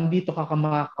ayun, parang dito ka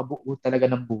makakabuo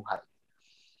talaga ng buhay.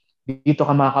 Dito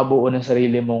ka makakabuo ng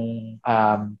sarili mong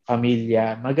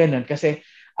pamilya, maganon. Kasi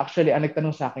actually, ang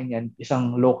nagtanong sa akin yan,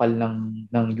 isang local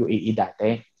ng UAE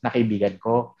dati, na kaibigan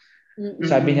ko.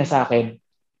 Sabi niya sa akin,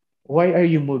 why are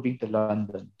you moving to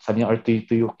London? Sabi niya, or to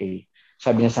UK.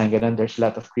 Sabi niya sa akin, ganun, there's a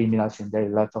lot of criminals in there,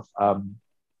 a lot of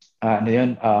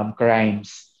crimes.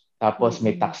 Tapos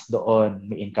may tax doon,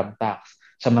 may income tax.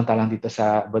 Samantalang dito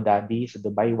sa Abu Dhabi, sa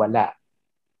Dubai,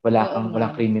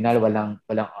 walang criminal, walang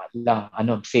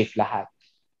safe lahat.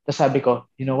 Tapos sabi ko,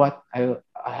 you know what? I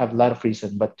have a lot of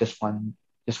reason, but just one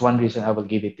reason I will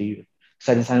give it to you.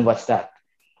 Sabi, what's that?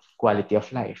 Quality of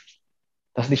life.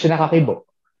 Tapos di siya nakakibo.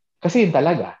 Kasi yun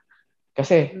talaga.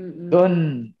 Kasi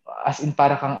doon, as in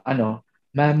para kang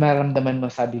maramdaman mo,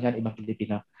 sabi nga ibang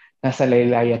Pilipino, nasa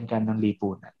laylayan ka ng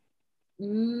lipunan.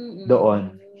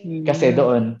 Doon. Kasi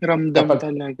doon, ramdam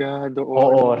talaga doon.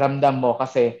 Oo, ramdam mo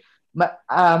kasi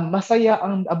masaya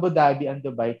ang Abu Dhabi, ang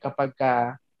Dubai kapag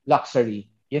luxury.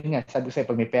 Yun nga, sabi ko sa'yo,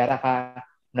 pag may pera ka,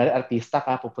 artista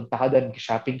ka, pupunta ka doon,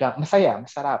 shopping ka, masaya,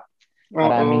 masarap.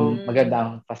 Maraming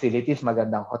magandang facilities,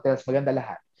 magandang hotels, maganda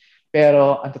lahat.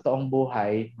 Pero ang totoong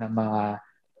buhay ng mga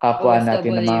kapwa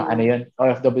natin, ng mga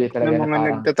OFW talaga ng mga parang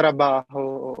nagtatrabaho.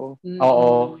 Oo,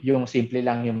 yung simple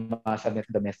lang yung mga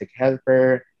domestic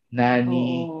helper,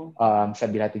 nanny,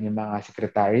 sabi natin yung mga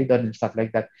secretary doon and stuff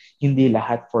like that. Hindi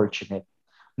lahat fortunate.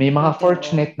 May mga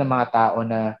fortunate na mga tao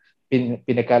na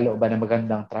pinagkalooban ng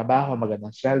magandang trabaho,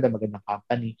 magandang sweldo, magandang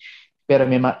company, pero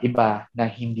may mga iba na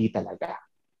hindi talaga.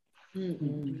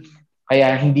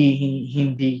 Kaya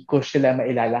hindi ko sila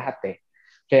mailalahat eh.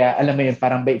 Kaya alam mo yun,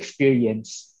 parang by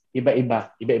experience,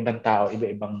 iba-ibang tao,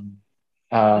 iba-ibang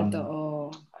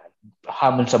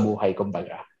hamon sa buhay,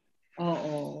 kumbaga.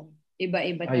 Oo.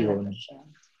 Iba-iba talaga siya.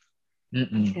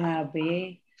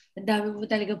 Grabe. Ang dami mo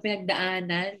talaga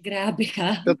pinagdaanan. Grabe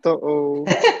ka. Totoo.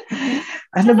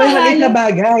 Ano ba yung maliit na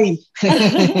bagay?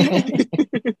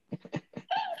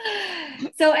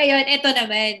 So, ayun, ito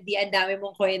naman. Ang dami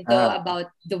mong kwento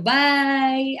about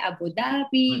Dubai, Abu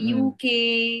Dhabi, UK.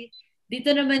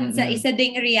 Dito naman sa isa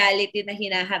ding reality na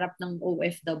hinaharap ng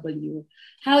OFW.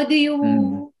 How do you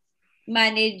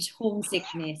manage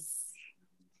homesickness?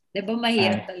 Diba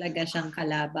mahirap talaga siyang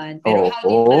kalaban? Pero how do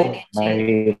you manage it?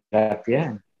 Mahirap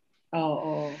yan.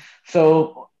 Oo. So,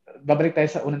 babalik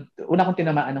tayo sa una kong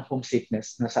tinamaan ng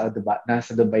homesickness nasa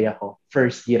Dubai ako.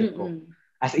 First year ko.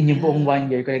 As in yung buong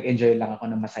 1 year ko, nag-enjoy lang ako,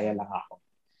 na masaya lang ako.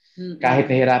 Kahit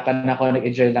nahirapan ako,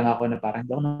 nag-enjoy lang ako na parang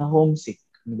hindi ako na homesick.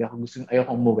 Hindi ako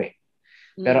ayoko umuwi.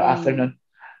 Pero after nun,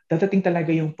 dadating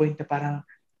talaga yung point na parang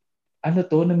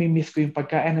namimiss ko yung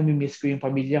pagkain, namimiss ko yung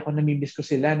pamilya ko, namimiss ko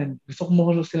sila, gusto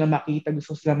ko sila makita,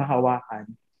 gusto ko sila mahawakan.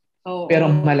 Pero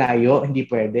malayo, hindi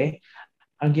pwede.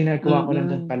 Ang ginagawa ko lang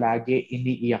doon palagi,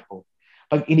 iniiyak ko.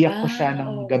 Pag iniyak ko siya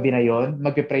ng gabi na yon,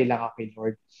 mag-pray lang ako kay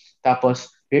Lord. Tapos,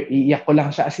 iiyak ko lang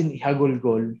siya, as in,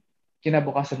 ihagulgol.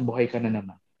 Kinabukasan, buhay ka na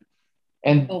naman.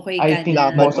 And I think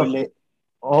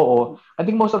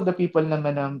most of the people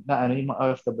naman na yung mga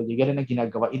OFW, ganun ang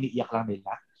ginagawa, iniiyak lang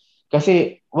nila.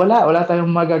 Kasi wala tayong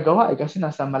magagawa kasi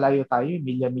nasa malayo tayo,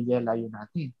 milya-milya layo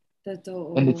natin.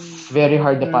 Totoo. And it's very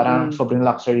hard na parang sobrang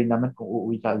luxury naman kung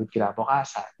uuwi ka agad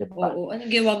kinabukasan, di ba? Oo,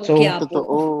 anong ginawa mo Quiapo?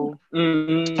 Totoo.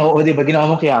 Oo, di ba? Ginawa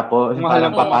mo Quiapo.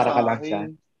 Parang papara ka lang siya.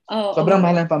 Sobrang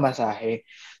mahal ng pamasahe.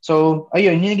 So,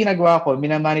 ayun, yun yung ginagawa ko.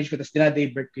 Minamanage ko, tapos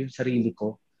dinadivert ko yung sarili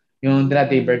ko. Yung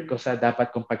dinadivert ko sa dapat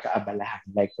kong pagkaabalahan.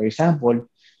 Like, for example,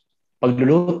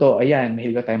 pagluluto, ayan,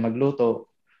 mahilig tayo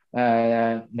magluto.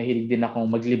 Mahilig din akong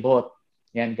maglibot.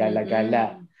 Yan,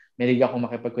 gala-gala. Mahilig akong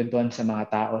makipagkwentuhan sa mga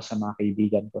tao, sa mga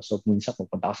kaibigan ko. So, minsan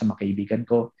pupunta ako sa mga kaibigan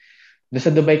ko. Doon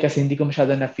sa Dubai kasi hindi ko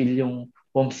masyado na-feel yung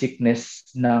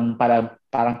homesickness ng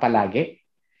parang palagi.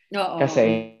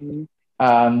 Kasi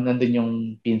nandun yung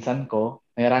pinsan ko.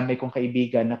 Marami kong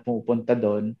kaibigan na pumupunta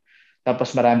doon.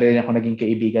 Tapos marami rin ako naging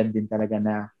kaibigan din talaga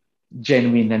na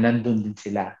genuine na nandun din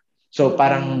sila. So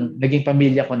parang naging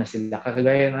pamilya ko na sila.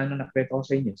 Kagaya ng nakwento ko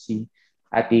sa inyo, si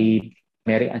Ate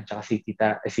Mary Ann tsaka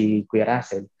si Kuya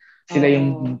Russell. Sila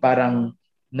yung parang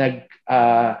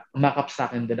umakap sa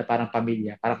akin doon na parang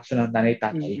pamilya. Parang kasunod nanay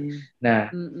tatay na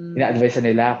ina-advise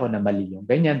nila ako na mali yung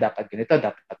ganyan, dapat ganito,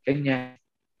 dapat ganyan.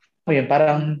 Yun,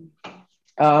 parang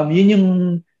yun yung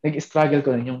nag-struggle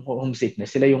ko nun yung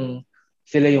homesickness. Sila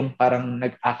yung parang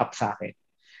nag-akap sa akin.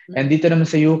 And dito naman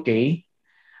sa UK,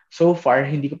 so far,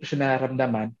 hindi ko pa siya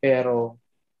nararamdaman, pero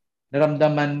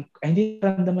hindi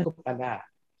naramdaman ko pala.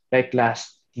 Like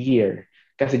last year.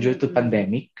 Kasi due to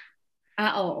pandemic.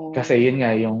 Oo. Kasi yun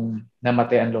nga, yung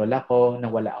namatay ang lola ko,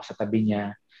 nawala ako sa tabi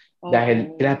niya.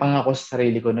 Dahil pinapangako sa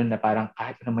sarili ko noon na parang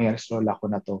kahit ano mangyari sa lola ko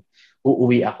na to,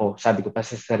 uuwi ako. Sabi ko pa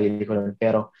sa sarili ko noon.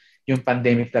 Pero yung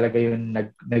pandemic talaga yung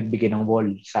nagbigay ng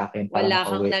wall sa akin para wala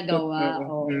kang makauwi. nagawa.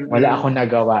 Wala akong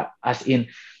nagawa. As in,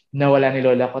 nawala ni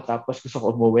lola ko tapos gusto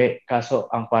ko umuwi. Kaso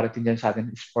ang quarantine dyan sa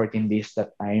atin is 14 days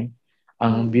that time.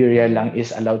 Ang burial lang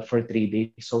is allowed for 3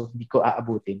 days. So, hindi ko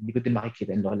aabutin. Hindi ko din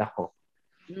makikita yung lola ko.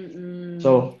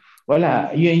 So,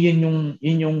 wala. Yun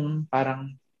yung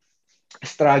parang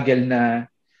struggle na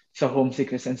sa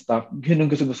homesickness and stuff. Yun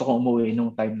yung gusto ko umuwi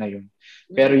nung time na yun.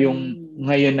 Pero yung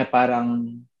ngayon na parang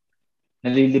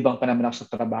nalilibang pa naman ako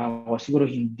sa trabaho ko, siguro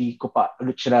hindi ko pa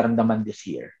ulit siya naramdaman this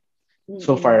year.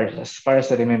 So far, as far as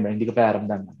I remember, hindi ko pa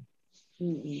naramdaman.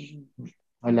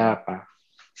 Wala pa.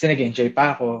 Kasi nag-enjoy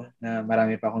pa ako na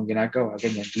marami pa akong ginagawa.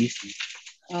 Ganyan, busy.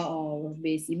 Oo,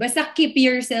 busy. Basta keep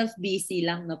yourself busy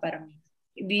lang, no? Parang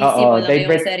busy mo lang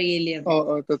yung sarili mo.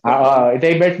 Oo, totoo.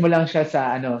 Divert mo lang siya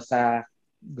sa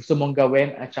gusto mong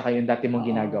gawin at saka yung dati mong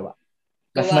ginagawa.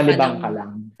 Mas malibang ka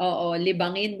lang. Oo,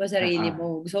 libangin mo sarili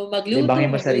mo. So, magluto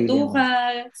mo. ka.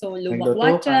 So,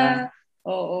 lumakwatsa.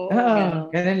 Oo,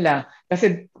 ganun lang.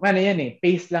 Kasi, yan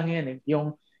pace lang yan eh.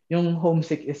 Yung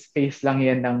homesick is pace lang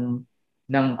yan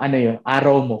ng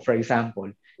araw mo, for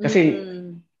example. Kasi,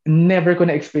 never ko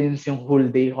na-experience yung whole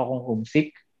day ko akong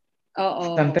homesick.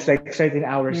 Sometimes like certain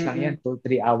hours lang yan,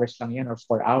 2-3 hours lang yan, or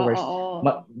 4 hours.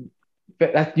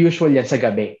 At usual yan sa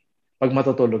gabi, pag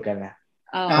matutulog ka na.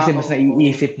 Kasi mas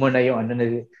naiisip mo na yung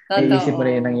naiisip mo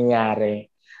na yung nangyayari.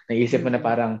 Naiisip mo na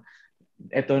parang,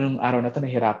 eto nung araw na to,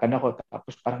 nahirapan ako.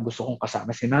 Tapos parang gusto kong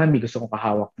kasama si mami, gusto kong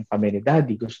kahawak ng kami ni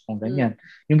daddy, gusto kong ganyan.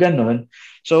 Yung ganun.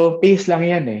 So, pace lang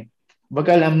yan eh.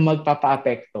 Baga lang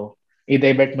magpapa-apekto,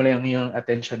 i-divert mo lang yung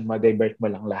attention mo, divert mo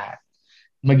lang lahat.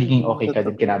 Magiging okay ka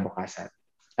din kinabukasan.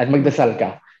 At magdasal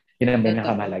ka. Yun ang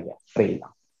pinakamahalaga. Pray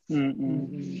lang.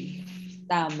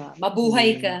 Tama.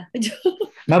 Mabuhay ka.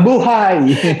 Mabuhay!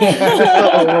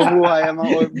 Mabuhay ang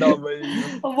mga OFW.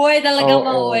 Mabuhay talaga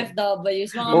mga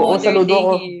OFWs. Mga modern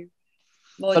day.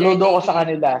 Saludo ko sa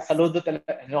kanila. Saludo talaga.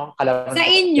 Sa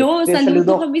inyo.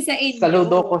 Saludo kami sa inyo.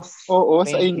 Saludo ko.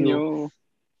 Sa inyo.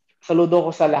 Saludo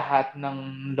ko sa lahat ng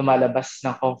lumalabas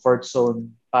ng comfort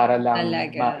zone para lang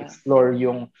ma-explore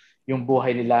yung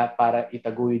buhay nila para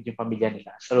itaguyod yung pamilya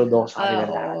nila. Saludo ko sa kanila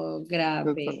lahat.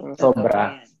 Grabe.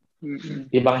 Sobra.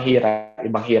 Ibang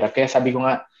hirap. Kaya sabi ko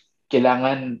nga,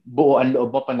 kailangan buo ang loob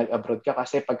mo pag nag-abroad ka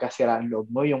kasi pagkasira ang loob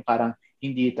mo, yung parang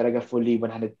hindi talaga fully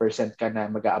 100% ka na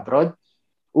mag-abroad,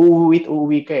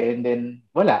 uuwi ka and then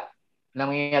wala.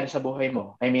 Walang mangyayari sa buhay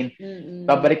mo. I mean,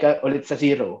 babalik ka ulit sa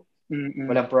zero.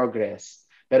 Walang progress.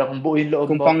 Pero kung buo yung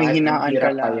loob mo, panghihinaan ka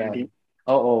lang.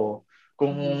 Oo.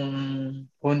 Kung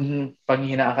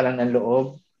panghihinaan ka lang ng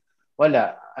loob,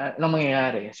 wala. Anong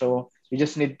mangyayari? So, you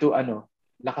just need to,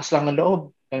 lakas lang ng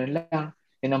loob. Ganun lang.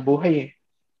 Yan ang buhay eh.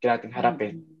 Kailangan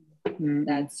harapin.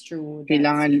 That's true.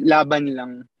 Kailangan laban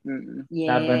lang.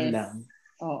 Yes. Laban lang.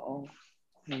 Oo.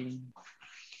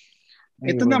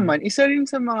 Ito naman, isa rin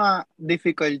sa mga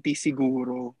difficulty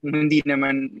siguro, hindi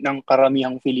naman ng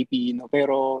karamihang Filipino,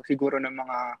 pero siguro ng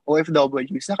mga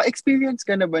OFWs, naka-experience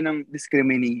ka na ba ng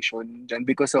discrimination dyan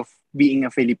because of being a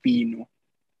Filipino?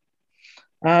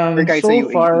 So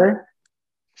far,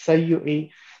 sa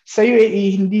UAE,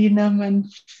 hindi naman,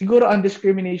 siguro ang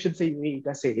discrimination sa UAE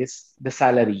kasi is the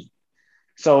salary.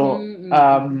 So,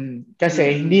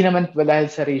 kasi hindi naman dahil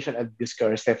sa racial abuse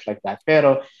or stuff like that.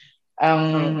 Pero,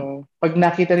 pag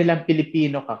nakita nilang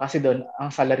Pilipino ka, kasi doon, ang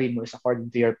salary mo is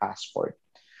according to your passport.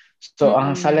 So,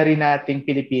 ang salary nating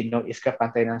Pilipino is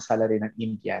kapantay ng salary ng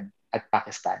Indian at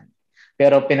Pakistan.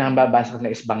 Pero pinakambabasa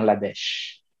na is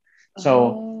Bangladesh.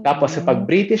 So, tapos kapag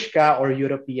British ka or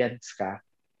Europeans ka,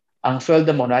 ang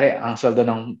sweldo mo, ang sweldo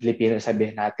ng Pilipino,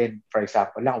 sabihin natin, for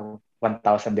example lang,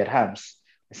 1,000 dirhams.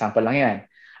 Example lang yan.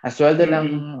 Ang sweldo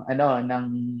ng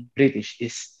British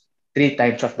is 3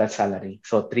 times of that salary.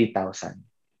 So, 3,000.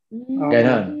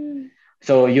 Ganon.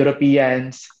 So,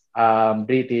 Europeans,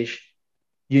 British,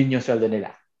 yun yung sweldo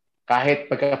nila. Kahit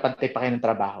pagkapantay pa kayo ng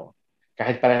trabaho.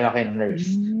 Kahit pareho kayo ng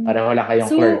nurse. Pareho lang kayong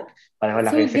clerk. Pareho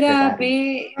lang kayong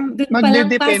secretary.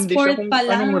 Magdedepende siya kung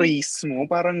anong race mo.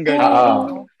 Parang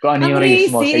gano'n. Kung ano yung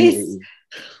race mo sa UAE.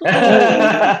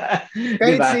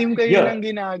 Kahit same kayo ng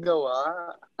ginagawa.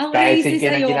 Ang racist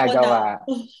sa'yo ko na.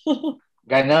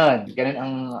 Ganon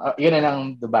ang yun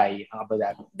ang Dubai, ang Abu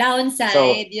Dhabi.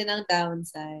 Downside, yun ang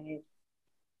downside.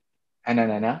 Ano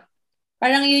na?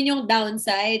 Parang yun yung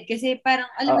downside. Kasi parang,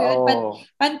 alam mo yun,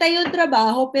 pantay yung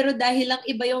trabaho, pero dahil lang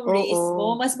iba yung race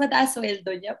mo, mas mataas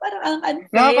sweldo niya. Parang ang unfair.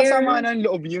 Nakakasama ng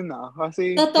loob yun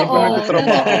Kasi totoo,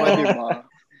 nagtatrabaho ka, di ba?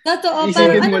 Totoo.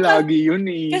 Isipin mo lagi yun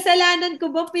Kasalanan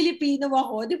ko bang Pilipino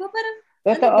ako? Di ba parang,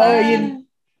 totoo, ano ba?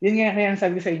 Yun nga kaya ang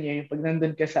sabi sa inyo, yung pag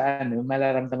nandun ka sa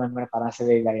malaramdaman mo na parang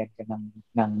salilayan ka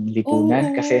ng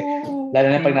lipunan. Kasi lalo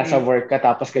na pag nasa work ka,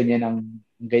 tapos ganyan ang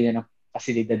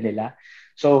pasilidad nila.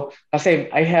 So, kasi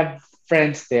I have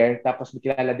friends there, tapos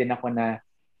kilala din ako na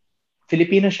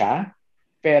Filipino siya,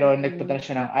 pero nagpunta na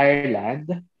siya ng Ireland,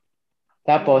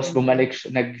 tapos bumalik,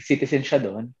 nag-citizen siya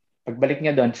doon. Pagbalik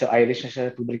niya doon, so Irish na siya,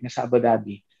 pagbalik niya sa Abu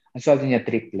Dhabi, ang sweldo niya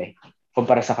triple,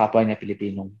 kumpara sa kapwa niya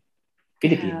Pilipino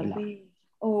lang.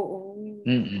 Oo.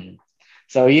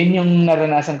 So, yun yung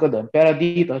naranasan ko doon. Pero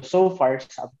dito, so far,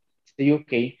 sa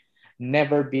UK,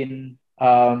 never been,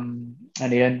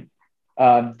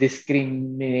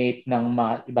 discriminate ng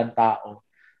mga ibang tao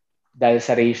dahil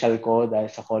sa racial ko, dahil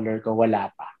sa color ko, wala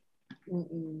pa.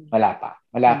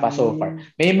 Wala pa so far.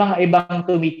 May mga ibang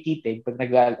tumititig pag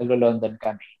nag-London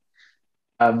kami.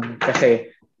 Kasi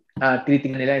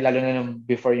tinitingnan nila, lalo na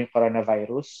before yung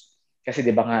coronavirus, kasi di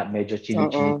ba nga, medyo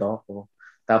chini-chinito ako.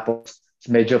 Tapos,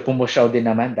 medyo pumusyaw din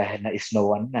naman dahil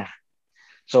na-snowan na.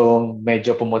 So,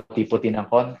 medyo pumuti-puti ng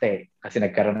konti kasi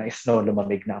nagkaroon ng snow,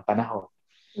 lumamig na ang panahon.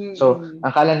 So,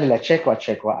 ang kala nila, Chekwa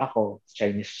ako.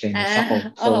 Chinese ako.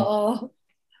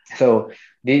 So,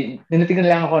 tinitingnan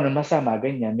lang ako ng masama,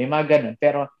 ganyan. May mga ganun.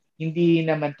 Pero, hindi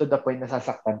naman to the point na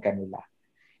sasaktan kanila.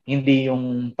 Hindi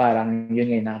yung parang, yun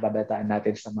nga, nakababataan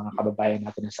natin sa mga kababayan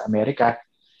natin sa Amerika,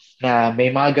 na may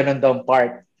mga ganun daw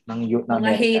part ng youth na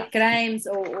Amerika. Mga hate crimes,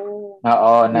 oo.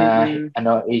 Na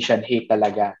Asian hate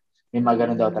talaga. May mga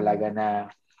ganun daw talaga na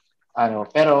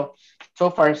pero so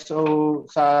far,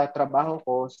 sa trabaho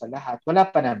ko, sa lahat, wala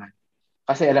pa naman.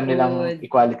 Kasi alam nilang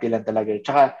equality lang talaga.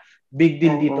 Tsaka big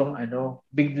deal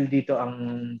dito ang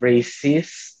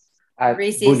racist at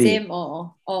racism, bullying.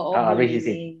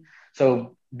 racism.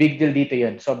 So, big deal dito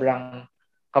yun. Sobrang,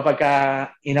 kapag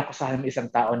inakusahan mo isang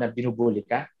tao na binubuli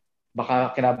ka,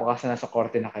 baka kinabukasan nasa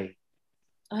korte na kayo.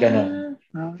 Ganon.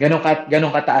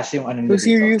 Ganon kataas yung So,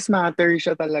 serious matter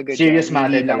siya talaga. Serious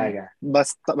matter talaga.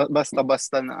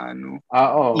 Basta na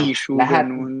issue. Lahat,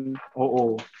 ganun.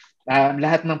 Oo.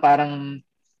 Lahat ng parang,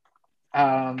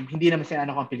 hindi naman sila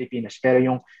ang Pilipinas, pero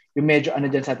yung medyo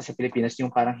dyan sa atin sa Pilipinas,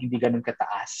 yung parang hindi ganon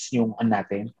kataas yung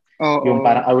natin. Yung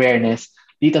parang awareness.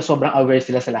 Dito sobrang aware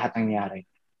sila sa lahat ng nangyari.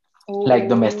 Like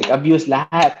domestic abuse,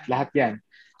 lahat yan.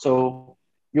 So,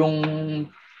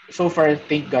 so far,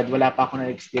 thank God, wala pa ako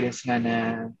na-experience nga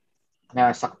na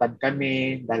nasaktan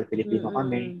kami dahil Pilipino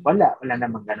kami. Wala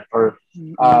namang gano'n. Or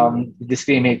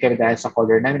discriminate kami dahil sa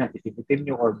color namin, ang itim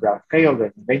nyo, or brown kayo,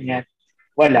 ganyan.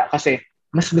 Wala. Kasi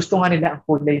mas gusto nga nila ang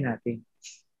kulay natin.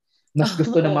 Mas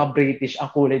gusto ng mga British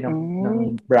ang kulay ng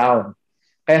brown.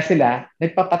 Kaya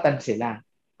nagpapatan sila.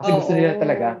 Kasi gusto nila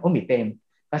talaga umitim.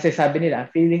 Kasi sabi nila,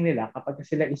 feeling nila, kapag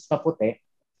sila is maputi,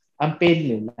 ang pale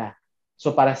nila.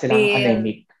 So, para silang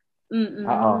anemic.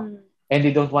 And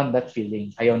they don't want that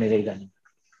feeling. Ayaw nila ganun.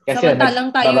 Kasi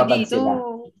samantalang tayo dito,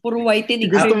 puro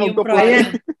whitening yung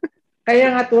product.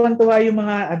 Kaya nga tuwan-tuwa yung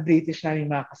mga British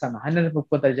namin mga kasamahan na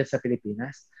nagpupunta dyan sa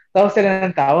Pilipinas. Tawa sila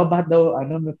ng tawa, bakit daw,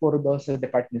 may puro daw sa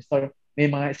department store,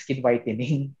 may mga skin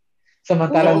whitening.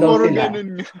 Samantalang daw sila,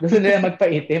 gusto nila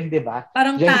magpaitim, di ba?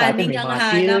 Parang tanning ang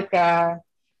hanap. Silka.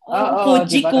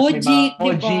 Kojik,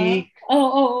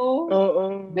 Oo.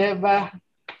 Diba?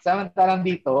 Samantalang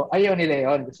dito, ayaw nila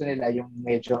yun. Gusto nila yung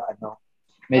medyo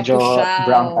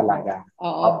brown talaga.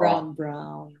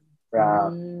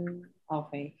 Brown.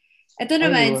 Okay. Ito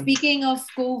naman, speaking of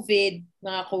COVID,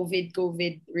 mga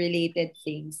COVID-related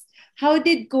things, how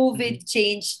did COVID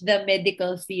change the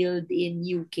medical field in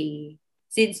UK?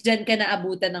 Since dyan ka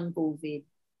naabutan ng COVID.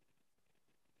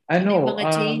 Yung mga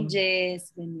changes,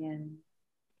 ganyan.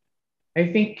 I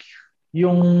think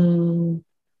yung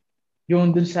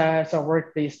dun sa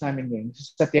workplace namin ngayon,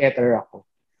 sa theater ako.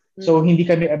 So hindi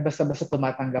kami basta-basta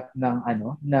tumatanggap ng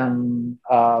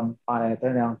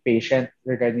patient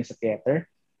regarding sa theater.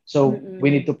 So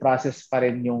we need to process pa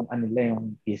rin yung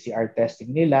yung PCR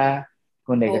testing nila,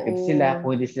 kung negative sila,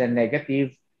 kung hindi sila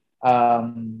negative,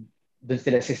 dun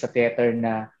sila sa theater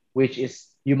na which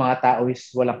is yung mga tao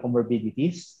is walang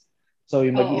comorbidities. So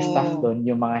yung mag-i-staff doon,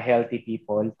 yung mga healthy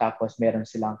people, tapos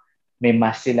may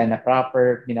mask sila na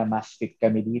proper, minamask fit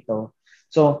kami dito.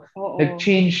 So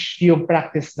nag-change yung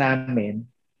practice namin,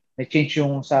 nag-change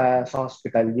yung sa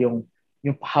hospital, yung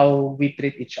yung how we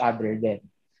treat each other then.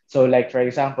 So like for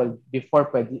example, before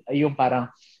pwede, yung parang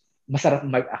masarap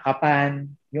mag-akapan,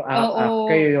 yung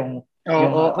kayo yung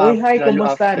oy hi, lalo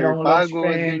kumusta after nung lunch pagod,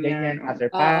 friend, ganyan. ganyan, after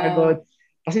pagod.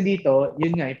 Kasi dito,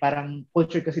 yun nga, parang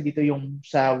culture kasi dito yung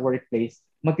sa workplace,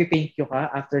 magti-thank you ka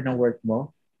after ng work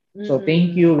mo. So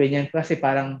thank you, ganyan, kasi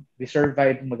parang we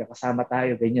survive, magkakasama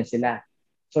tayo, ganyan sila.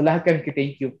 So lahat kami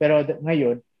thank you. Pero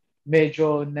ngayon,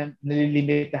 medyo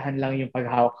nalilimitahan lang yung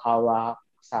paghawak-hawak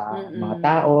sa mga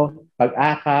tao,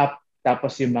 pag-akap,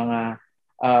 tapos yung mga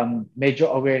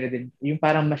medyo aware na din. Yung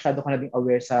parang masyado ka na din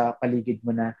aware sa paligid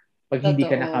mo na pag hindi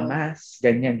ka nakamas,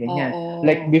 ganyan.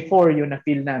 Like before, yung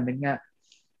na-feel namin nga,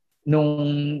 nung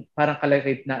parang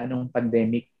kalakit na anong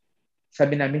pandemic,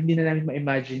 sabi namin, hindi na namin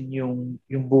ma-imagine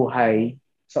yung buhay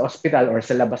sa ospital or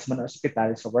sa labas mo ng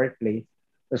ospital, sa workplace,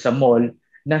 o sa mall,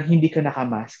 na hindi ka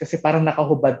nakamas. Kasi parang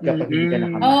nakahubad ka pag hindi ka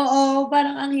nakamas.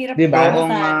 Parang ang hirap diba?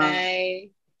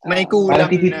 masanay. May kulang parang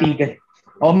tititigan.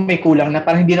 May kulang na.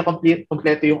 Parang hindi na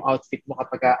kompleto yung outfit mo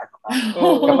kapag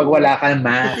kapag wala ka ng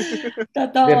mask.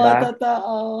 Totoo, diba?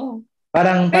 Totoo.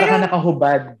 Parang ka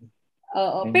nakahubad.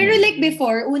 Oo. Pero like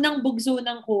before, unang bugso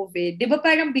ng COVID, di ba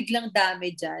parang biglang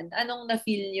dami dyan? Anong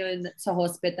na-feel nyo sa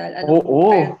hospital?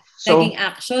 Naging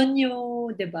action nyo,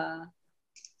 di ba?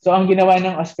 So, ang ginawa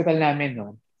ng hospital namin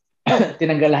noon,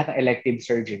 tinanggal lahat ng elective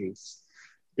surgeries.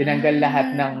 Tinanggal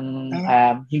lahat ng,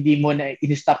 hindi mo na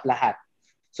in-stop lahat.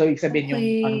 So, ibig sabihin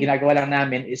ang ginagawa lang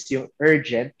namin is yung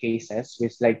urgent cases,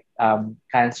 which like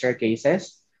cancer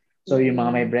cases. So, yung mga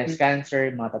may breast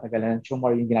cancer, mga tatanggalan ng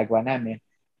tumor, yung ginagawa namin.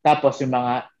 Tapos, yung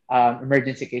mga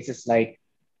emergency cases like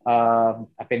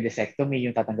appendectomy,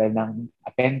 yung tatanggal ng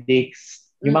appendix,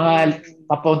 yung mga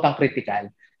papuntang critical.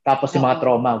 Tapos yung mga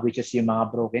trauma, which is yung mga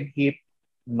broken hip,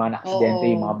 yung mga aksidente,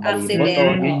 yung mga baliboto,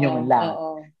 yun yung lang.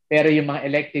 Pero yung mga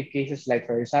elective cases, like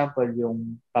for example,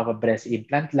 yung breast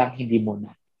implant lang, hindi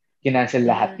muna. Kinancel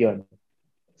lahat yun.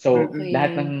 So,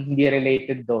 lahat ng hindi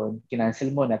related doon, kinancel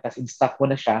muna, tapos in-stop mo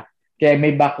na siya. Kaya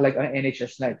may backlog ang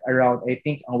NHS like around, I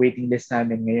think, ang waiting list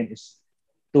namin ngayon is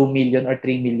 2 million or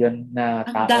 3 million na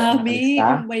tao. Ang dami!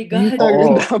 Oh my God!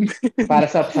 Oo, para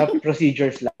sa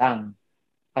procedures lang.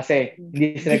 Kasi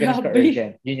hindi sila ganun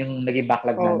ka-urgent. Yun yung naging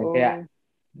backlog namin. Kaya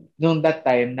noong that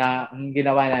time na ang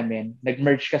ginawa namin,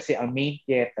 nag-merge kasi ang main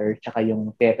theater tsaka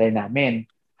yung theater namin.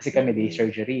 Kasi kami day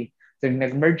surgery. So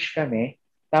nag-merge kami,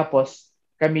 tapos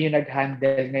kami yung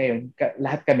nag-handle ngayon,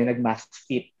 lahat kami nag-mask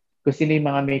fit. Kung sino yung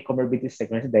mga may comorbidities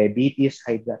like diabetes,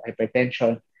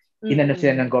 hypertension, inano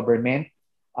sila ng government,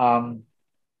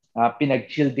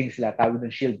 pinag-shielding sila, tawag ng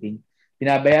shielding.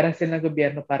 Binabayaran sila ng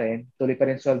gobyerno pa rin, tuloy pa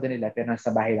rin sweldo nila, pero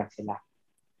nasa bahay lang sila.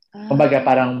 Kumbaga,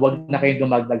 parang wag na kayong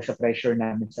dumagdag sa pressure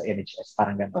namin sa NHS.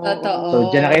 Parang gano'n.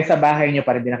 So, dyan na kayo sa bahay nyo,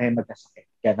 parang di na kayo magkasakit.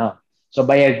 Gano'n. So,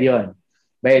 bayad yun.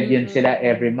 Bayad yun sila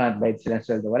every month. Bayad silang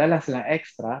sweldo. Wala lang silang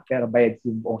extra, pero bayad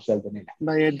yung buong sweldo nila.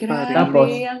 Bayad pa rin. Tapos,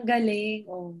 ang galing.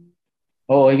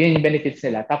 Oo, yun yung benefits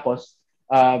nila. Tapos,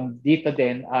 dito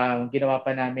din, ginawa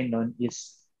pa namin nun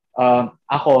is,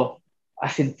 ako,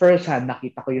 as in first hand,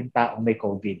 nakita ko yung taong may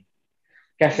COVID.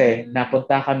 Kasi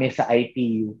napunta kami sa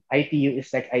ITU. ITU is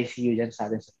like ICU dyan sa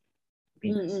atin sa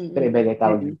Philippines. Pero iba yung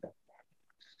tawag dito.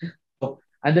 So,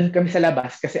 andun kami sa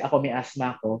labas kasi ako may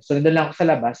asthma ko. So, nandun lang ako sa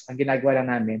labas. Ang ginagawa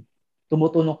lang namin,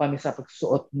 tumutulong kami sa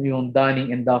pagsuot yung donning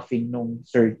and doffing nung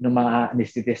mga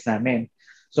anesthetist namin.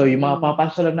 So, yung mga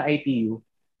pumapasok lang na ITU,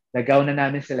 nagaw na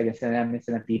namin sila, namin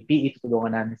silang PPE, tutulungan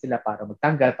namin sila para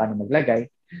magtanggal, para maglagay.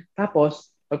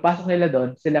 Tapos, pagpasok nila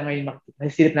doon, sila ngayon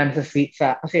masisilip namin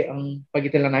kasi ang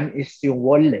pagitan lang namin is yung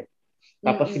wall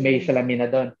Tapos may salamin na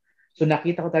doon. So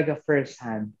nakita ko talaga first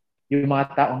hand yung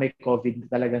mga taong may COVID na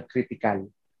talagang critical.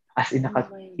 As in,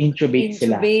 intubate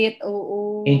sila.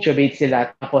 Intubate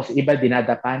sila. Tapos iba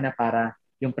dinadapa na para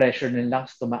yung pressure ng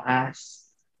lungs tumaas.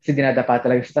 Kasi dinadapa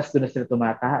talaga. Tapos doon na sila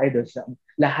tumatahay.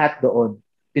 Lahat doon.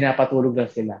 Pinapatulog lang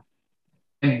sila.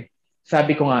 And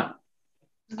sabi ko nga,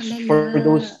 for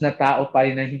those na tao pa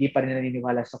rin na hindi pa rin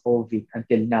naniniwala sa COVID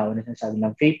until now, na sinasabi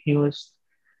ng fake news,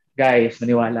 guys,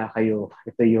 maniwala kayo.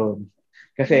 Ito yun.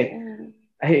 Kasi,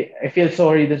 I feel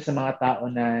sorry dun sa mga tao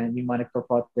na yung mga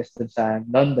nagpo-protest dun sa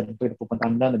London, pag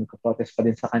pupunta ng London, nagpo-protest pa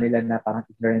din sa kanila na parang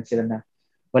ignorant sila na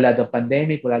wala daw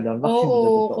pandemic, wala daw vaccine,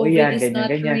 totoo yan,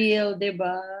 ganyan. Real,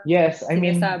 diba? Yes, I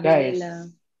mean, guys,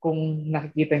 kung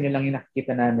nakikita nyo lang yung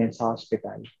nakikita namin sa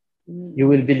hospital, you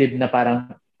will believe na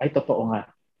parang, ay, totoo nga.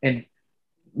 And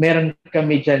meron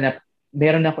kami dyan na,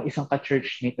 meron ako isang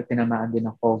ka-churchmate na tinamaan din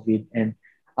ng COVID, and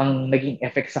ang naging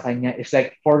effect sa kanya is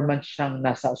like 4 months siyang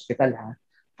nasa hospital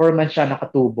 4 months siya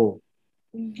nakatubo.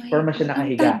 4 months siya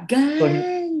nakahiga.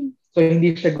 So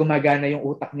hindi siya gumagana, yung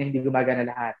utak niya hindi gumagana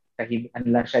lahat. ano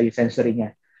lang siya, yung sensory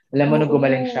niya. Alam mo, nung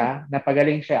gumaling siya,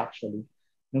 napagaling siya actually.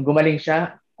 Nung gumaling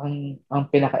siya, ang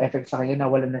pinaka-effect sa kanya,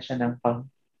 nawalan na siya ng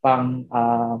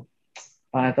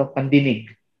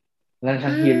pandinig. Wala na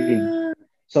siyang hearing.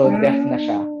 So, deaf na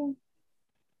siya.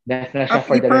 Deaf na siya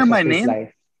for the rest of his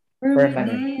life.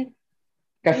 Permanent.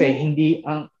 Kasi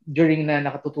during na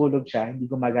nakatutulog siya, hindi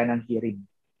gumagana ang hearing.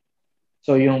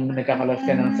 So, yung nagkakalas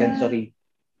ka ng sensory.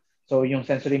 So, yung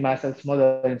sensory muscles mo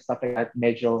and stuff like that,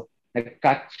 medyo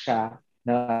nag-cut siya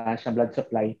na siyang blood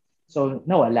supply. So,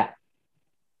 nawala.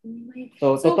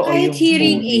 So kahit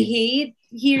hearing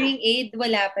aid,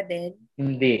 wala pa din?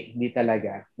 Hindi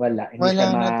talaga. Wala. Hindi wala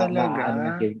siya na talaga.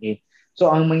 ng hearing aid.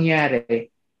 So, ang mangyari,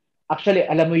 actually,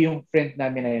 alam mo yung friend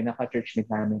namin na yun, naka-churchmate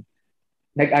namin,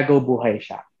 nag-agaw buhay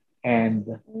siya. And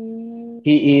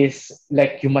he is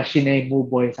like yung machine na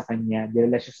bumubuhay sa kanya.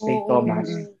 Dinala siya sa St. Thomas,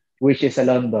 which is sa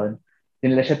London.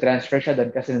 Dinala siya, transfer siya doon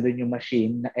kasi nandun yung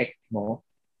machine na ECMO.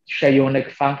 Siya yung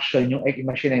nag-function, yung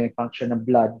machine na nag-function ng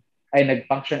blood, ay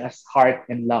nag-function as heart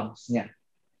and lungs niya.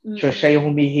 So siya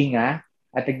yung humihinga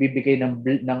at nagbibigay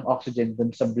ng oxygen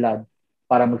dun sa blood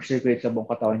para mag-circulate sa buong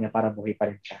katawan niya para buhay pa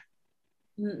rin siya.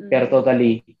 Pero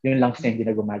totally, yung lungs niya hindi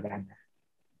na gumagana.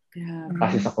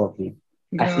 Kasi sa COVID.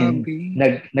 As in,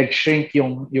 nag-shrink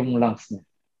yung lungs niya.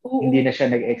 Hindi na siya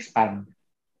nag-expand.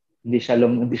 Hindi siya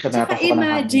napasok ng hangin.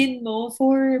 Imagine mo,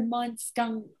 4 months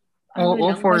kang 4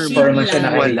 months siya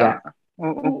nakahiga.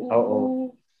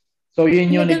 Oo. So,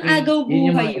 yun yung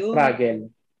mga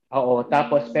struggle. Oo.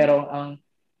 Tapos, pero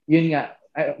yun nga,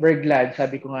 we're glad,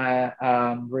 sabi ko nga,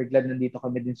 we're glad nandito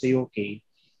kami din sa UK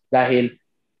dahil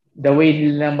the way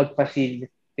nila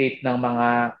mag-facilitate ng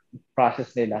mga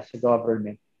process nila sa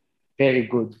government, very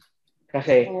good.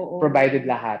 Kasi provided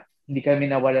lahat. Hindi kami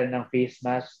nawalan ng face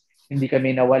mask, hindi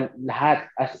kami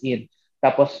lahat as in.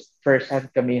 Tapos first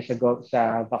hand kami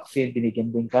sa vaccine,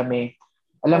 binigyan din kami.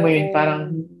 Alam mo yun,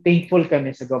 parang thankful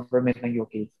kami sa government ng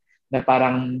UK na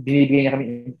parang binibigyan niya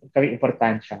kami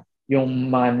importansya. Yung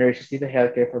mga nurses dito,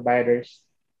 healthcare providers,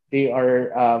 they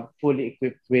are fully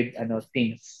equipped with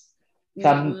things.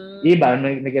 Iba,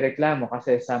 nagreklamo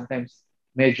kasi sometimes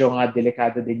medyo nga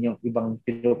delikado din yung ibang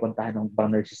pinupuntahan ng ibang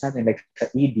nurses natin. Like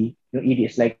sa ED, yung ED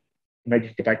is like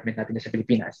emergency department natin sa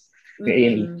Pilipinas, yung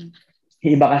A&E.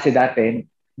 Iba kasi dati,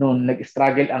 nung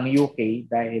nag-struggle ang UK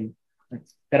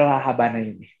pero hahaba na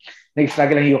yun.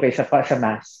 Nag-struggle ang UK sa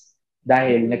mask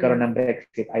dahil nagkaroon ng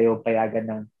Brexit, ayaw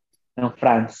payagan ng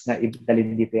France na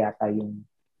idalhin dito yata yung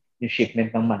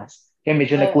shipment ng mask. Kaya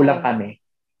medyo nagkulang kami.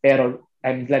 Pero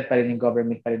I'm glad pa rin yung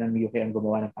government pa rin ng UK ang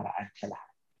gumawa ng paraan sa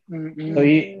lahat. So,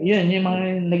 yun, yung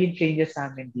mga naging changes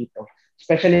sa amin dito.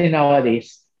 Especially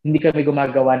nowadays, hindi kami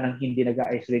gumagawa ng hindi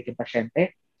nag-isolate yung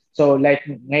pasyente. So, like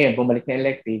ngayon, bumalik na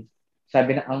elective,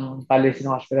 sabi na ang policy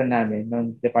ng hospital namin,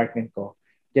 ng department ko,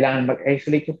 kailangan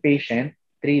mag-isolate yung patient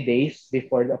 3 days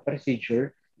before the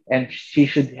procedure and she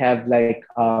should have like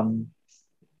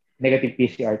negative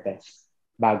PCR test.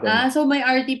 Bago. So may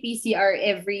RT-PCR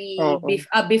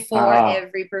before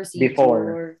every procedure. Before.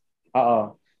 Oo.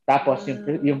 Tapos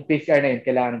yung PCR na yun,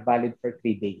 kailangan valid for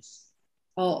 3 days.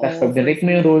 Tapos pag dinrate mo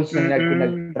yung rules nung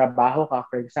nagtrabaho ka,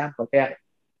 for example, kaya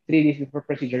 3 days before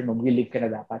procedure mo, mag-leave ka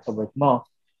na dapat sa work mo.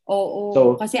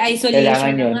 So, kasi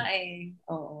isolation na nga eh.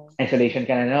 Isolation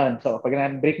ka na noon. So, pag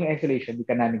na-break mo isolation, di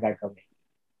ka namin gagawin.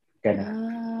 Ganun.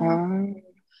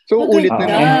 So, ulit na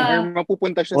naman or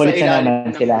mapupunta siya ulit sa ilalim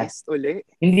ng list ulit?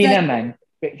 Hindi naman.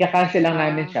 Kakancel lang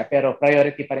namin siya, pero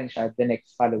priority pa rin siya the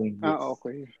next following week.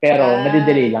 Okay. Pero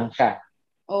madidelay lang siya.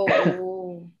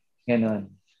 Ganun.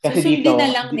 Kasi so, dito na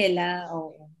lang nila.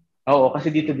 Oo,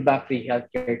 kasi dito di ba free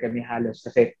healthcare kami halos.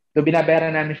 Kasi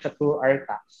binabayaran namin siya through our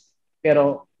tax.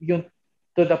 Pero yung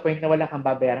to the point na wala kang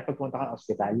babayaran pag pumunta kang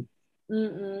hospital.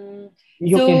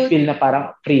 You can feel na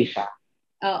parang free siya.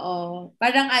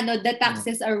 Parang the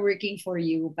taxes are working for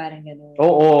you. Parang gano'n.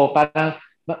 Oo, parang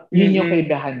yun yung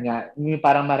kaibahan nga. Yung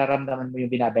parang mararamdaman mo yung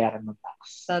binabayaran ng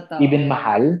tax. Totoo. Even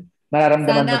mahal,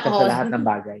 mararamdaman mo siya sa lahat ng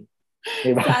bagay.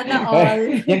 Diba? Sana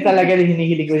all. Yan talaga yung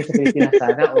hinihiling ko sa Pilipinas.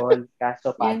 Sana all.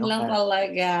 Kaso paano yan lang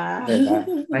talaga. Diba?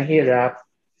 Mahirap.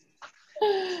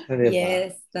 Diba?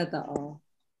 Yes, totoo.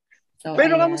 So,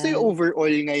 pero kamusta yung overall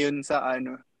ngayon sa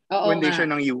condition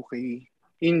ng UK?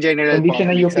 In general, condition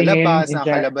ng UK sa labas, ngayon,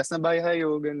 nakalabas na ba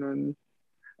kayo, ganun?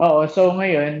 Oo, so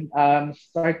ngayon,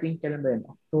 starting kailan ba yun?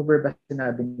 October ba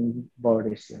sinabi ni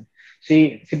Boris yun?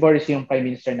 Si Boris yung Prime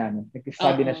Minister namin.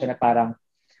 Nag-sabi na siya na parang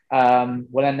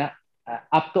wala na,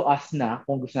 up to us na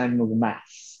kung gusto namin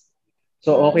mag-mask.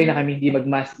 So okay na kami hindi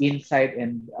mag-mask inside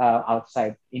and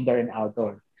outside, indoor and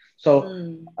outdoor. So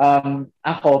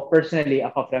ako, personally,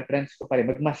 preference ko pa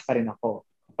rin, mag-mask pa rin ako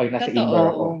pag nasa Totoo. indoor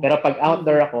ako. Pero pag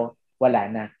outdoor ako, wala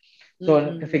na. So,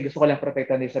 kasi gusto ko lang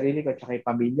protektahan yung sarili ko, tsaka yung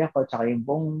pamilya ko, tsaka yung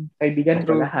buong kaibigan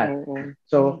ko, lahat.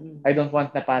 So, I don't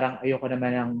want na parang ayoko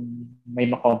naman ng may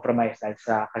makompromise dahil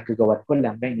sa kagagawan ko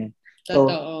lang, ganyan. So,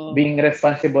 being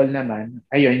responsible naman,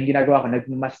 ayun, yung ginagawa ko,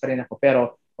 nag-mask pa rin ako.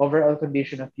 Pero, overall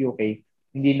condition of UK,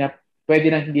 pwede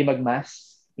na hindi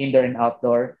mag-mask, indoor and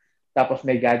outdoor. Tapos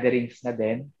may gatherings na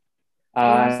din.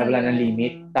 Wala ng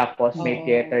limit. Tapos may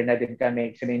theater na din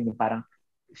kami. Kasi yung parang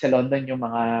sa London yung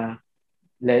mga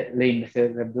Les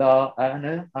Miserables,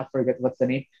 I forget what's the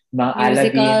name. Mga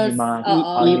Aladdin, yung mga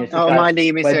musicals. Mga Les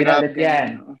Miserables. Pwede yan.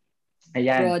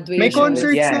 Ayan. Broadway. May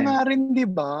concerts na nga rin, di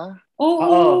ba?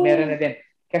 Oo, meron na din.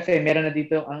 Kasi meron na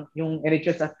dito, yung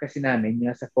NHS app kasi namin,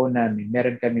 yung sa phone namin,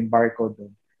 meron kaming barcode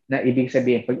doon na ibig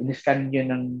sabihin, pag in-scan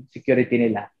yun ng security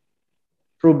nila,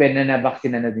 proven na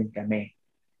na-vaccine na din kami.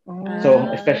 So,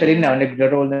 especially now,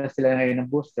 nag-roll na sila ngayon ng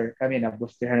booster. Kami,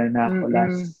 na-booster na ako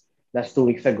last 2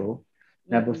 weeks ago.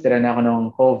 Na-booster na ako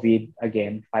ng COVID,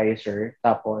 again, Pfizer.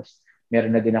 Tapos,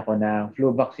 meron na din ako ng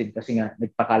flu vaccine kasi nga,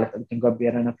 nagpakalat ulit yung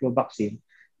gobyerno ng flu vaccine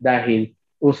dahil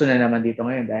uso na naman dito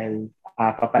ngayon dahil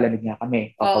papalamig nga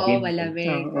kami. Oo,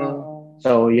 malamig.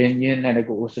 So, yun na,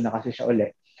 nag-uuso na kasi siya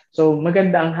ulit. So,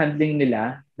 maganda ang handling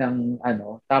nila ng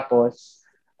tapos,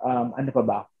 ano pa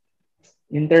ba?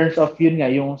 In terms of yun nga,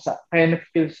 yung I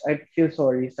feel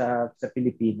sorry sa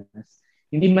Pilipinas.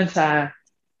 Hindi man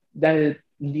dahil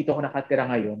dito ako nakatira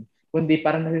ngayon, kundi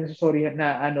parang sorry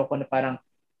na ko na parang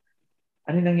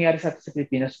ano nangyayari sa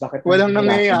Pilipinas? Bakit walang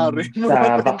nangyayari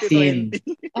sa vaccine?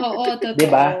 Oo, totoo.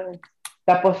 Diba?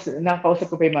 Tapos,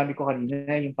 nakausap ko pa yung mami ko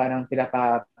kanina, yung parang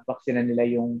pinapavaksinan nila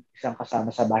yung isang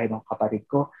kasama sa bahay ng kapatid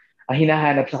ko. Ang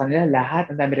hinahanap sa kanila, lahat,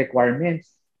 ang dami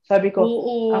requirements. Sabi ko,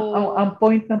 ang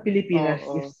point ng Pilipinas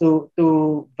is to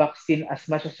vaccine as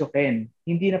much as you can.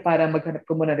 Hindi na para maghanap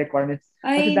ko muna requirements.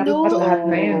 Kasi dapat lahat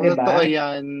na yun, di ba? Totoo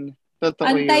yan.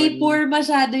 Anti-poor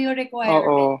masyado yung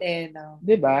requirement no?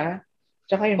 Di ba?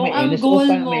 Tsaka yung kung may NSO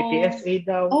pa, may PSA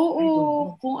daw. Oo,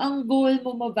 kung ang goal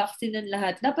mo mabaksin ng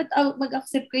lahat, dapat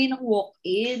mag-accept kayo ng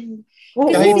walk-in.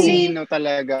 Kahit sino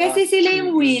talaga. Kasi sila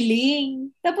yung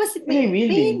willing. Tapos may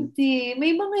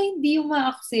mga hindi yung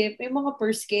ma-accept, may mga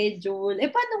per schedule.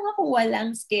 Paano nga kung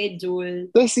walang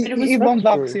schedule? Tapos ibang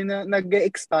vaccine na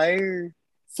nag-expire.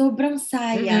 Sobrang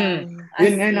sayang.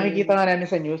 Yun nga, nakikita nga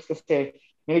namin sa news kasi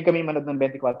ngayon kami manood ng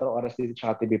 24 oras dito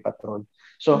sa TV Patrol.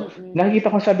 So,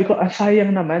 nakikita ko, sabi ko,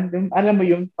 sayang naman. Alam mo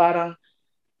yun, parang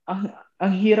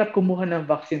ang hirap kumuha ng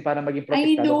vaccine para maging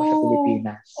protektado ka sa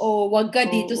Pilipinas. Wag ka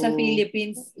dito sa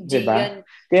Philippines, Gian.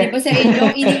 Diba sa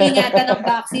inyo, iniingatan ng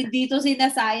vaccine, dito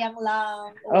sinasayang lang.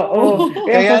 Oo.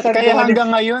 Kaya hanggang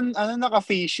ngayon,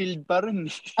 naka-face shield pa rin.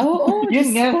 Oo. Yun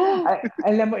nga.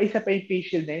 Alam mo, isa pa yung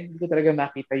face shield na yun, hindi ko talaga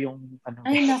makita yung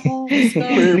Ay, nako.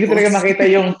 Hindi ko talaga makita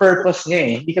yung purpose niya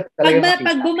eh. Hindi ko talaga makita.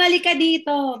 Pag bumalik ka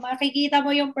dito, makikita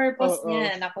mo yung purpose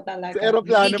niya. Nako talaga. Sa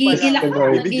aeroplano pa lang.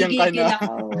 Nagigigil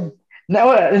ako.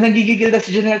 Nagigigil na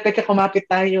si Janelle, teka, kumapit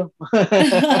tayo.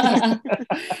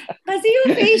 Kasi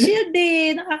yung face shield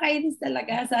nakakainis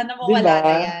talaga. Sana mawala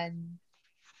na yan.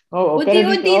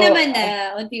 Unti-unti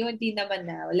naman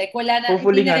na. Like, wala na.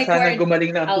 Hopefully nga, sana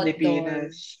gumaling na ang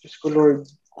Pilipinas. Diyos ko, Lord.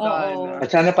 Oo.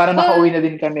 At sana para makauwi na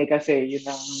din kami kasi yun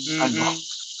ang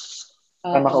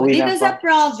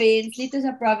Dito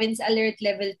sa province, alert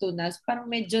level 2 na. So,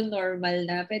 parang medyo normal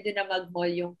na. Pwede na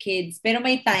mag-mall yung kids. Pero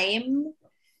may time.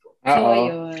 So,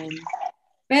 ayun.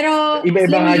 Pero,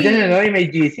 iba-iba nga dyan, may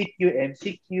GCQ,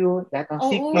 MCQ, lahat ng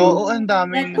CQ. Oo, ang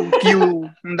daming Q.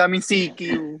 Ang daming CQ.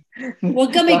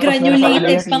 Huwag ka may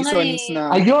granulated pa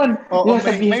nga Ayun! Yung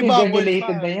sabihin yung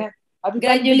granulated na yan.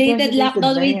 Granulated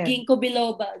lockdown with ginkgo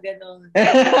biloba. Ganon.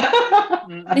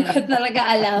 Hindi ko talaga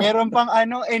alam. Meron pang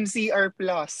NCR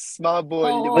Plus.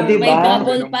 Bubble. Oo, diba? May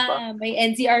bubble pa. May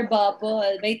NCR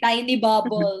bubble. May tiny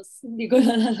bubbles. Hindi ko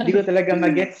talaga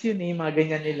mag-gets yun mga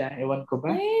ganyan nila. Ewan ko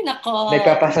ba? Ay, nako.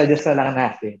 Nagpapasadyos na lang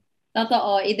natin.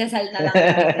 Totoo. Idasal na lang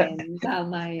natin.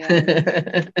 Tama yun.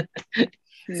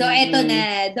 So, eto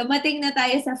na. Dumating na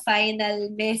tayo sa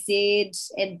final message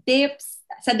and tips.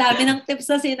 Sa dami ng tips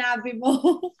na sinabi mo.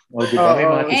 Diba? May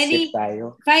mga tips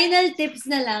tayo. Final tips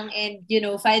na lang and,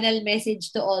 final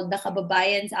message to all the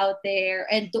kababayans out there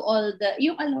and to all the,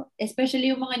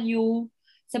 especially yung mga new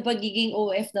sa pagiging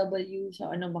OFW.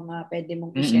 So, anong mga pwede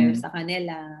mong i-share sa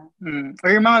kanila? Or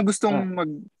yung mga gustong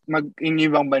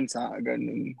mag-inibang bansa.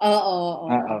 Ganun. Oo.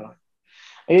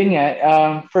 Ayun nga,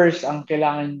 first, ang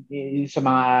kailangan sa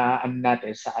mga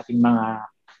natin, sa ating mga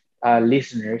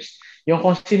listeners, yung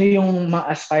kung sino yung mga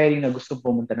aspiring na gusto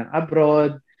pumunta ng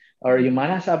abroad or yung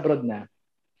mga nasa abroad na.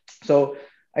 So,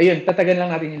 ayun, tatagan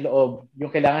lang natin yung loob.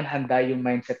 Yung kailangan handa yung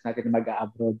mindset natin na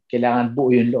mag-abroad. Kailangan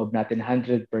buo yung loob natin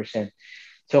 100%.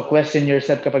 So question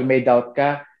yourself kapag may doubt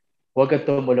ka, huwag kang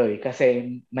tumuloy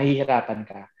kasi mahihirapan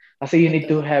ka. Kasi you need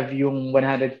to have yung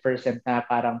 100% na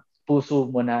parang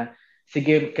puso mo na,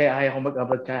 sige, kaya ko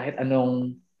mag-abroad kahit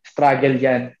anong struggle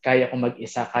yan, kaya kong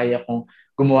mag-isa, kaya kong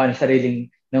gumawa ng sariling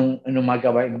ng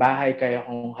magawaing bahay, kaya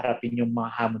kong harapin yung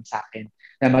mga hamon sa akin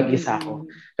na mag-isa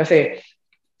ako. Kasi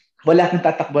wala kang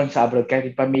tatakbuhan sa abroad.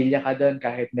 Kahit pamilya ka doon,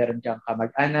 kahit meron kang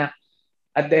kamag-anak,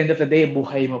 at the end of the day,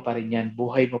 buhay mo pa rin yan.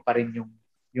 Buhay mo pa rin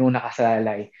yung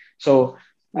nakasalalay. So,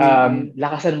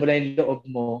 lakasan mo lang yung loob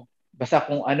mo. Basta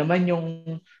kung ano man yung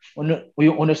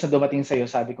unos na dumating sa'yo,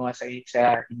 sabi ko nga sa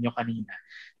inyo kanina,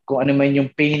 kung ano man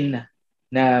yung pain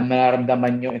na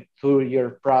mararamdaman nyo through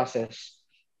your process,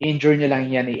 endure nyo lang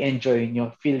yan, i-enjoy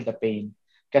nyo, feel the pain.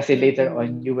 Kasi later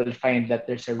on, you will find that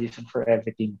there's a reason for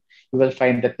everything. You will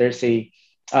find that there's a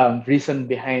reason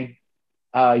behind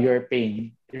your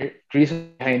pain,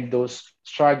 reason behind those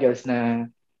struggles na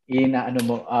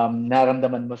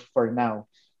naramdaman mo for now.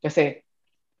 Kasi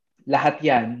lahat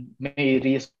yan, may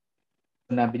reason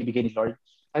na binibigay ni Lord.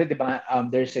 Kasi di ba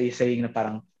there's a saying na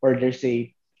parang, or there's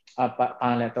a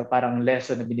parang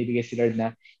lesson na binibigay si Lord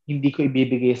na hindi ko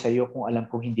ibibigay sa iyo kung alam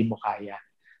kong hindi mo kaya.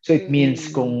 So it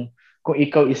means kung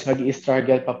ikaw is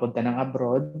mag-i-struggle papunta ng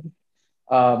abroad,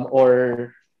 or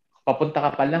papunta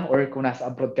ka pa lang, or kung nasa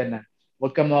abroad ka na,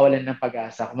 huwag kang mawalan ng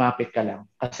pag-asa, kumapit ka lang.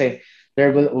 Kasi there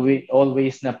will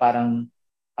always na parang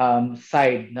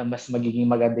side na mas magiging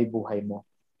maganda yung buhay mo.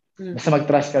 Basta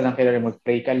mag-trust ka lang kay Lord,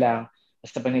 mag-pray ka lang.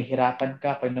 Basta pag nahihirapan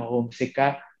ka, pag na-homesick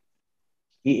ka,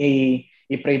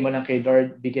 i-pray mo lang kay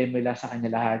Lord, bigay mo lang sa Kanya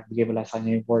lahat, bigay mo lang sa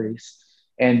Kanya yung worries.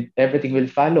 And everything will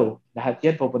follow. Lahat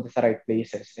yan pupunta sa right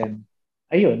places. And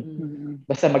ayun,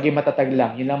 basta maging matatag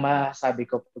lang. Yun lang masasabi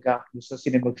ko pagka gusto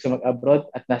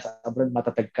mag-abroad at nasa abroad,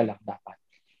 matatag ka lang dapat.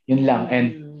 Yun lang.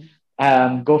 And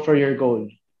go for your goal.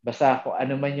 Basta kung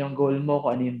ano man yung goal mo,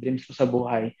 kung ano yung dreams mo sa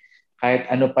buhay, kahit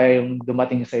ano pa yung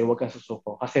dumating sa'yo, huwag kang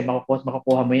susuko. Kasi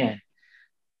makukuha mo yan.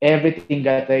 Everything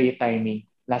got a timing.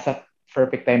 Nasa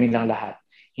perfect timing lang lahat.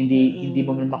 Hindi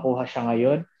mo man makuha siya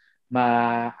ngayon,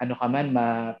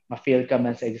 ma-fail ka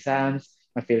man sa exams,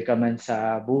 ma-fail ka man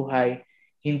sa buhay,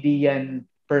 hindi yan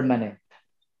permanent.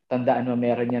 Tandaan mo,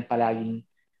 meron yan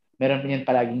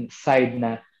palaging side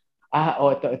na,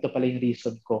 ito pala yung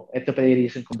reason ko. Ito pala yung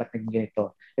reason kung ba't naging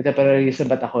ganito. Ito pala yung reason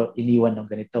ba't ako iniwan ng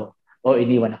ganito. O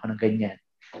iniwan ako ng ganyan.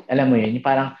 Alam mo yun, yung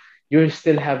parang you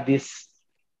still have this,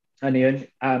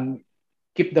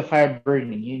 keep the fire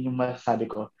burning. Yun yung masasabi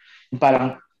ko. Yung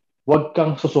parang, huwag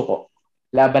kang susuko.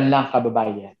 Laban lang,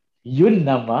 kababayan. Yun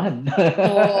naman.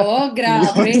 Oo,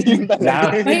 grabe.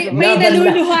 may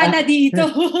naluluha na dito.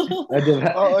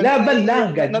 Diba? Laban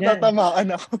lang, ganyan.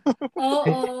 Natatamaan ako.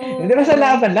 Oo. Hindi ba sa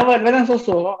laban lang, walang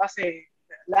susuko kasi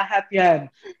lahat yan.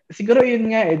 Siguro yun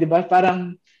nga di ba?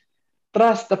 Parang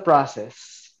trust the process.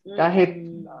 Kahit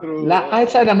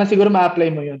saan naman siguro ma-apply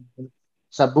mo yun.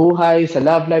 Sa buhay, sa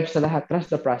love life, sa lahat,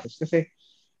 trust the process. Kasi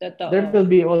there will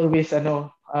be always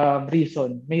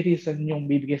reason. May reason yung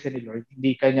bibigay sa ni Lord.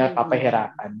 Hindi ka niya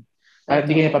papahirapan.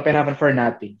 Hindi ka niya papahirapan for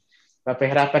nothing.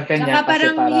 Papahirapan ka niya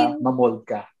kasi para mamold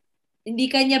ka. Hindi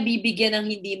ka niya bibigyan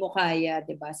ng hindi mo kaya,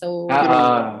 di ba? So,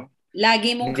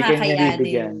 lagi mong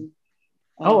kakayanin.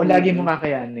 Oo, lagi mong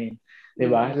kakayanin. Di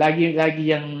ba? Lagi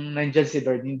yung nandyan si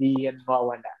Lord, hindi yan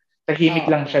mawawala. Tahimik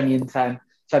lang siya minsan.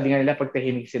 Sabi nga nila, pag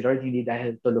tahimik si Lord, hindi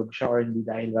dahil tulog siya or hindi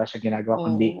dahil wala siya ginagawa,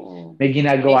 kundi may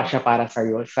ginagawa siya para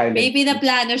sa'yo. Silent. Maybe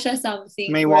naplano siya something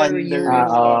may for wonder. you.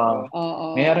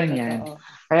 Meron yan.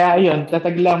 Kaya ayun,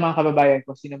 tatag lang mga kababayan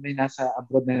ko, sino may nasa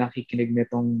abroad na nakikinig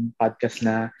nitong podcast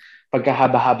na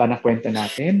pagkahaba-haba na kwento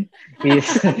natin.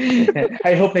 Is,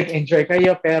 I hope nag-enjoy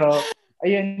kayo, pero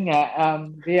ayun nga,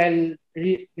 real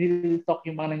talk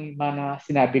yung mga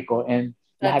sinabi ko, and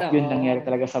lahat yun nangyari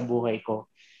talaga sa buhay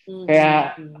ko.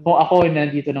 Kaya kung ako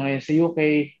nandito na ngayon sa UK,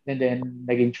 and then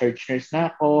naging church nurse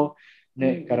na ako,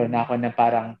 karoon na ako na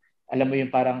parang, alam mo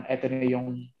yung parang eto na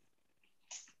yung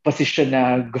position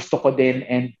na gusto ko din,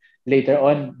 and later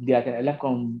on, hindi natin alam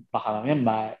kung baka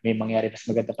may mangyari mas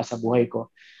maganda pa sa buhay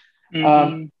ko.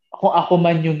 Kung ako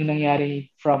man yung nangyari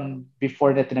from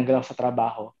before na tinanggal ako sa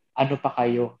trabaho, ano pa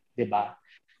kayo, di ba?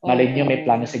 Malay nyo, may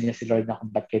plano sa inyo si Lord na kung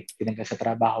ba't kayo tinanggal sa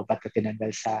trabaho, ba't kayo tinanggal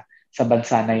sa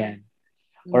bansa na yan.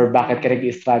 Or bakit ka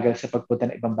nag-i-struggle sa pagpunta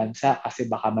ng ibang bansa kasi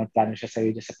baka may plano siya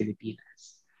sa'yo dyan sa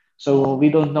Pilipinas. So,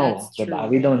 we don't know, diba?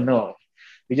 We don't know.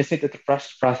 We just need to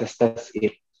trust process, that's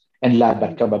it. And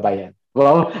laban, kababayan.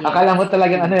 Wow, akala mo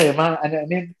talagang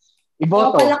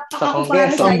Iboto palakpak sa ako para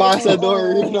Kongreso. sa'yo. Ambassador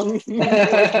Oo. ng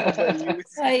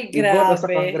OFWs. Ay, Iboto sa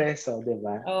grabe. Kongreso, di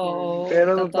ba? Oo, Pero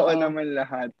totoo totoo. naman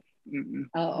lahat.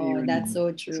 Oo, Ayun. that's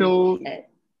so true. So,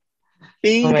 Oh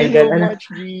thank my you God, so much,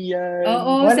 Gian.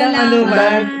 Oo, Walang ano man.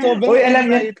 salamat. Uy, Sobrang alam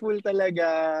niyo, insightful talaga.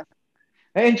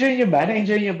 na-enjoy niyo ba?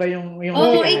 Na-enjoy niyo ba yung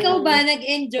Oo, Oo. ikaw ba?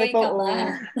 Nag-enjoy ka Totoo.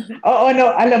 ba? Oo, no,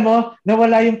 alam mo,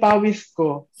 nawala yung pawis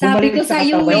ko. Sabi Bumalik ko sa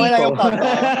sa'yo katawan Nawala ko. yung kaba.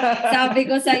 Sabi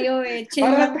ko sa'yo chill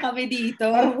Parang- lang kami dito.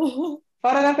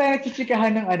 Para lang tayo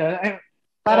nagchichikahan ng ano.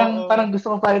 Oo. Parang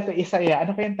gusto ko pa ito isaya.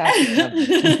 Ano kayang topic naman?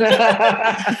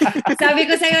 Sabi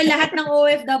ko sa'yo, lahat ng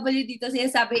OFW dito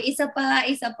siya sabi, isa pa.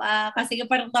 Kasi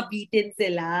parang nabitin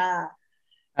sila.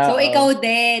 So, Oo. ikaw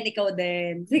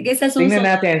din. Sige, sa Tingnan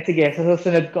susunod. natin. Sige, sa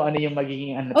susunod ko ano yung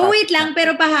magiging ano. Oh, wait topic lang, natin.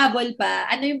 pero pahabol pa.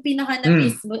 Ano yung pinaka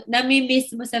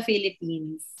nami-miss mo sa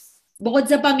Philippines? Bukod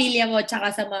sa pamilya mo, tsaka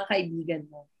sa mga kaibigan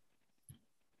mo.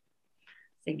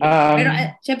 Sige. Pero,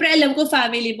 syempre, alam ko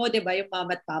family mo, di ba? Yung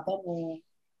mama at papa mo.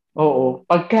 Oo.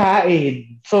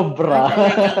 Pagkain. Sobra.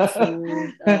 Talagang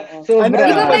food. Oo. Sobra.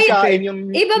 Ano pagkain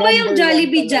yung Iba ba yung number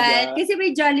Jollibee one talaga? dyan? Kasi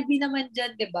may Jollibee naman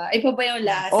dyan, di ba? Iba ba yung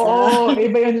lasa? Oo,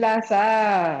 iba yung lasa.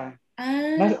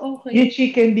 Okay. Yung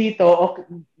chicken dito,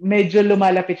 medyo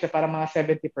lumalapit siya para mga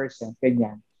 70%.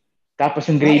 Ganyan. Tapos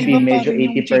yung gravy, iba pa medyo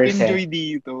rin yung Chicken 80%. Joy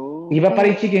dito. Iba pa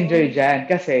rin Chicken Joy dyan.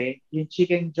 Kasi yung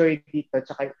Chicken Joy dito,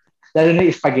 tsaka, lalo na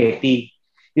yung spaghetti.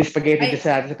 Yung spaghetti dito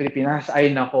sa atin sa Pilipinas, ay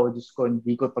nako, Diyos ko,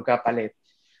 hindi ko pagkapalit.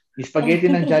 Yung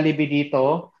spaghetti ng Jollibee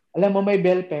dito, alam mo may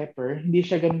bell pepper, hindi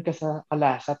siya ganun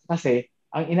kalasat kasi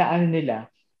ang inaano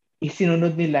nila,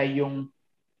 isinunod nila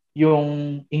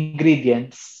yung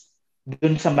ingredients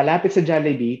dun sa malapit sa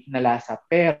Jollibee na lasa,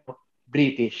 pero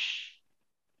British.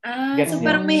 So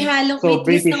parang may halong, may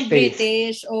twist ng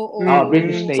British. Oo.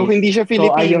 British taste. So hindi siya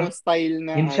Filipino style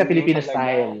na hindi siya Filipino talaga.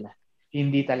 style.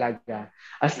 Hindi talaga.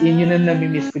 As in, yun ang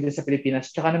namimiss ko din sa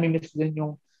Pilipinas. Tsaka namimiss ko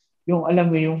din yung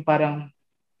alam mo, yung parang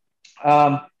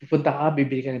pupunta ka,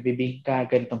 bibili ka ng bibingka,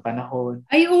 ganitong panahon.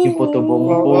 Ay, oo. Yung puto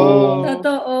bongbong.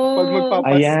 Totoo. Pag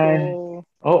magpapasko. Ayan.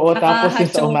 Oo, tapos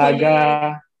yung sa umaga.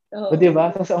 O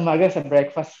diba? Sa umaga, sa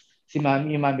breakfast, yung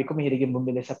mami ko mahilig yung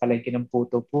bumili sa palengke ng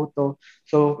puto-puto.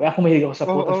 So, ako mahilig ako sa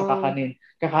puto sa kakanin.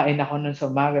 Kakain ako nun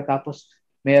sa umaga. Tapos,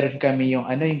 meron kami yung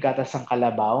gatas ng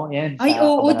kalabaw. Yan, ay, sa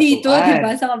oo, Cabanatuan. dito,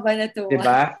 diba? Sa Cabanatuan.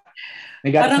 Diba?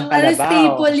 May gatas parang ng kalabaw.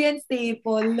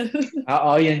 Staple.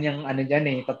 Oo, yan yung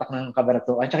dyan tatak ng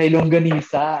Cabanatuan. Tsaka yung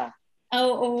longganisa.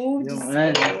 Oo,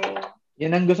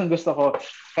 yan ang gusto ko.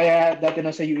 Kaya dati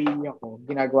sa UAE ako,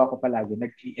 ginagawa ko palagi,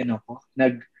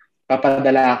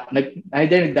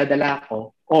 nagdadala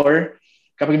ako, or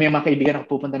kapag may mga kaibigan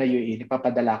ako pupunta na UAE,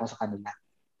 nagpapadala ako sa kanila.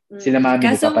 Sila mami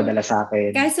nagpapadala sa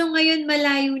akin. Kaso ngayon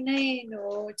malayo na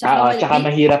no? Tsaka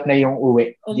mahirap na yung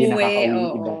uwi. Hindi Umuwi,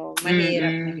 nakaka-uwi iba.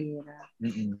 Mahirap.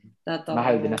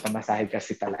 Mahal din ang pamasahe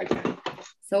kasi talaga.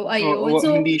 So, ayun.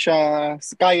 Hindi siya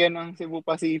kaya ng Cebu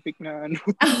Pacific na ano.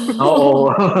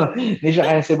 Oo. Hindi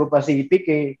siya kaya ng Cebu Pacific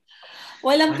eh.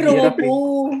 Walang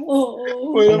promo.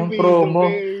 Walang promo.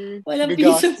 Walang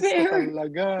piso fare.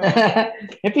 Talaga.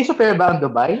 May piso fare ba ang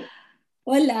Dubai?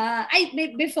 Wala. Ay,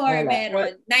 before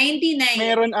meron. 99.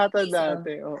 Meron ata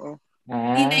dati, oo.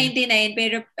 Hindi 99,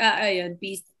 pero ayun,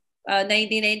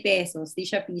 99 pesos. Di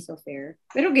siya piso fare.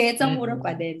 Pero gets, ang mura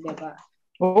pa din, di ba?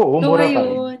 Oo, mura pa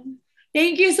rin.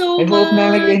 Thank you so much. I hope na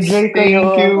nag-enjoy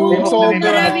kayo. Thank you.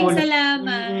 Maraming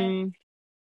salamat.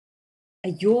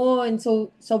 Ayun.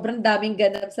 So, sobrang daming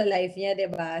ganap sa life niya, di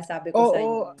ba? Sabi ko sa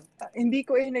inyo. Hindi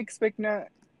ko in-expect na,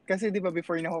 kasi di ba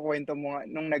before nakukwento mo nga,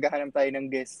 nung naghahanap tayo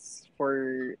ng guests for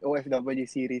OFW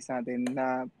series natin,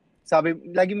 na sabi,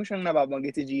 lagi mo siyang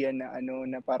nababanggit si Gian na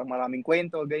na parang maraming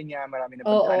kwento, ganyan, maraming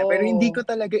napagdaanan. Pero hindi ko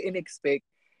talaga in-expect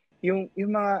yung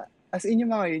mga, as in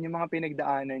yung mga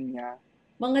pinagdaanan niya.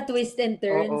 Mga twist and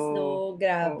turns, no?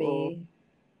 Grabe.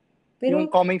 Pero,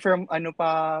 yung coming from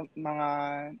mga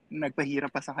nagpahirap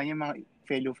pa sa kanya, mga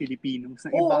fellow Filipinos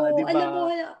na iba, di ba?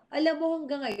 Alam mo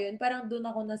hanggang ngayon, parang doon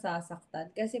ako nasasaktan.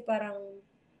 Kasi parang,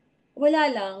 wala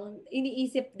lang,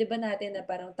 iniisip, di ba natin na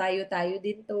parang tayo-tayo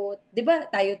din to. Di ba?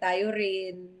 Tayo-tayo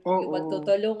rin. Yung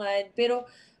magtutulungan. Pero,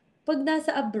 pag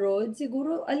nasa abroad,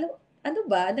 siguro,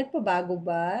 nagpabago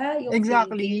ba? Yung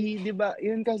exactly, di ba?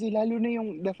 Yun kasi lalo na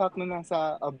yung the fact na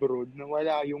nasa abroad, na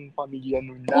wala yung pamilya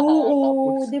nun lahat.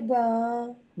 Oo, di ba?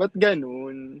 Ba't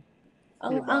ganun?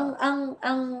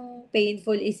 Ang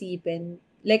painful isipin.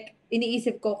 Like,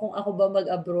 iniisip ko kung ako ba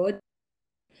mag-abroad.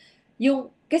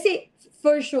 Kasi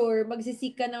for sure,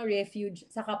 magsisik ka ng refuge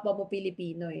sa kapwa mo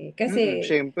Pilipino eh. Kasi,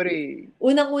 syempre,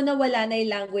 unang-una wala na yung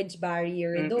language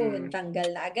barrier doon.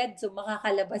 Tanggal na agad. So,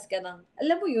 makakalabas ka ng,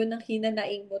 alam mo yun, ng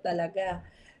hinanaing mo talaga.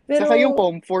 Saka yung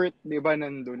comfort, di ba,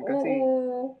 nandun? Kasi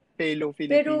oo, fellow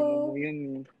pero, Filipino mo yun.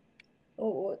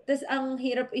 oo. Tapos ang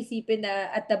hirap isipin na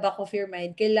at the back of your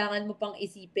mind, kailangan mo pang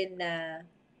isipin na,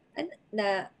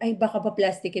 ay baka pa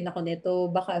plastikin ako nito,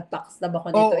 baka backstab ako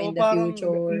nito Oo, in the parang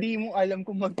future. hindi mo alam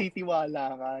kung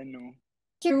magtitiwala ka, no?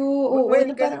 True, oo, Well,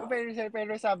 na kasi, parang,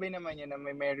 pero sabi naman niya na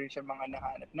meron siya mga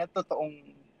nahanap na totoong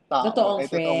tao, totoong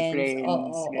totoong friends. Oo,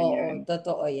 friends, oo, ganyan.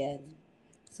 totoo yan.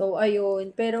 So,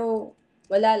 ayun. Pero,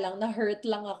 wala lang. Na-hurt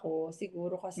lang ako.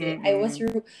 Siguro kasi Mm-mm.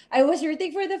 I was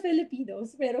rooting for the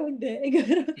Filipinos. Pero hindi.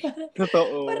 Ganun,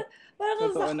 Totoo. parang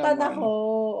Totoo nasaktan ako.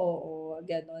 naman. Oo,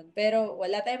 ganun. Pero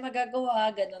wala tayong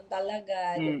magagawa. Ganun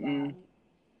talaga, di ba? Mm-mm.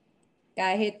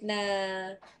 Kahit na,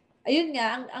 ayun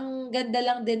nga, ang ganda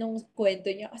lang din ng kwento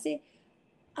niya. Kasi,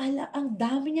 ang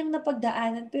dami niyang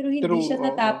napagdaanan pero hindi True, siya oo.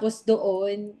 natapos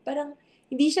doon. Parang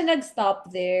hindi siya nag-stop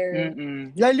there.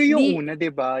 Mm. Lalo yung Hindi, una,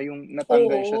 'di ba, yung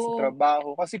natanggal siya sa oo.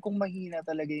 trabaho kasi kung mahina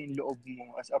talaga yung loob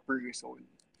mo as a person.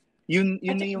 Yun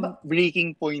At na yung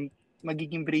breaking point,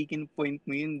 magiging breaking point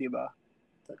mo yun, 'di ba?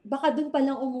 baka doon pa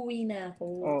lang umuwi na ako.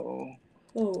 Oo.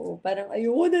 Oo, parang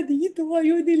ayoko na dito,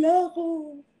 ayaw nila ako.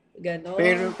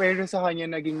 Pero Ganon. pero sa kanya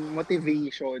naging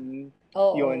motivation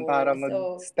yun Oo, para so,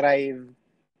 mag-strive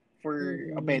for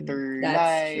a better that's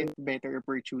life, true. better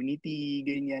opportunity,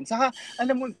 ganyan. Saka,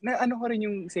 alam mo, na ano ko rin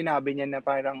yung sinabi niya na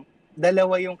parang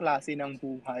dalawa yung klase ng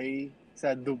buhay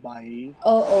sa Dubai.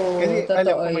 Oo, Kasi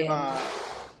alam totoo ko yan.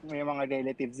 may mga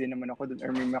relatives din naman ako doon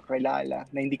or may makilala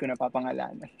na hindi ko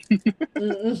napapangalanan.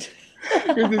 Mm-mm.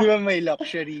 Kasi di ba may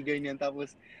luxury, ganyan.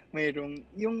 Tapos mayroong,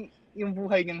 yung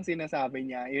buhay niyang sinasabi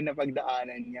niya, yung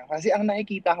napagdaanan niya. Kasi ang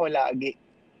nakikita ko lagi,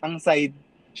 ang side,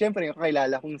 syempre yung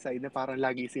kakilala kong side na parang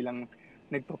lagi silang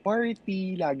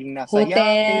nagpa-party, laging nasa Hotel,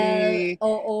 yate,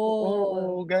 oo,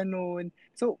 oo. ganun.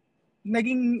 So,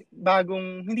 naging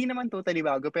bagong, hindi naman totally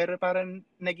bago, pero parang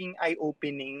naging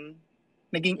eye-opening.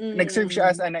 Nag-serve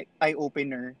siya as Mm-mm. an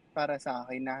eye-opener para sa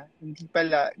akin na hindi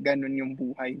pala ganun yung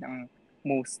buhay ng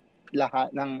most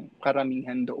lahat ng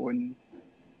karamihan doon.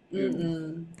 Yun.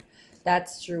 Mm.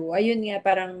 That's true. Ayun nga,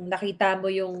 parang nakita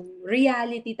mo yung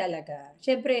reality talaga.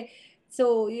 Siyempre,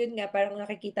 so, yun nga, parang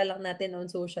nakikita lang natin on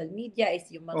social media is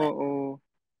yung mga Oo,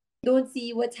 don't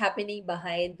see what's happening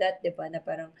behind that, di ba? Na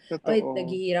parang, oy, totoo.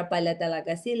 naghihirap pala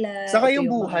talaga sila. Saka Ito yung yung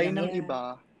mga buhay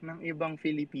nangyayari. ng ibang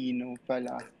Filipino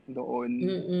pala doon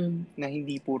Mm-mm. na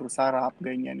hindi puro sarap,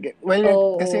 ganyan. Well,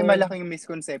 kasi Oo. malaking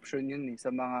misconception yun sa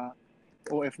mga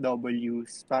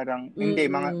OFWs. Parang, hindi,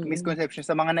 mga Mm-mm. misconception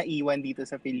sa mga naiwan dito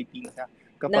sa Pilipinas. Na,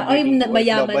 Kapag oy, naging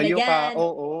mayaman na OFW ka, yan.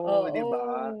 oo, di Oo. ba?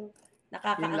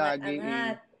 Yun lagi eh.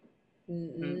 Nakakaangat-angat.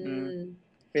 Mm-mm. Mm-mm.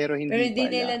 Pero Pero hindi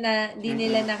pala. hindi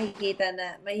nila Mm-mm. nakikita na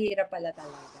mahirap pala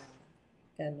talaga.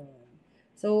 Ganun.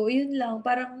 So, yun lang.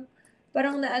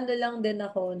 Parang naano lang din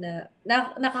ako na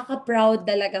nakaka-proud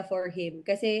talaga for him.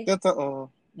 Kasi,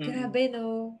 Totoo. Mm-mm. grabe,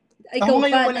 no? Ako Ikaw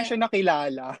ngayon pa ko lang na, siya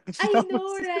nakilala. I know,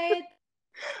 Tapos, right?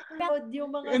 Proud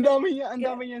yung mga ang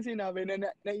dami niya sinabi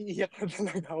naiiyak na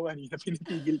talaga ako kanina.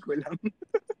 Pinitigil ko lang.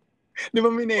 Di ba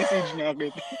may message nga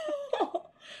kita?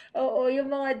 Oo, yung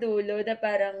mga dulo na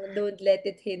parang don't let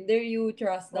it hinder you,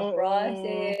 trust the Oo.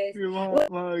 process. Yung mga Ba't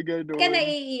ka ganon.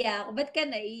 naiiyak? Ba't ka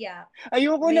naiiyak?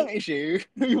 Ayoko lang May, i-share.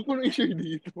 Ayoko lang i-share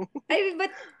dito.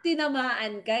 ba't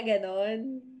tinamaan ka,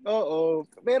 ganon? Oo.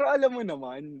 Pero alam mo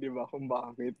naman, di ba, kung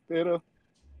bakit. Pero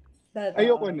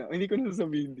ayoko Totoo. na. Hindi ko na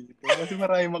sasabihin dito. Kasi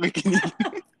marami makikinig.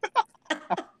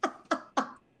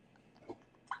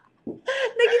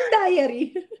 Naging diary.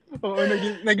 Oo,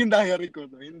 naging diary ko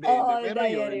to. Hindi. Oo, Pero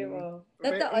diary yun. mo.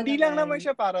 Totoo Hindi lang naman naman.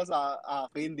 siya para sa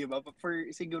akin, di ba?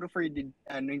 Siguro for the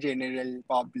general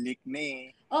public na eh.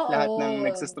 Lahat ng Oo.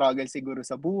 nagsastruggle siguro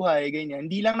sa buhay, ganyan.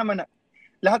 Hindi lang naman,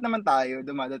 lahat naman tayo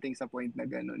dumadating sa point na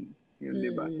ganun. Yun, di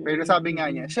ba? Pero sabi nga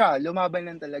niya, Mm. siya, lumaban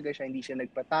lang talaga siya. Hindi siya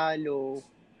nagpatalo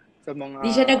sa mga Di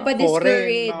siya mga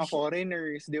nagpa-discourage.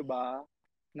 foreigners, di ba?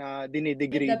 Na Bilib na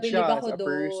dinidegrade bilib siya ako as a doon.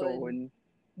 person.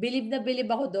 Bilib na bilib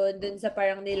ako doon sa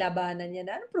parang nilabanan niya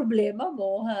na, anong problema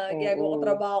mo, ha? Ginagawa ko Oo,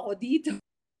 trabaho ko dito.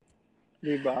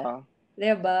 di ba?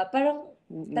 'Di ba? Parang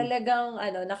Mm-mm. talagang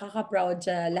nakaka-proud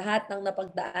siya. Lahat ng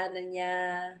napagdaanan niya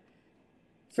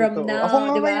from Totoo. Ako now,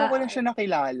 nga 'di ngayon ko ba? lang siya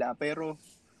nakilala, pero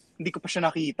hindi ko pa siya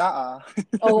nakita ah.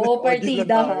 Oo, Nag-audio lang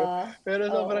partida tayo. ha. Pero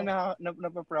sobrang Oo.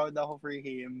 napaproud ako for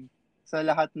him sa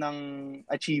lahat ng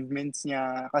achievements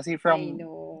niya. Kasi I from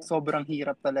know. sobrang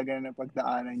hirap talaga na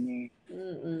pagdaanan niya eh.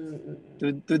 Mm.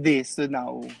 To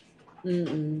now.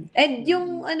 And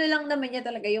yung Mm-mm. ano lang naman niya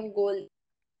talaga, yung goal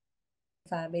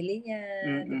family niya,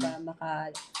 'di ba?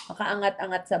 Mm-mm.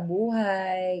 Makaangat-angat sa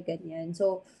buhay, ganyan.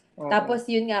 So, Tapos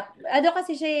yun nga,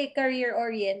 kasi siya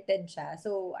career-oriented siya.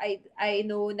 So I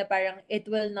know na parang it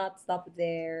will not stop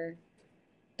there.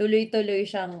 Tuloy-tuloy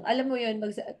siyang, alam mo yun,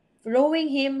 rowing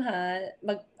him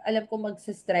alam ko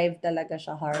magsa-strive talaga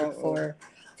siya hard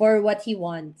for what he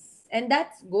wants. And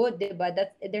that's good, 'di ba?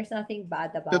 There's nothing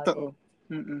bad about it. Totoo.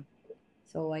 Mm-mm.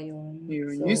 So ayun.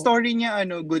 Yun. So, Yung story niya,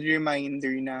 good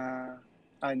reminder na,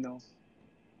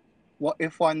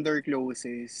 if one door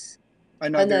closes,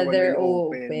 another one will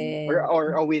open.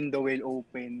 Or a window will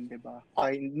open, di ba?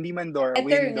 Hindi man door,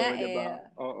 better window, nga di ba?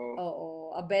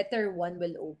 Oo. A better one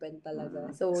will open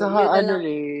talaga. So, Saka yun na lang.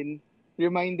 rin,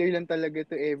 reminder lang talaga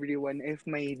to everyone, if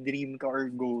may dream ka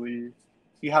or goal,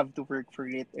 you have to work for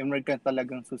it and wag ka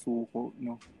talagang susuko,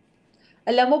 no?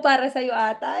 Alam mo, para sa'yo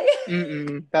ata.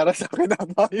 Para sa akin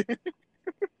ata yun.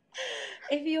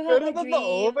 If you have a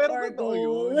dream or totoo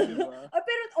goal. Yun, diba?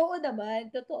 Pero oo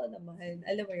naman. Totoo naman.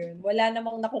 Alam mo yun. Wala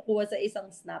namang nakukuha sa isang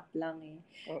snap lang eh.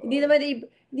 Hindi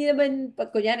naman,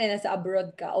 pag kunyari, nasa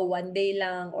abroad ka, o one day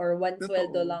lang, or one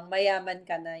sweldo lang, mayaman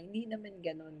ka na. Hindi naman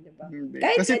ganun, di ba?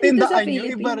 Kahit kasi dito sa tindaan nyo,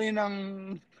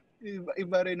 Philippines.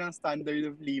 iba rin ang standard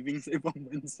of living sa ibang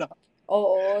bansa.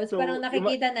 Oo. So, parang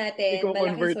nakikita natin,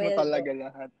 malaking sweldo. Mo talaga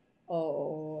lahat.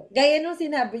 Oo. Gaya nung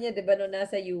sinabi niya, di ba, nung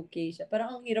nasa UK siya,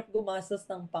 parang ang hirap gumastos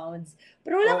ng pounds.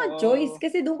 Pero wala kang choice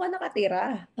kasi doon ka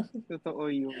nakatira.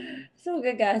 Totoo yun. So,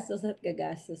 gagastos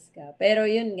ka. Pero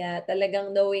yun nga,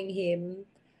 talagang knowing him,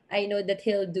 I know that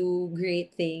he'll do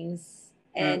great things.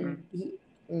 And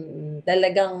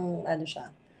talagang,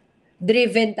 siya,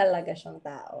 driven talaga siyang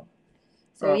tao.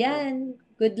 So, yan.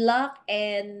 Good luck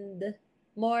and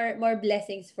more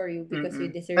blessings for you because you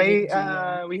deserve it,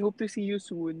 Gian. We hope to see you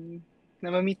soon. Na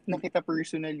ma-meet na kita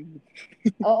personally.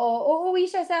 Oo, uuwi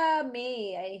siya sa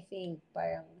May, I think.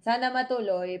 Parang, sana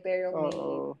matuloy, pero May.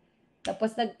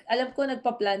 Tapos, alam ko,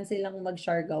 nagpa-plan silang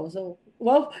mag-Siargao. So,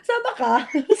 wow, sama ka?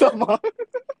 Sama?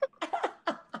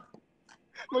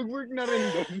 Mag-work na rin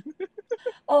doon.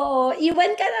 Oo,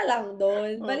 iwan ka na lang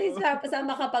doon. Bali,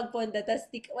 sama ka pagpunta. Tapos,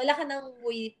 wala ka nang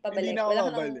uwi pabalik. Hindi na wala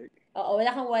ka pabalik. Wala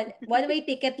kang one-way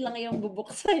ticket lang yung bubuk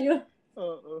sa'yo.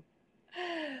 Oo.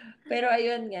 Pero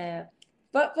ayun nga.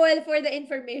 Well, for the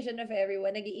information of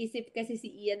everyone, nag-iisip kasi si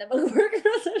Ian na mag-work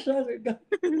na sa Siargao.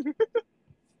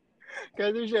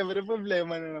 Kasi syempre,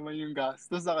 problema na naman yung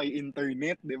gastos sa kay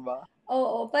internet, di ba?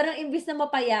 Oo, parang imbis na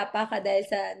mapayapa ka dahil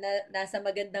nasa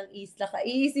magandang isla ka,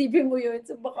 iisipin mo yun.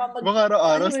 So baka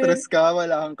araw-araw stress ka,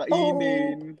 wala kang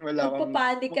kainin, wala kang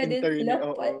magpapanik ka din.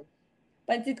 internet.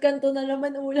 Pansit kanto na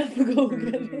naman ulam ko.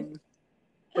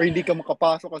 Or hindi ka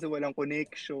makapasok kasi walang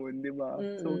connection, di ba?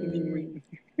 So, hindi mo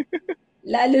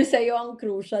Lalo sa'yo ang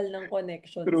crucial ng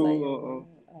connection sa'yo.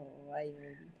 Oo,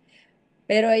 ayun.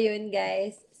 Pero ayun,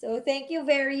 guys. So, thank you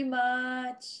very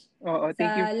much.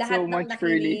 Thank you so much for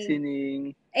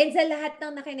listening. And sa lahat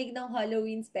ng nakinig ng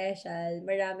Halloween special,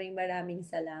 maraming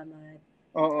salamat.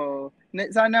 Oo.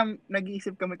 Sana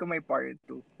nag-iisip kami kung may part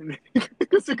 2.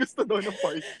 Kasi gusto daw ng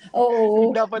part 2.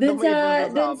 Oo. Dapat dun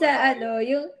sa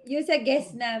yung sa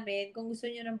guest namin, kung gusto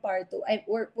niyo ng part 2,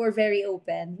 we're very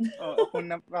open. Oo, kung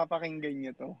napapakinggan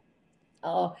niyo to.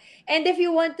 Oo. And if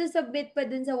you want to submit pa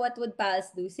dun sa What Would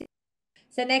Pals Do,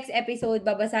 sa next episode,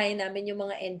 babasahin namin yung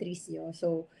mga entries nyo.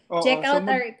 So, check out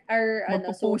our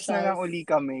socials. Na lang uli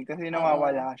kami kasi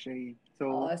nawawala siya eh.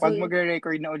 So, pag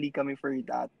magre-record na uli kami for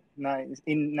that, na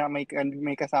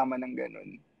may kasama ng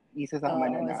ganun,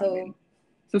 isasama na namin.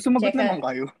 So, sumagot naman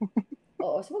kayo.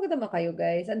 Oo, sumagot naman kayo,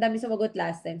 guys. Ang dami sumagot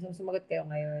last time, so sumagot kayo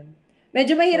ngayon.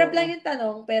 Medyo mahirap lang yung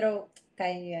tanong, pero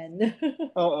kaya nyo yan.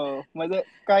 Oo,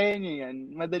 kaya nyo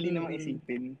yan. Madali namang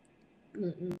isipin.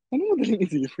 Ano madaling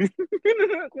isipin?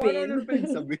 Kung ano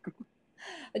sabi ko.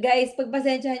 Guys,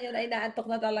 pagpasensyahan nyo na, inaantok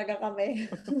na talaga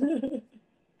kami.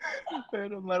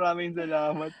 Pero maraming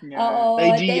salamat nga. Oo,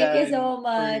 thank you so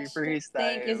much. For his time.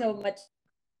 Thank you so much.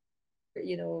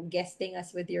 Guesting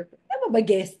us with your... Ano ba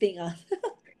guesting us?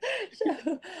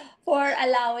 For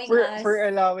allowing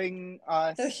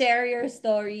us to share your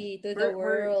story to the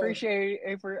world.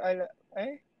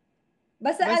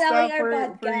 Basta allowing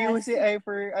our podcast.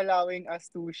 For allowing us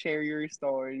to share your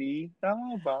story.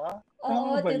 Tama ba?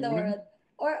 Oo, to the world.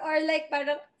 Or like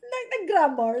parang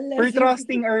nag-grammar. For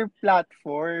trusting our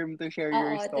platform to share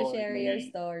your story. To share your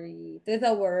story to the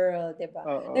world, diba?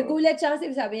 Nagulat siya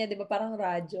kasi sabi niya, diba, parang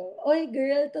radyo. Oy,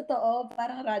 girl, totoo,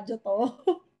 parang radyo to.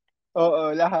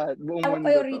 Oo, lahat. Buong mundo to. Ako pa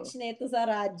yung reach nito sa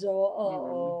radyo.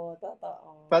 Oo,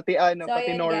 totoo. Pati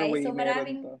pati Norway, guys, so meron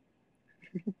to.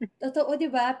 Totoo,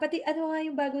 diba? Pati nga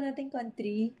yung bago nating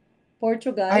country?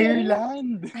 Portugal?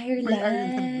 Ireland! Ireland. May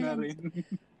Ireland na rin.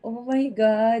 Oh my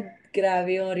God.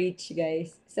 Grabe yung reach,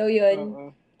 guys. So,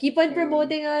 yun. Keep on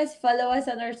promoting us. Follow us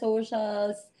on our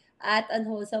socials at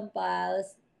Unwholesome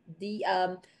Pals. The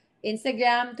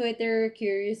Instagram, Twitter,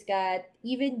 Curious Cat,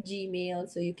 even Gmail.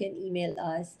 So you can email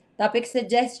us. Topic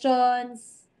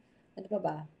suggestions. Ano pa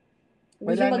ba?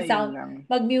 Gusto Wala na yun mag-sound, lang.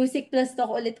 mag-music plus talk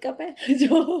ulit ka pa.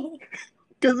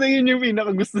 Kasi yun yung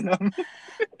pinaka-gusto namin.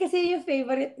 Kasi yung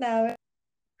favorite namin.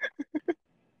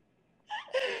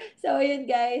 So, yun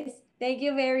guys. Thank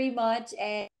you very much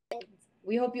and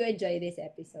we hope you enjoy this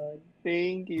episode.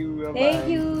 Thank you. Bye-bye. Thank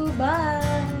you.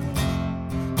 Bye.